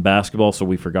 It's not in basketball, so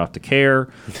we forgot to care.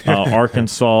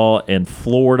 Arkansas and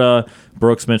Florida.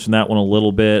 Brooks mentioned that one a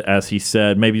little bit. As he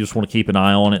said, maybe you just want to keep an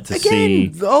eye on it to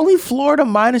see. Only Florida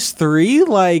 -3?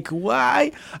 Like,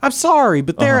 why? I'm sorry,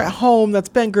 but they're at home. That's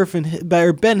Ben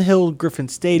Hill Griffin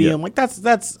Stadium. Yeah. Like,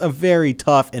 that's a very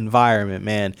tough environment,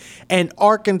 man. And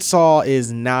Arkansas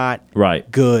is not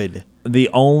good.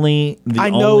 I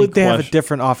know they have a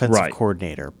different offensive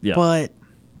coordinator, Yeah. but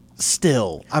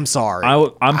still, I'm sorry.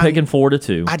 I'm picking Florida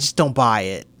too. I just don't buy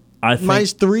it. I think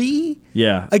 -3?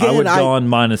 Yeah. Again, I would have gone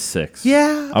 -6.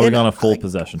 Yeah. I would have gone a full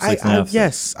possession, 6.5.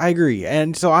 Yes, I agree.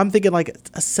 And so I'm thinking like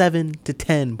a 7 to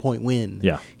 10 point win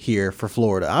here for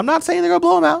Florida. I'm not saying they're going to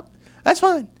blow them out. That's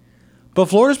fine. But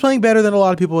Florida's playing better than a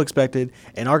lot of people expected,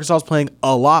 and Arkansas is playing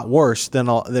a lot worse than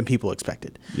people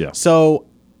expected. Yeah. So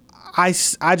I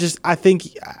think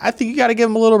you got to give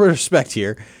them a little bit of respect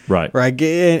here. Right.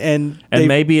 And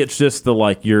maybe it's just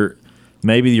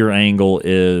maybe your angle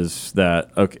is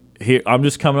that, okay, here I'm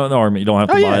just coming up with an argument. You don't have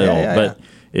to buy it all, but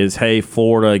is, hey,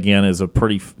 Florida again is they're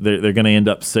going to end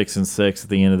up 6-6 at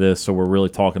the end of this, so we're really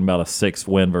talking about a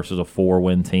 6-win versus a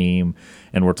 4-win team,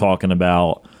 and we're talking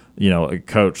about a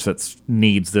coach that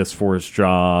needs this for his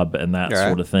job and that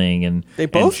sort of thing. And they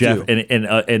both do.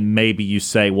 And maybe you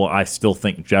say, well, I still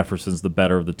think Jefferson's the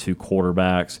better of the two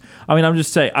quarterbacks. I mean, I'm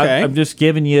just saying, I'm just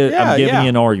giving you, you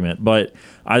an argument. But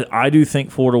I do think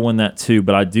Florida win that too.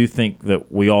 But I do think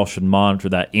that we all should monitor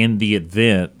that in the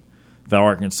event that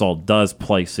Arkansas does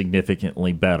play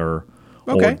significantly better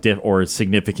or is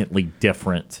significantly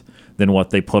different than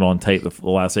what they put on tape the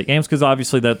last 8 games, because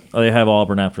obviously that they have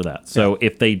Auburn after that. So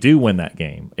if they do win that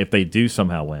game, if they do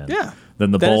somehow win, then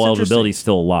the bowl eligibility is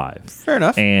still alive. Fair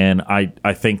enough. And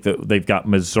I think that they've got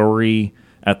Missouri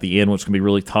at the end, which can be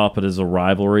really tough. It is a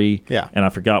rivalry. Yeah. And I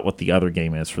forgot what the other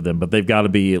game is for them, but they've got to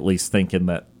be at least thinking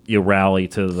that you rally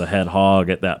to the head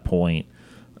hog at that point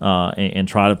and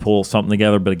try to pull something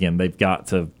together. But again, they've got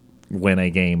to win a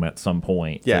game at some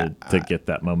point to get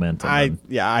that momentum.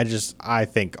 I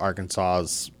think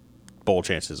Arkansas's bowl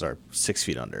chances are 6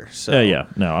 feet under. So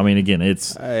no, I mean, again,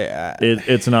 it's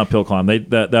an uphill climb.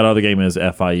 That other game is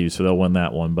FIU, so they'll win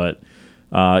that one. But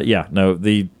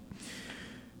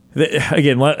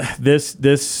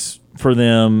this for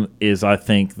them is, I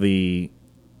think,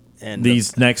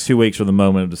 these next 2 weeks are the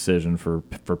moment of decision for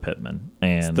Pittman,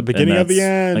 and it's the beginning of the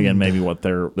end. Again, maybe what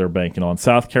they're banking on.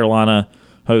 South Carolina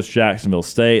hosts Jacksonville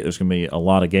State. There's going to be a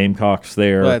lot of Gamecocks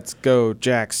there. Let's go,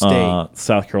 Jack State.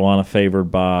 South Carolina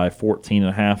favored by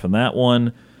 14.5 in that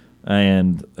one.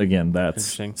 And again, that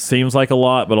seems like a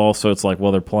lot, but also it's like,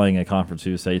 well, they're playing a Conference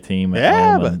USA team at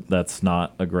home, and that's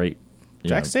not a great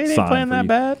Jack State ain't playing that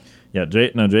bad. Yeah,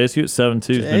 JSU at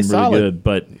 7-2 has been really good,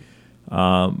 but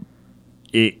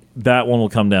that one will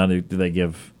come down to, do they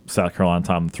give South Carolina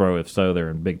time to throw? If so, they're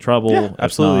in big trouble. Yeah,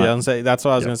 absolutely. That's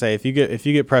what I was going to say. If you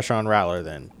get pressure on Rattler,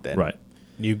 then right,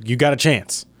 you got a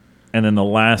chance. And then the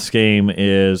last game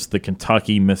is the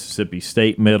Kentucky Mississippi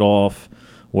State mid-off,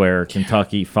 where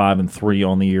Kentucky 5-3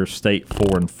 on the year, State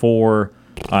 4-4.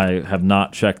 I have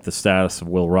not checked the status of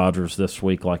Will Rogers this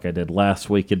week like I did last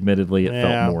week. Admittedly, it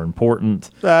felt more important.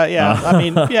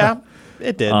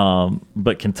 It did.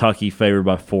 But Kentucky favored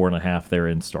by 4.5 there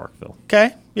in Starkville.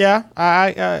 Okay. Yeah.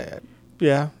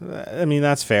 Yeah. I mean,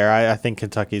 that's fair. I think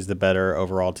Kentucky's the better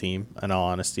overall team, in all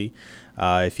honesty.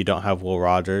 If you don't have Will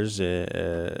Rogers, if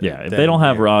they don't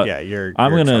have Rogers,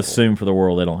 I'm going to assume for the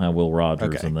world they don't have Will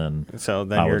Rogers, and then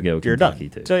I would go Kentucky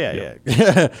done. too. So yeah.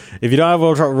 If you don't have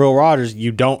Will Rogers,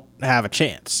 you don't have a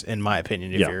chance, in my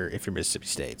opinion. If you're Mississippi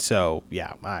State, so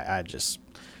yeah, I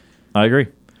agree.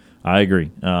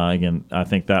 Again, I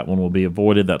think that one will be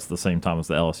avoided. That's the same time as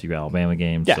the LSU Alabama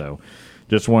game. Yeah. So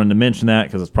just wanted to mention that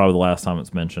because it's probably the last time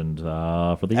it's mentioned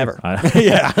for the year.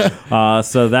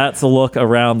 So that's a look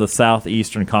around the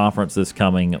Southeastern Conference this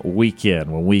coming weekend.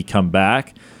 When we come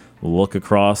back, we'll look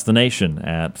across the nation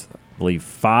at, I believe,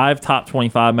 5 top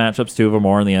 25 matchups. 2 of them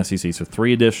are in the SEC, so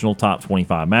 3 additional top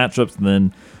 25 matchups. And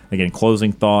then, again,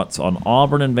 closing thoughts on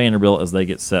Auburn and Vanderbilt as they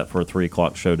get set for a 3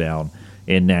 o'clock showdown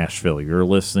in Nashville. You're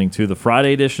listening to the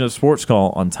Friday edition of Sports Call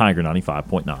on Tiger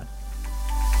 95.9.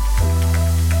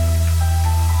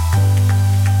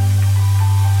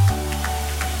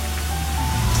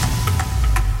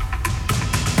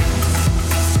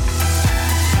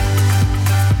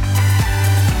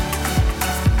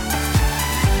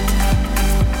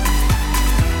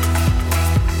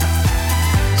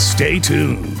 Stay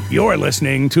tuned. You're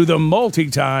listening to the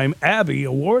multi-time Abby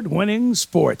Award-winning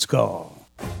Sports Call.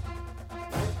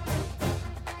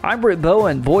 I'm Britt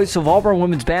Bowen, voice of Auburn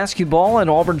women's basketball and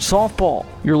Auburn softball.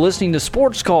 You're listening to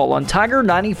Sports Call on Tiger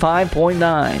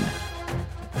 95.9.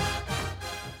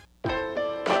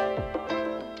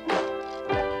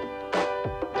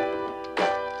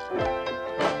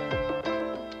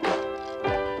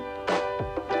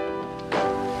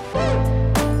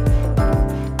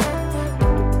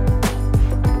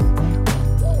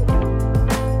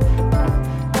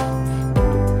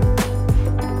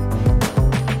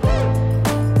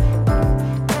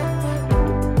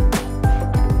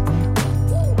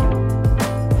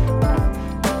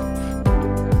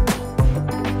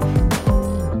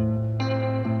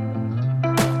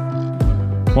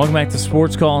 Welcome back to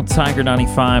Sports Call on Tiger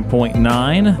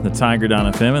 95.9, the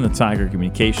Tiger.fm, and the Tiger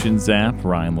Communications app.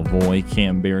 Ryan Lavoie,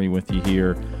 Kam Berry with you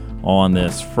here on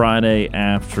this Friday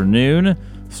afternoon.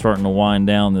 Starting to wind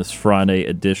down this Friday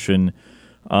edition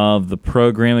of the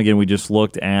program. Again, we just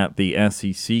looked at the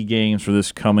SEC games for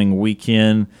this coming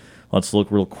weekend. Let's look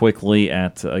real quickly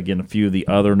at, again, a few of the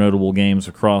other notable games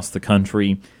across the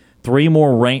country. 3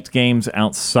 more ranked games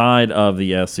outside of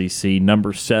the SEC.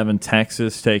 Number 7,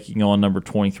 Texas, taking on number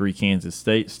 23, Kansas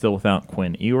State, still without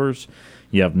Quinn Ewers.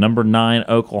 You have number 9,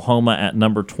 Oklahoma, at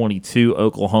number 22,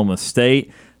 Oklahoma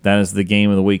State. That is the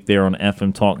game of the week there on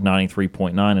FM Talk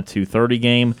 93.9, a 2:30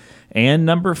 game. And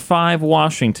number 5,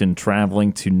 Washington,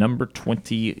 traveling to number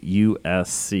 20,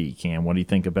 USC. Cam, what do you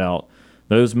think about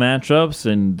those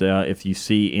matchups, and if you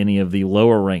see any of the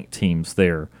lower-ranked teams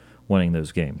there winning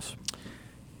those games?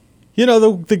 You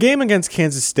know, the game against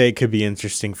Kansas State could be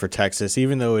interesting for Texas,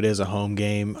 even though it is a home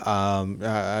game.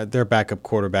 Their backup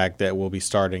quarterback that will be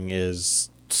starting is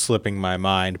slipping my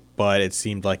mind, but it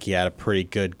seemed like he had a pretty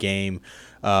good game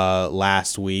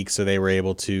last week, so they were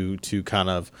able to kind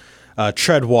of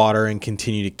tread water and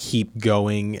continue to keep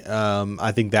going.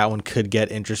 I think that one could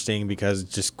get interesting because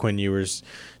just Quinn Ewers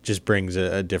just brings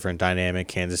a different dynamic.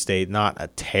 Kansas State, not a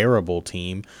terrible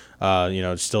team,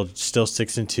 still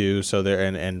 6-2, so they're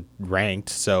and ranked.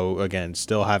 So again,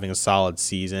 still having a solid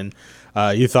season.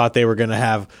 You thought they were going to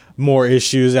have more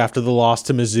issues after the loss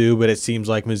to Mizzou, but it seems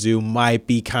like Mizzou might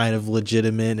be kind of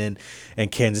legitimate,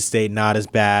 and Kansas State not as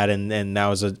bad, and that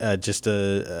was just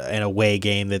an away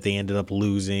game that they ended up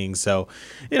losing. So,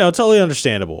 totally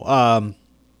understandable. And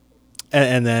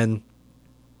then,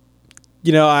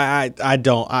 I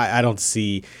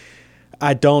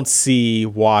don't see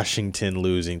Washington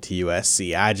losing to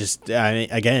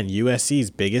USC. Again, USC's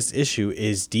biggest issue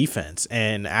is defense,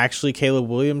 and actually Caleb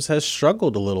Williams has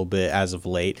struggled a little bit as of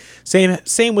late. Same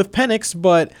with Penix,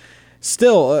 but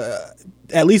still,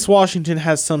 at least Washington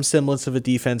has some semblance of a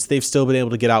defense. They've still been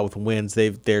able to get out with wins.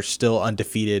 They're still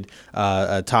undefeated,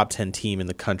 a top 10 team in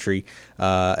the country,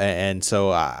 and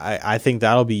so I think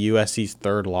that'll be USC's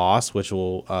 3rd loss, which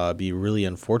will be really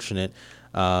unfortunate.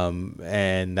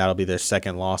 And that'll be their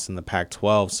 2nd loss in the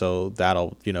Pac-12, so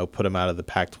that'll put them out of the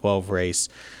Pac-12 race.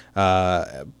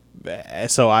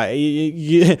 So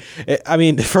I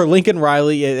mean, for Lincoln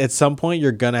Riley, at some point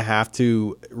you're gonna have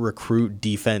to recruit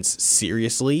defense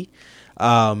seriously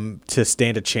to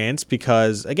stand a chance,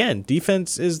 because again,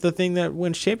 defense is the thing that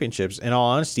wins championships, in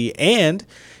all honesty. And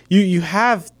you're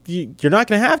not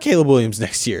gonna have Caleb Williams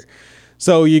next year.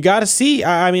 So you got to see.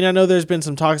 I mean, I know there's been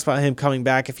some talks about him coming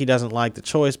back if he doesn't like the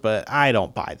choice, but I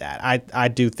don't buy that. I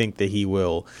do think that he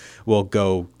will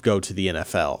go to the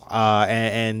NFL.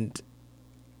 And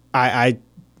I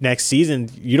next season,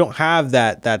 you don't have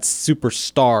that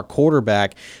superstar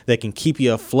quarterback that can keep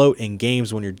you afloat in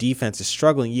games when your defense is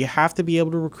struggling. You have to be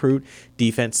able to recruit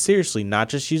defense seriously, not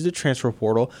just use the transfer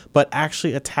portal, but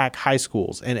actually attack high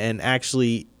schools and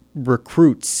actually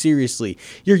recruit seriously.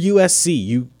 Your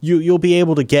USC, you'll be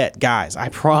able to get guys. I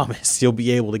promise you'll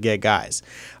be able to get guys.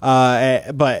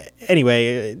 But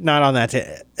anyway, not on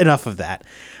that. Enough of that.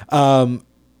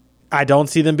 I don't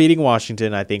see them beating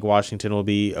Washington. I think Washington will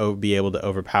be able to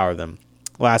overpower them.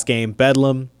 Last game,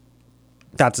 Bedlam.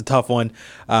 That's a tough one.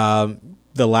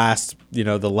 The last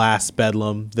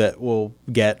Bedlam that we'll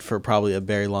get for probably a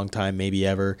very long time, maybe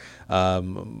ever.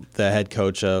 The head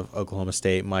coach of Oklahoma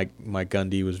State, Mike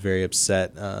Gundy, was very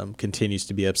upset, continues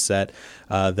to be upset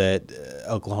that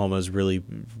Oklahoma is really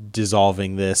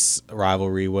dissolving this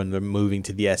rivalry when they're moving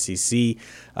to the SEC,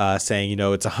 saying,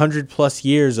 it's 100+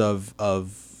 years of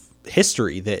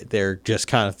history that they're just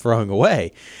kind of throwing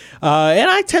away.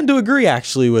 And I tend to agree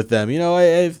actually with them.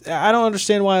 I don't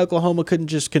understand why Oklahoma couldn't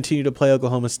just continue to play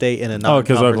Oklahoma State in a non-conference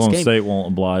game. Because Oklahoma State won't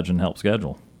oblige and help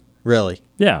schedule. Really?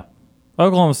 Yeah.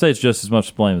 Oklahoma State's just as much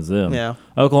to blame as them. Yeah.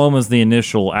 Oklahoma's the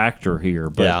initial actor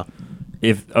here, but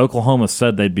if Oklahoma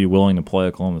said they'd be willing to play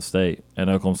Oklahoma State, and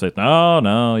Oklahoma State,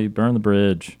 no, you burn the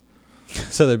bridge.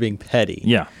 So they're being petty.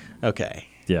 Yeah. Okay.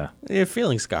 Yeah. Your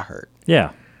feelings got hurt.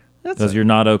 Yeah. Because you're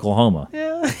not Oklahoma.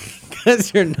 Yeah,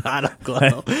 because you're not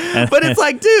Oklahoma. But it's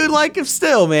like, dude, if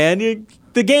still, man,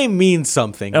 the game means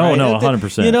something. Oh, right? no, 100%.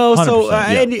 So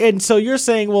 100%, and so you're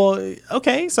saying, well,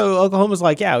 okay, so Oklahoma's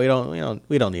like, yeah, we don't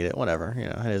need it, whatever.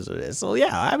 It is what it is. So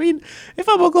yeah, I mean, if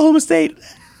I'm Oklahoma State,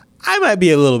 I might be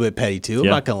a little bit petty too. I'm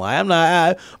not gonna lie. I'm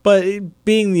not. But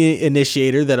being the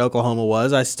initiator that Oklahoma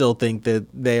was, I still think that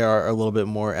they are a little bit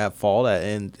more at fault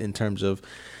in terms of,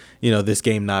 this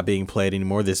game not being played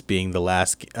anymore, this being the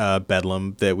last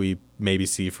Bedlam that we maybe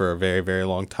see for a very, very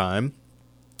long time.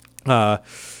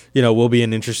 Will be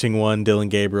an interesting one. Dylan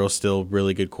Gabriel, still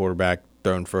really good quarterback,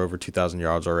 thrown for over 2,000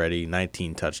 yards already,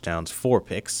 19 touchdowns, 4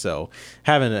 picks. So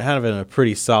having a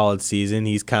pretty solid season.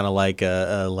 He's kind of like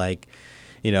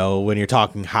when you're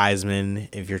talking Heisman,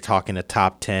 if you're talking a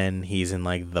top 10, he's in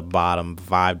like the bottom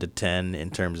 5 to 10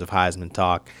 in terms of Heisman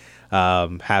talk.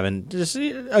 Having just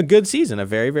a good season, a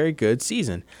very, very good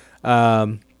season.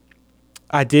 I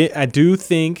do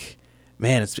think,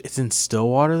 man, it's in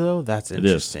Stillwater though. That's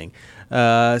interesting.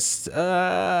 I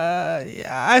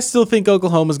still think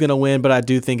Oklahoma's going to win, but I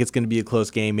do think it's going to be a close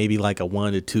game, maybe like a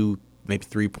 1 to 2, maybe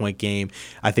 3-point game.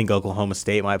 I think Oklahoma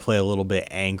State might play a little bit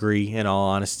angry, in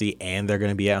all honesty, and they're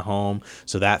going to be at home,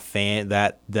 so that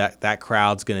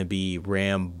crowd's going to be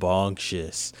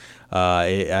rambunctious.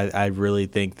 I really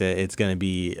think that it's going to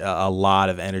be a lot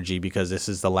of energy because this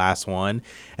is the last one.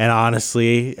 And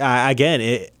honestly,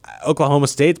 Oklahoma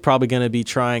State's probably going to be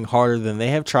trying harder than they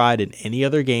have tried in any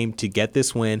other game to get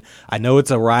this win. I know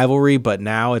it's a rivalry, but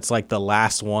now it's like the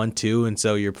last one too, and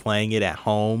so you're playing it at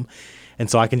home.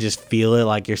 And so I can just feel it,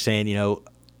 like you're saying,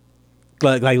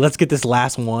 like let's get this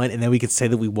last one, and then we can say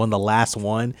that we won the last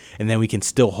one, and then we can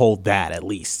still hold that at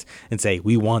least and say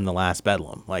we won the last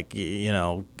Bedlam,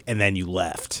 and then you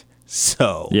left.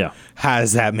 So how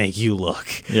does that make you look?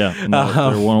 Yeah,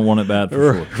 no, they won it bad for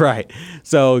sure. Right.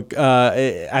 So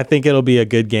I think it'll be a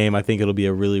good game. I think it'll be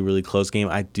a really, really close game.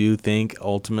 I do think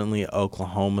ultimately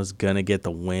Oklahoma's gonna get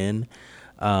the win,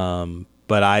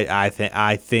 but I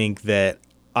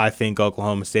think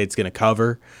Oklahoma State's gonna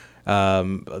cover.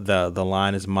 The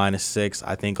line is -6.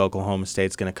 I think Oklahoma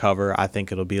State's going to cover. I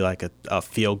think it'll be like a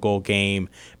field goal game,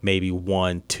 maybe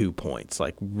 1-2 points,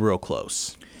 like real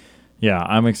close. Yeah,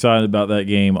 I'm excited about that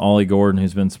game. Ollie Gordon,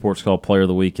 who's been SportsCall Player of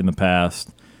the Week in the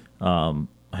past,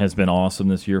 has been awesome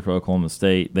this year for Oklahoma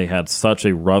State. They had such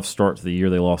a rough start to the year.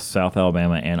 They lost South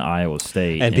Alabama and Iowa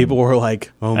State. And people were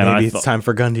like, maybe it's time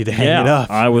for Gundy to hang it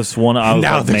up. I was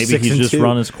like, maybe he's just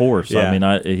run his course. Yeah. I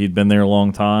mean, he'd been there a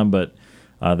long time, but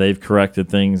they've corrected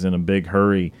things in a big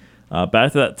hurry.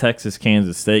 Back to that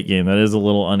Texas-Kansas State game, that is a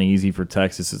little uneasy for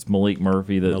Texas. It's Malik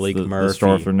Murphy that's the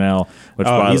star for now.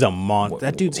 He's a monster.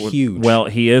 That dude's huge. Well,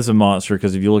 he is a monster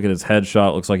because if you look at his headshot,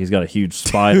 it looks like he's got a huge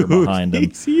spider behind him.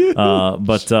 He's huge.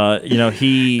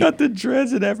 He got the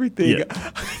dreads and everything.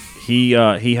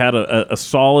 Yeah. He had a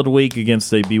solid week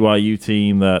against a BYU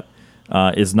team that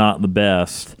is not the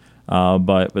best.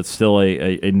 But still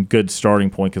a good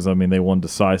starting point because, they won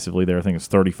decisively there. I think it's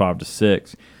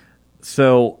 35-6.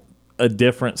 So a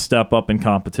different step up in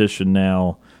competition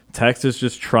now. Texas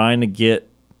just trying to get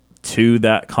to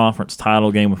that conference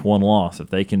title game with one loss. If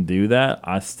they can do that,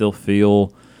 I still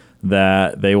feel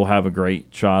that they will have a great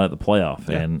shot at the playoff.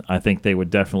 Yeah. And I think they would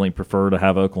definitely prefer to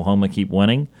have Oklahoma keep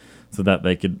winning so that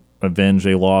they could avenge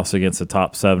a loss against a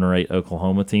top 7 or 8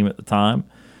 Oklahoma team at the time.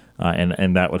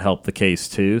 And that would help the case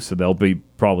too. So they'll be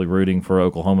probably rooting for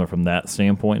Oklahoma from that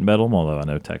standpoint in Bedlam, although I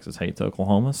know Texas hates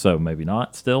Oklahoma, so maybe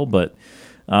not still. But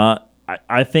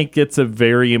I think it's a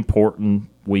very important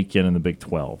weekend in the Big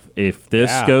 12. If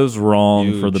this goes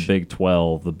wrong for the Big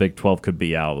 12 could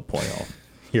be out of the playoff.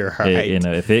 You're right.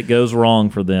 If it goes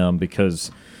wrong for them, because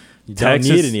you Texas,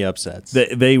 don't need any upsets.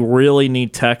 They really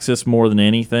need Texas more than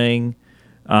anything,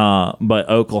 but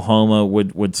Oklahoma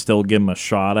would still give them a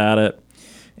shot at it.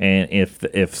 And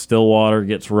if Stillwater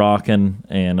gets rocking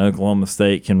and Oklahoma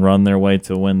State can run their way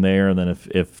to a win there, then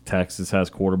if Texas has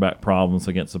quarterback problems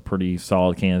against a pretty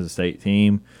solid Kansas State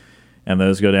team, and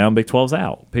those go down, Big 12's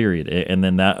out, period. And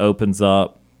then that opens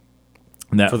up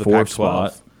that for the fourth Pac-12.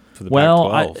 spot. For the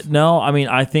Pac-12.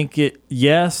 I think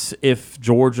yes, if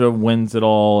Georgia wins it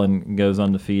all and goes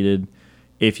undefeated,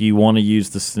 if you want to use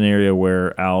the scenario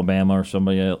where Alabama or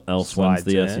somebody else wins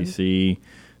the SEC,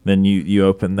 then you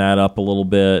open that up a little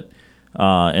bit,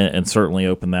 and certainly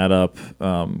open that up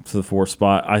to the fourth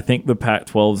spot. I think the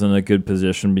Pac-12 is in a good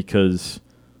position because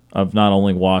of not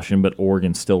only Washington, but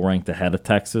Oregon still ranked ahead of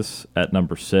Texas at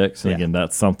number 6. And again,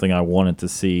 that's something I wanted to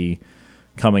see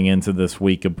coming into this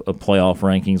week of playoff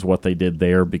rankings, what they did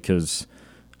there, because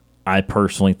I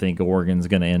personally think Oregon's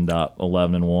going to end up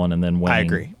 11-1 and then winning. I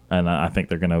agree. And I think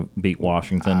they're going to beat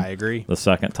Washington. I agree. The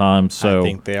second time. So I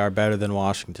think they are better than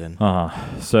Washington.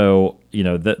 So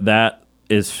that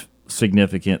is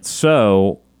significant.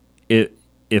 So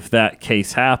if that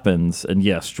case happens, and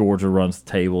yes, Georgia runs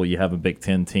the table, you have a Big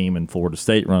Ten team, and Florida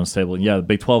State runs the table, and the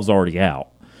Big 12's already out.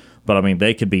 But I mean,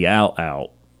 they could be out,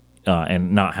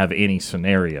 and not have any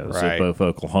scenarios if both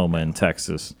Oklahoma and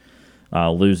Texas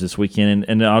lose this weekend.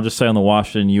 And I'll just say on the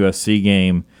Washington USC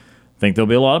game, I think there'll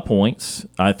be a lot of points.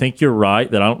 I think you're right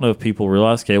that I don't know if people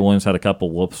realize Caleb Williams had a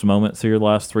couple whoops moments here the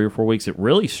last 3 or 4 weeks. It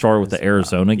really started with the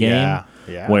Arizona game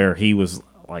where he was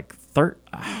like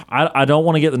I don't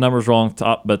want to get the numbers wrong,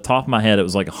 but top of my head, it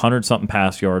was like 100-something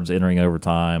pass yards entering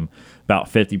overtime, about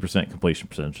 50% completion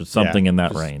percentage, something in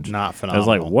that range. Not phenomenal. I was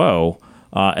like, whoa.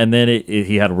 And then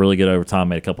he had a really good overtime,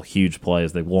 made a couple huge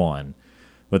plays. They won.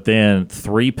 But then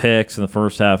 3 picks in the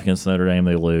first half against Notre Dame,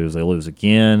 they lose. They lose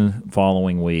again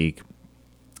following week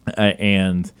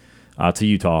and to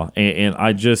Utah. And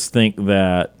I just think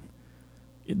that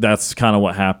that's kind of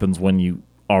what happens when you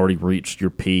already reached your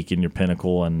peak and your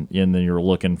pinnacle, and then you're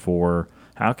looking for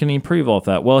how can he improve off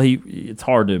that? Well, it's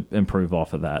hard to improve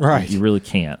off of that. Right. You really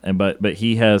can't. But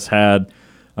he has had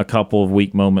a couple of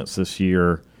weak moments this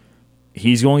year.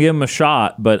 He's going to give him a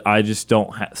shot, but I just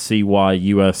don't see why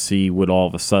USC would all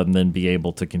of a sudden then be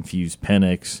able to confuse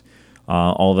Penix.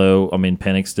 Although, I mean,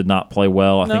 Penix did not play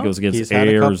well. I think it was against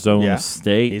Arizona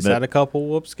State. He's had a couple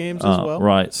whoops games as well.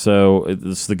 Right. So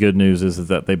the good news is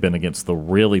that they've been against the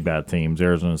really bad teams,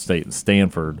 Arizona State and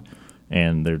Stanford,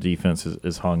 and their defense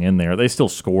is hung in there. They still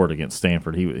scored against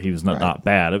Stanford. He was not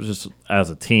bad. It was just as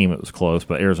a team it was close,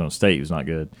 but Arizona State was not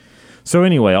good. So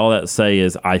anyway, all that to say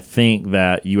is I think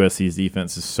that USC's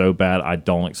defense is so bad I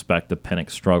don't expect the Penix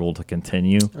struggle to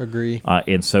continue. Agree.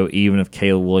 And so even if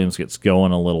Caleb Williams gets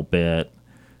going a little bit,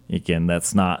 again,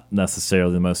 that's not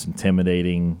necessarily the most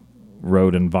intimidating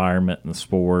road environment in the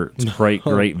sport. It's a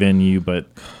great venue, but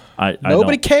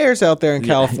nobody cares out there in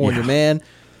California, man.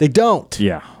 They don't.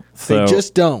 Yeah. So they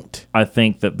just don't. I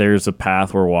think that there's a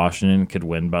path where Washington could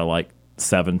win by like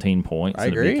 17 points. I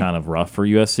agree. It'd be kind of rough for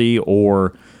USC,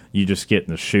 or you just get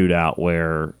in a shootout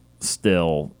where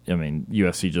still, I mean,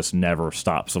 USC just never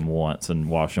stops them once, and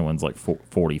Washington wins like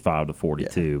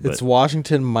 45-42. It's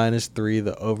Washington -3,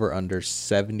 the over-under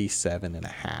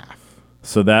 77.5.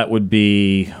 So that would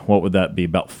be, what would that be,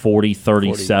 about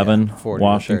 40-37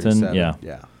 Washington? Yeah.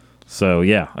 So,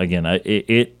 again,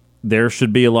 there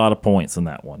should be a lot of points in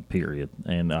that one, period.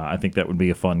 And I think that would be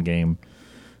a fun game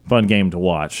to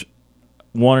watch.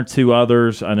 One or two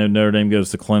others. I know Notre Dame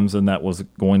goes to Clemson. That was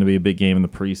going to be a big game in the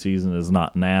preseason. Is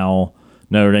not now.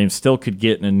 Notre Dame still could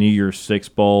get in a New Year's Six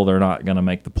bowl. They're not going to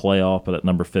make the playoff, but at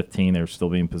number 15, they're still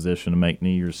being positioned to make New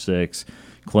Year's Six.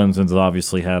 Clemson's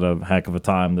obviously had a heck of a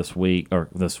time this week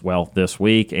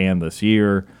and this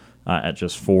year at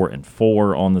just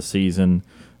 4-4 on the season.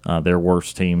 Their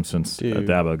worst team since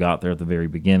Dabo got there at the very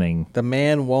beginning. The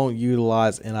man won't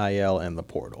utilize NIL and the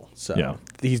portal. So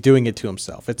he's doing it to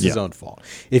himself. It's his own fault.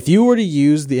 If you were to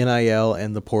use the NIL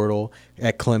and the portal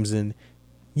at Clemson,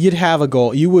 you'd have a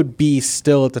goal. You would be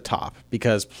still at the top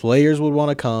because players would want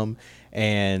to come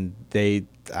and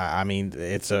I mean,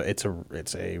 it's a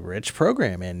rich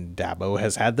program, and Dabo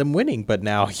has had them winning. But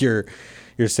now you're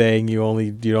saying you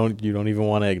don't even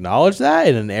want to acknowledge that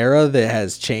in an era that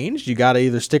has changed. You got to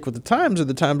either stick with the times, or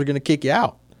the times are going to kick you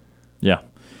out. Yeah,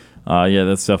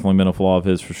 that's definitely been a flaw of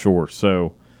his for sure.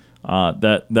 So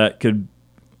that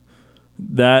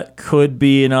could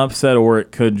be an upset, or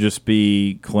it could just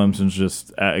be Clemson's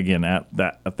just again at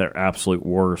their absolute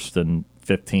worst in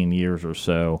 15 years or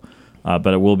so.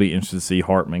 But it will be interesting to see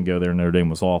Hartman go there. Notre Dame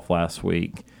was off last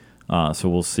week, so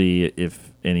we'll see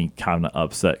if any kind of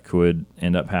upset could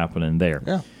end up happening there.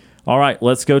 Yeah. All right,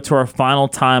 let's go to our final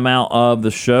timeout of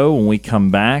the show. When we come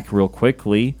back real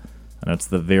quickly, and it's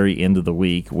the very end of the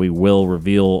week, we will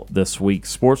reveal this week's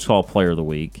Sports Call Player of the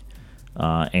Week,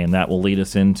 and that will lead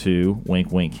us into,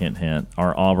 wink, wink, hint, hint,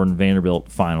 our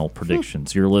Auburn-Vanderbilt final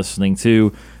predictions. You're listening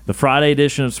to the Friday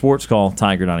edition of Sports Call,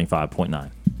 Tiger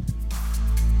 95.9.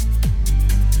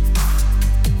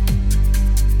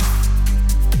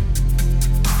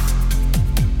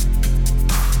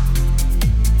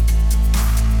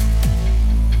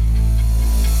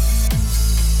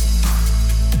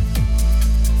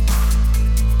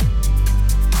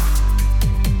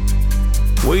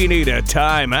 We need a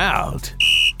timeout.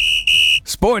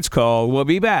 Sports Call will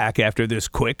be back after this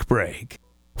quick break.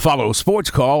 Follow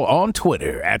Sports Call on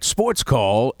Twitter at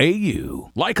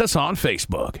SportsCallAU. Like us on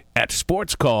Facebook at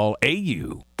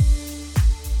SportsCallAU.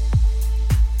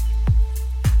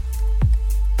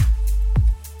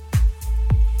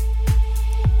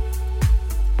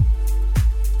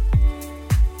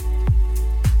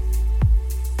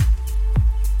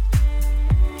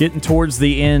 Getting towards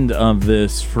the end of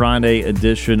this Friday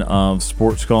edition of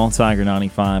Sports Call, Tiger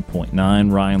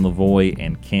 95.9. Ryan Lavoie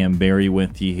and Kam Berry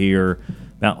with you here.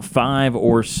 About 5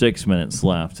 or 6 minutes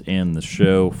left in the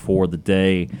show for the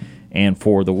day and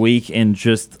for the week. In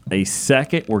just a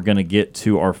second, we're going to get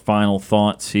to our final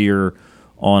thoughts here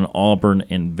on Auburn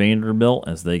and Vanderbilt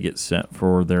as they get set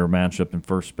for their matchup in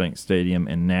First Bank Stadium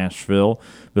in Nashville.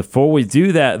 Before we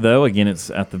do that, though, again,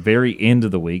 it's at the very end of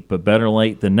the week, but better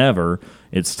late than never.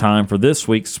 It's time for this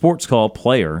week's Sports Call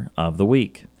Player of the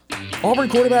Week. Auburn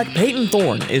quarterback Peyton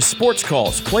Thorne is Sports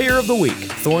Call's Player of the Week.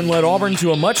 Thorne led Auburn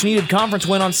to a much-needed conference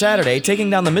win on Saturday, taking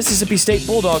down the Mississippi State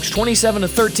Bulldogs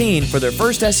 27-13 for their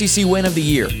first SEC win of the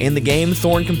year. In the game,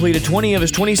 Thorne completed 20 of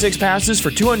his 26 passes for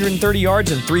 230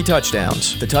 yards and 3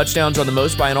 touchdowns. The touchdowns are the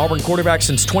most by an Auburn quarterback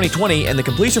since 2020, and the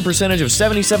completion percentage of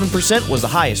 77% was the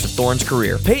highest of Thorne's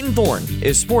career. Peyton Thorne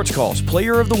is Sports Call's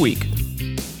Player of the Week.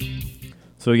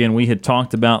 So again, we had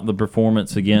talked about the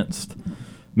performance against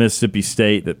Mississippi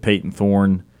State that Peyton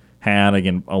Thorne had.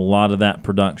 Again, a lot of that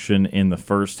production in the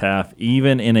first half,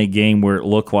 even in a game where it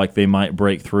looked like they might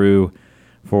break through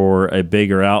for a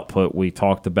bigger output. We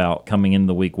talked about coming into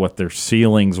the week what their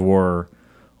ceilings were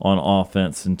on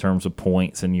offense in terms of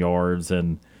points and yards,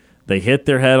 and they hit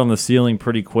their head on the ceiling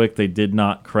pretty quick. They did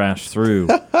not crash through,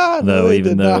 though.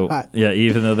 Even though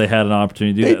they had an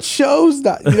opportunity to do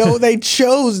that, they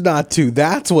chose not to.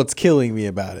 That's what's killing me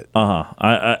about it.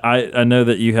 I know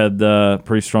that you had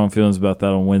pretty strong feelings about that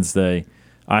on Wednesday.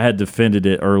 I had defended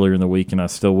it earlier in the week, and I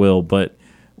still will. But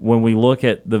when we look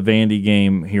at the Vandy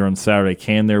game here on Saturday,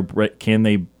 can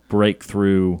they break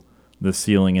through the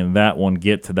ceiling and that one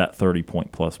get to that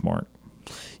 30-point plus mark?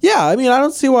 Yeah, I mean, I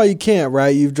don't see why you can't, right?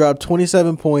 You've dropped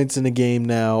 27 points in a game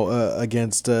now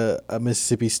against a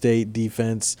Mississippi State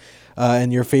defense,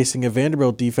 and you're facing a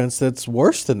Vanderbilt defense that's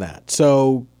worse than that.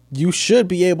 So you should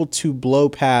be able to blow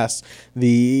past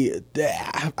I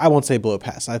won't say blow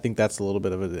past. I think that's a little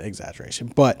bit of an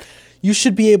exaggeration. But you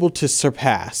should be able to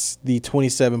surpass the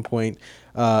 27-point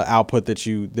output that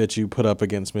you put up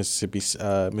against Mississippi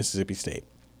State.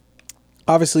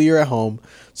 Obviously, you're at home,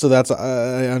 so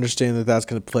I understand that that's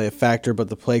going to play a factor, but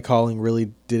the play calling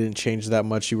really didn't change that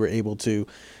much. You were able to,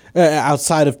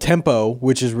 outside of tempo,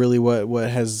 which is really what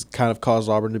has kind of caused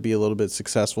Auburn to be a little bit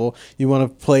successful. You want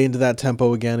to play into that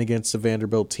tempo again against the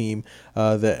Vanderbilt team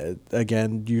that,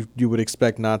 again, you would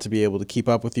expect not to be able to keep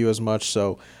up with you as much.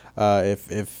 So I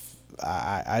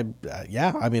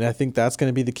think that's going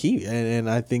to be the key, and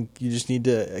I think you just need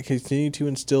to continue to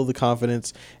instill the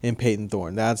confidence in Peyton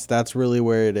Thorne. That's really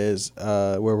where it is,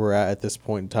 where we're at this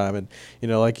point in time. And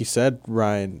like you said,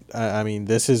 Ryan, I mean,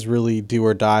 this is really do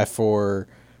or die for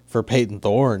Peyton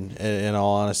Thorne. In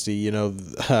all honesty,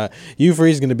 Hugh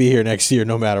Freeze is going to be here next year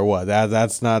no matter what.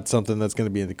 That's not something that's going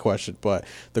to be in the question. But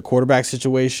the quarterback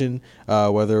situation,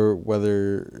 whether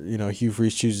Hugh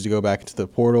Freeze chooses to go back into the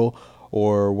portal,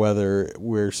 or whether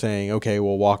we're saying, okay,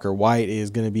 well, Walker White is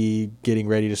going to be getting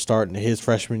ready to start in his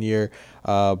freshman year.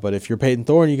 But if you're Peyton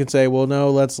Thorne, you can say, well, no,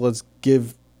 let's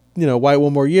give White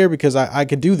one more year because I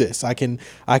can do this. I can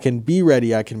be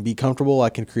ready. I can be comfortable. I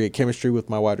can create chemistry with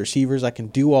my wide receivers. I can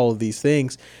do all of these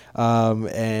things,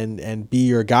 and be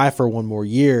your guy for one more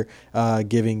year,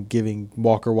 giving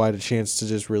Walker White a chance to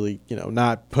just really,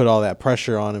 not put all that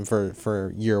pressure on him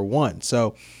for year one.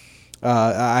 So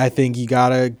I think you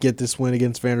gotta get this win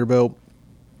against Vanderbilt.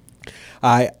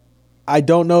 I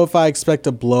don't know if I expect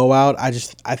a blowout. I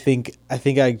think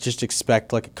I just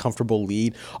expect like a comfortable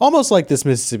lead, almost like this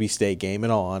Mississippi State game.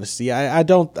 In all honesty, I'm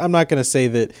not going to say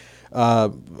that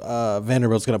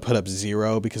Vanderbilt's going to put up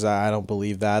 0 because I don't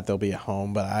believe that they'll be at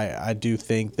home. But I do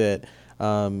think that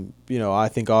I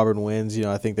think Auburn wins.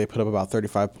 I think they put up about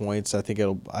 35 points. I think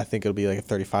it'll be like a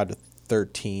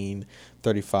 35-13,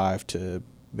 35 to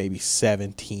maybe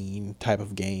 17 type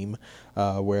of game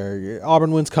where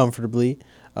Auburn wins comfortably.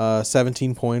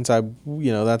 17 points,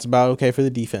 that's about okay for the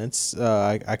defense.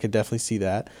 I could definitely see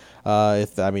that.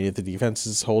 If the defense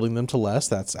is holding them to less,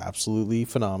 that's absolutely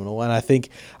phenomenal. And I think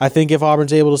if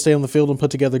Auburn's able to stay on the field and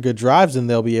put together good drives, then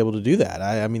they'll be able to do that.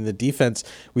 The defense,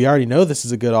 we already know this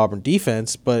is a good Auburn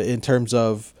defense, but in terms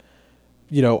of,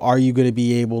 are you going to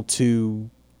be able to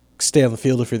stay on the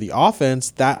field for the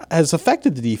offense? That has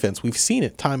affected the defense. We've seen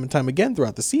it time and time again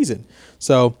throughout the season.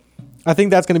 So I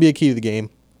think that's going to be a key to the game.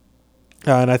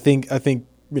 And I think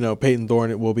Peyton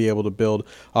Thorne will be able to build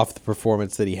off the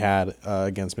performance that he had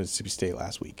against Mississippi State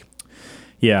last week.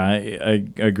 Yeah, I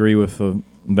agree with the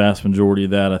vast majority of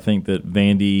that. I think that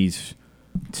Vandy's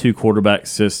 2-quarterback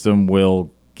system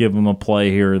will give them a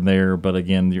play here and there. But,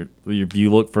 again, if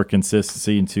you look for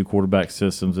consistency in 2-quarterback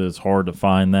systems, it's hard to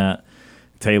find that.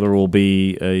 Taylor will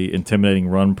be a intimidating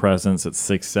run presence at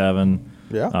 6'7".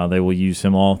 Yeah. They will use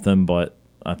him often, but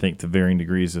I think to varying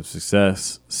degrees of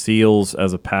success. Seals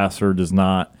as a passer does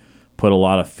not put a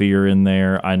lot of fear in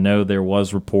there. I know there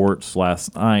was reports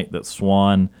last night that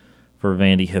Swan for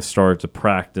Vandy has started to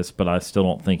practice, but I still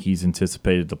don't think he's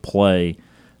anticipated to play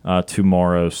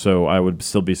tomorrow. So I would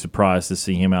still be surprised to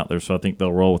see him out there. So I think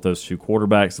they'll roll with those 2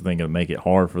 quarterbacks. I think it'll make it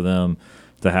hard for them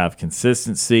to have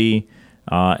consistency.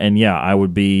 I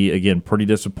would be, again, pretty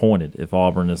disappointed if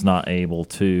Auburn is not able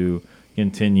to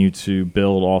continue to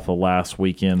build off of last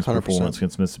weekend's 100%. performance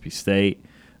against Mississippi State.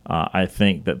 I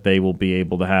think that they will be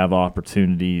able to have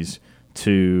opportunities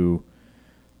to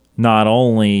not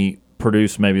only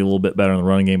produce maybe a little bit better in the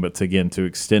running game, but to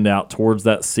extend out towards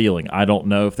that ceiling. I don't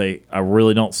know if I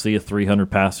really don't see a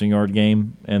 300 passing yard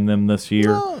game in them this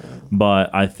year, but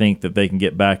I think that they can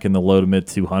get back in the low to mid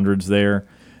 200s there.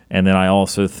 And then I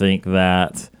also think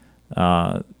that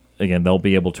again, they'll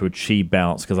be able to achieve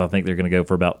balance because I think they're going to go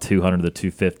for about 200 to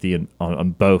 250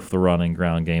 on both the run and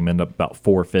ground game, end up about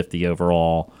 450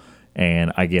 overall.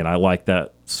 And, again, I like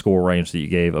that score range that you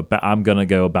gave. I'm going to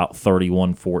go about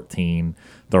 31-14,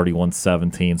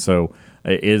 31-17. So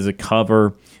it is a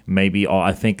cover. Maybe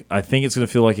I think it's going to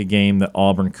feel like a game that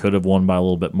Auburn could have won by a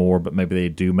little bit more, but maybe they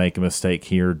do make a mistake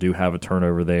here, do have a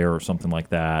turnover there or something like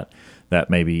that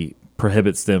maybe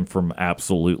prohibits them from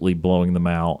absolutely blowing them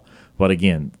out. But,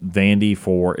 again, Vandy,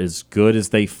 for as good as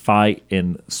they fight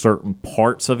in certain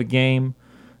parts of a game,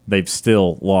 they've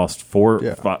still lost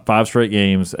 5 straight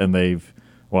games, and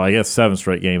I guess 7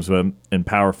 straight games, but in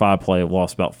Power 5 play have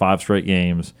lost about 5 straight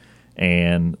games,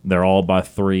 and they're all by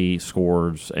 3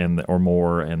 scores or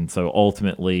more. And so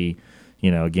ultimately,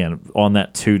 again, on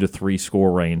that 2 to 3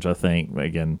 score range, I think,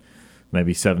 again,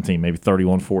 maybe 17, maybe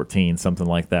 31-14, something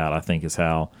like that, I think is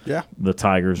how the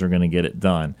Tigers are going to get it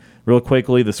done. Real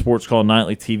quickly, the SportsCall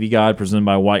Nightly TV Guide presented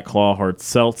by White Claw Hard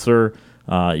Seltzer.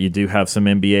 You do have some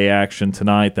NBA action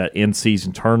tonight. That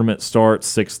in-season tournament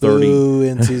starts 6:30. Ooh,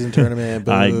 in-season tournament.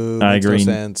 Boo, I agree. No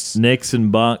sense. Knicks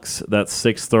and Bucks. That's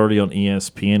 6:30 on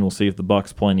ESPN. We'll see if the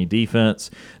Bucks play any defense.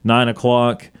 9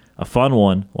 o'clock, a fun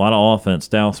one. A lot of offense.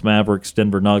 Dallas Mavericks,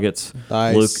 Denver Nuggets.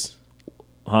 Nice. Luke.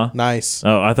 Huh? Nice.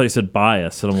 Oh, I thought you said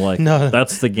bias, and I'm like, no.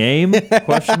 That's the game?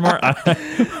 Question mark. No.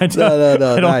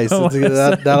 Nice.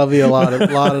 That'll be a lot of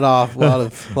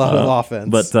offense.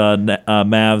 But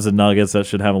Mavs and Nuggets, that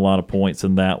should have a lot of points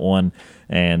in that one,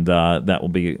 and that will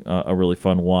be a really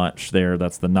fun watch there.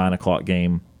 That's the 9 o'clock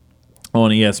game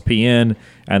on ESPN,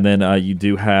 and then you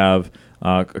do have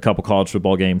a couple college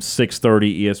football games,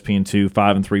 6:30 ESPN2,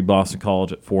 5-3 Boston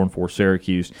College at 4-4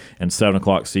 Syracuse, and 7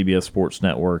 o'clock CBS Sports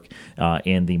Network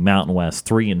in the Mountain West,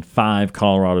 3-5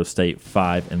 Colorado State,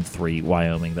 5-3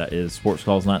 Wyoming. That is Sports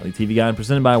Call's Nightly TV Guide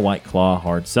presented by White Claw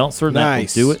Hard Seltzer.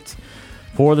 Nice. That will do it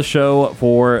for the show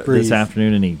for this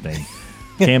afternoon and evening.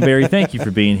 Kam Berry, thank you for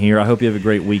being here. I hope you have a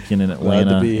great weekend in Atlanta,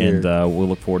 Glad to be here. And we'll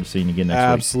look forward to seeing you again next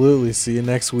week. Absolutely. See you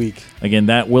next week. Again,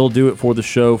 that will do it for the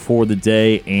show for the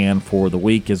day and for the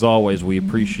week. As always, we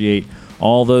appreciate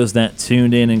all those that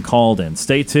tuned in and called in.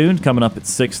 Stay tuned. Coming up at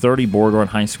 6:30, Beauregard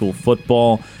High School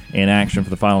football in action for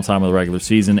the final time of the regular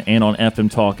season. And on FM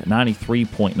Talk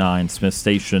 93.9, Smith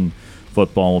Station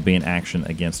football will be in action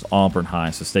against Auburn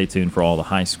High. So stay tuned for all the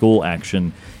high school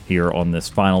action here on this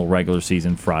final regular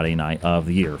season Friday night of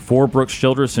the year. For Brooks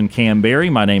Childress and Kam Berry,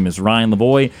 my name is Ryan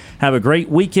Lavoie. Have a great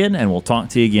weekend, and we'll talk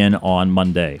to you again on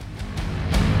Monday.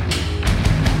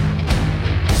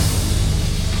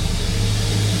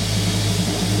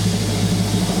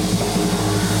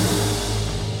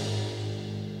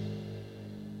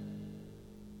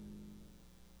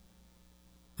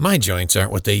 My joints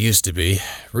aren't what they used to be.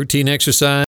 Routine exercise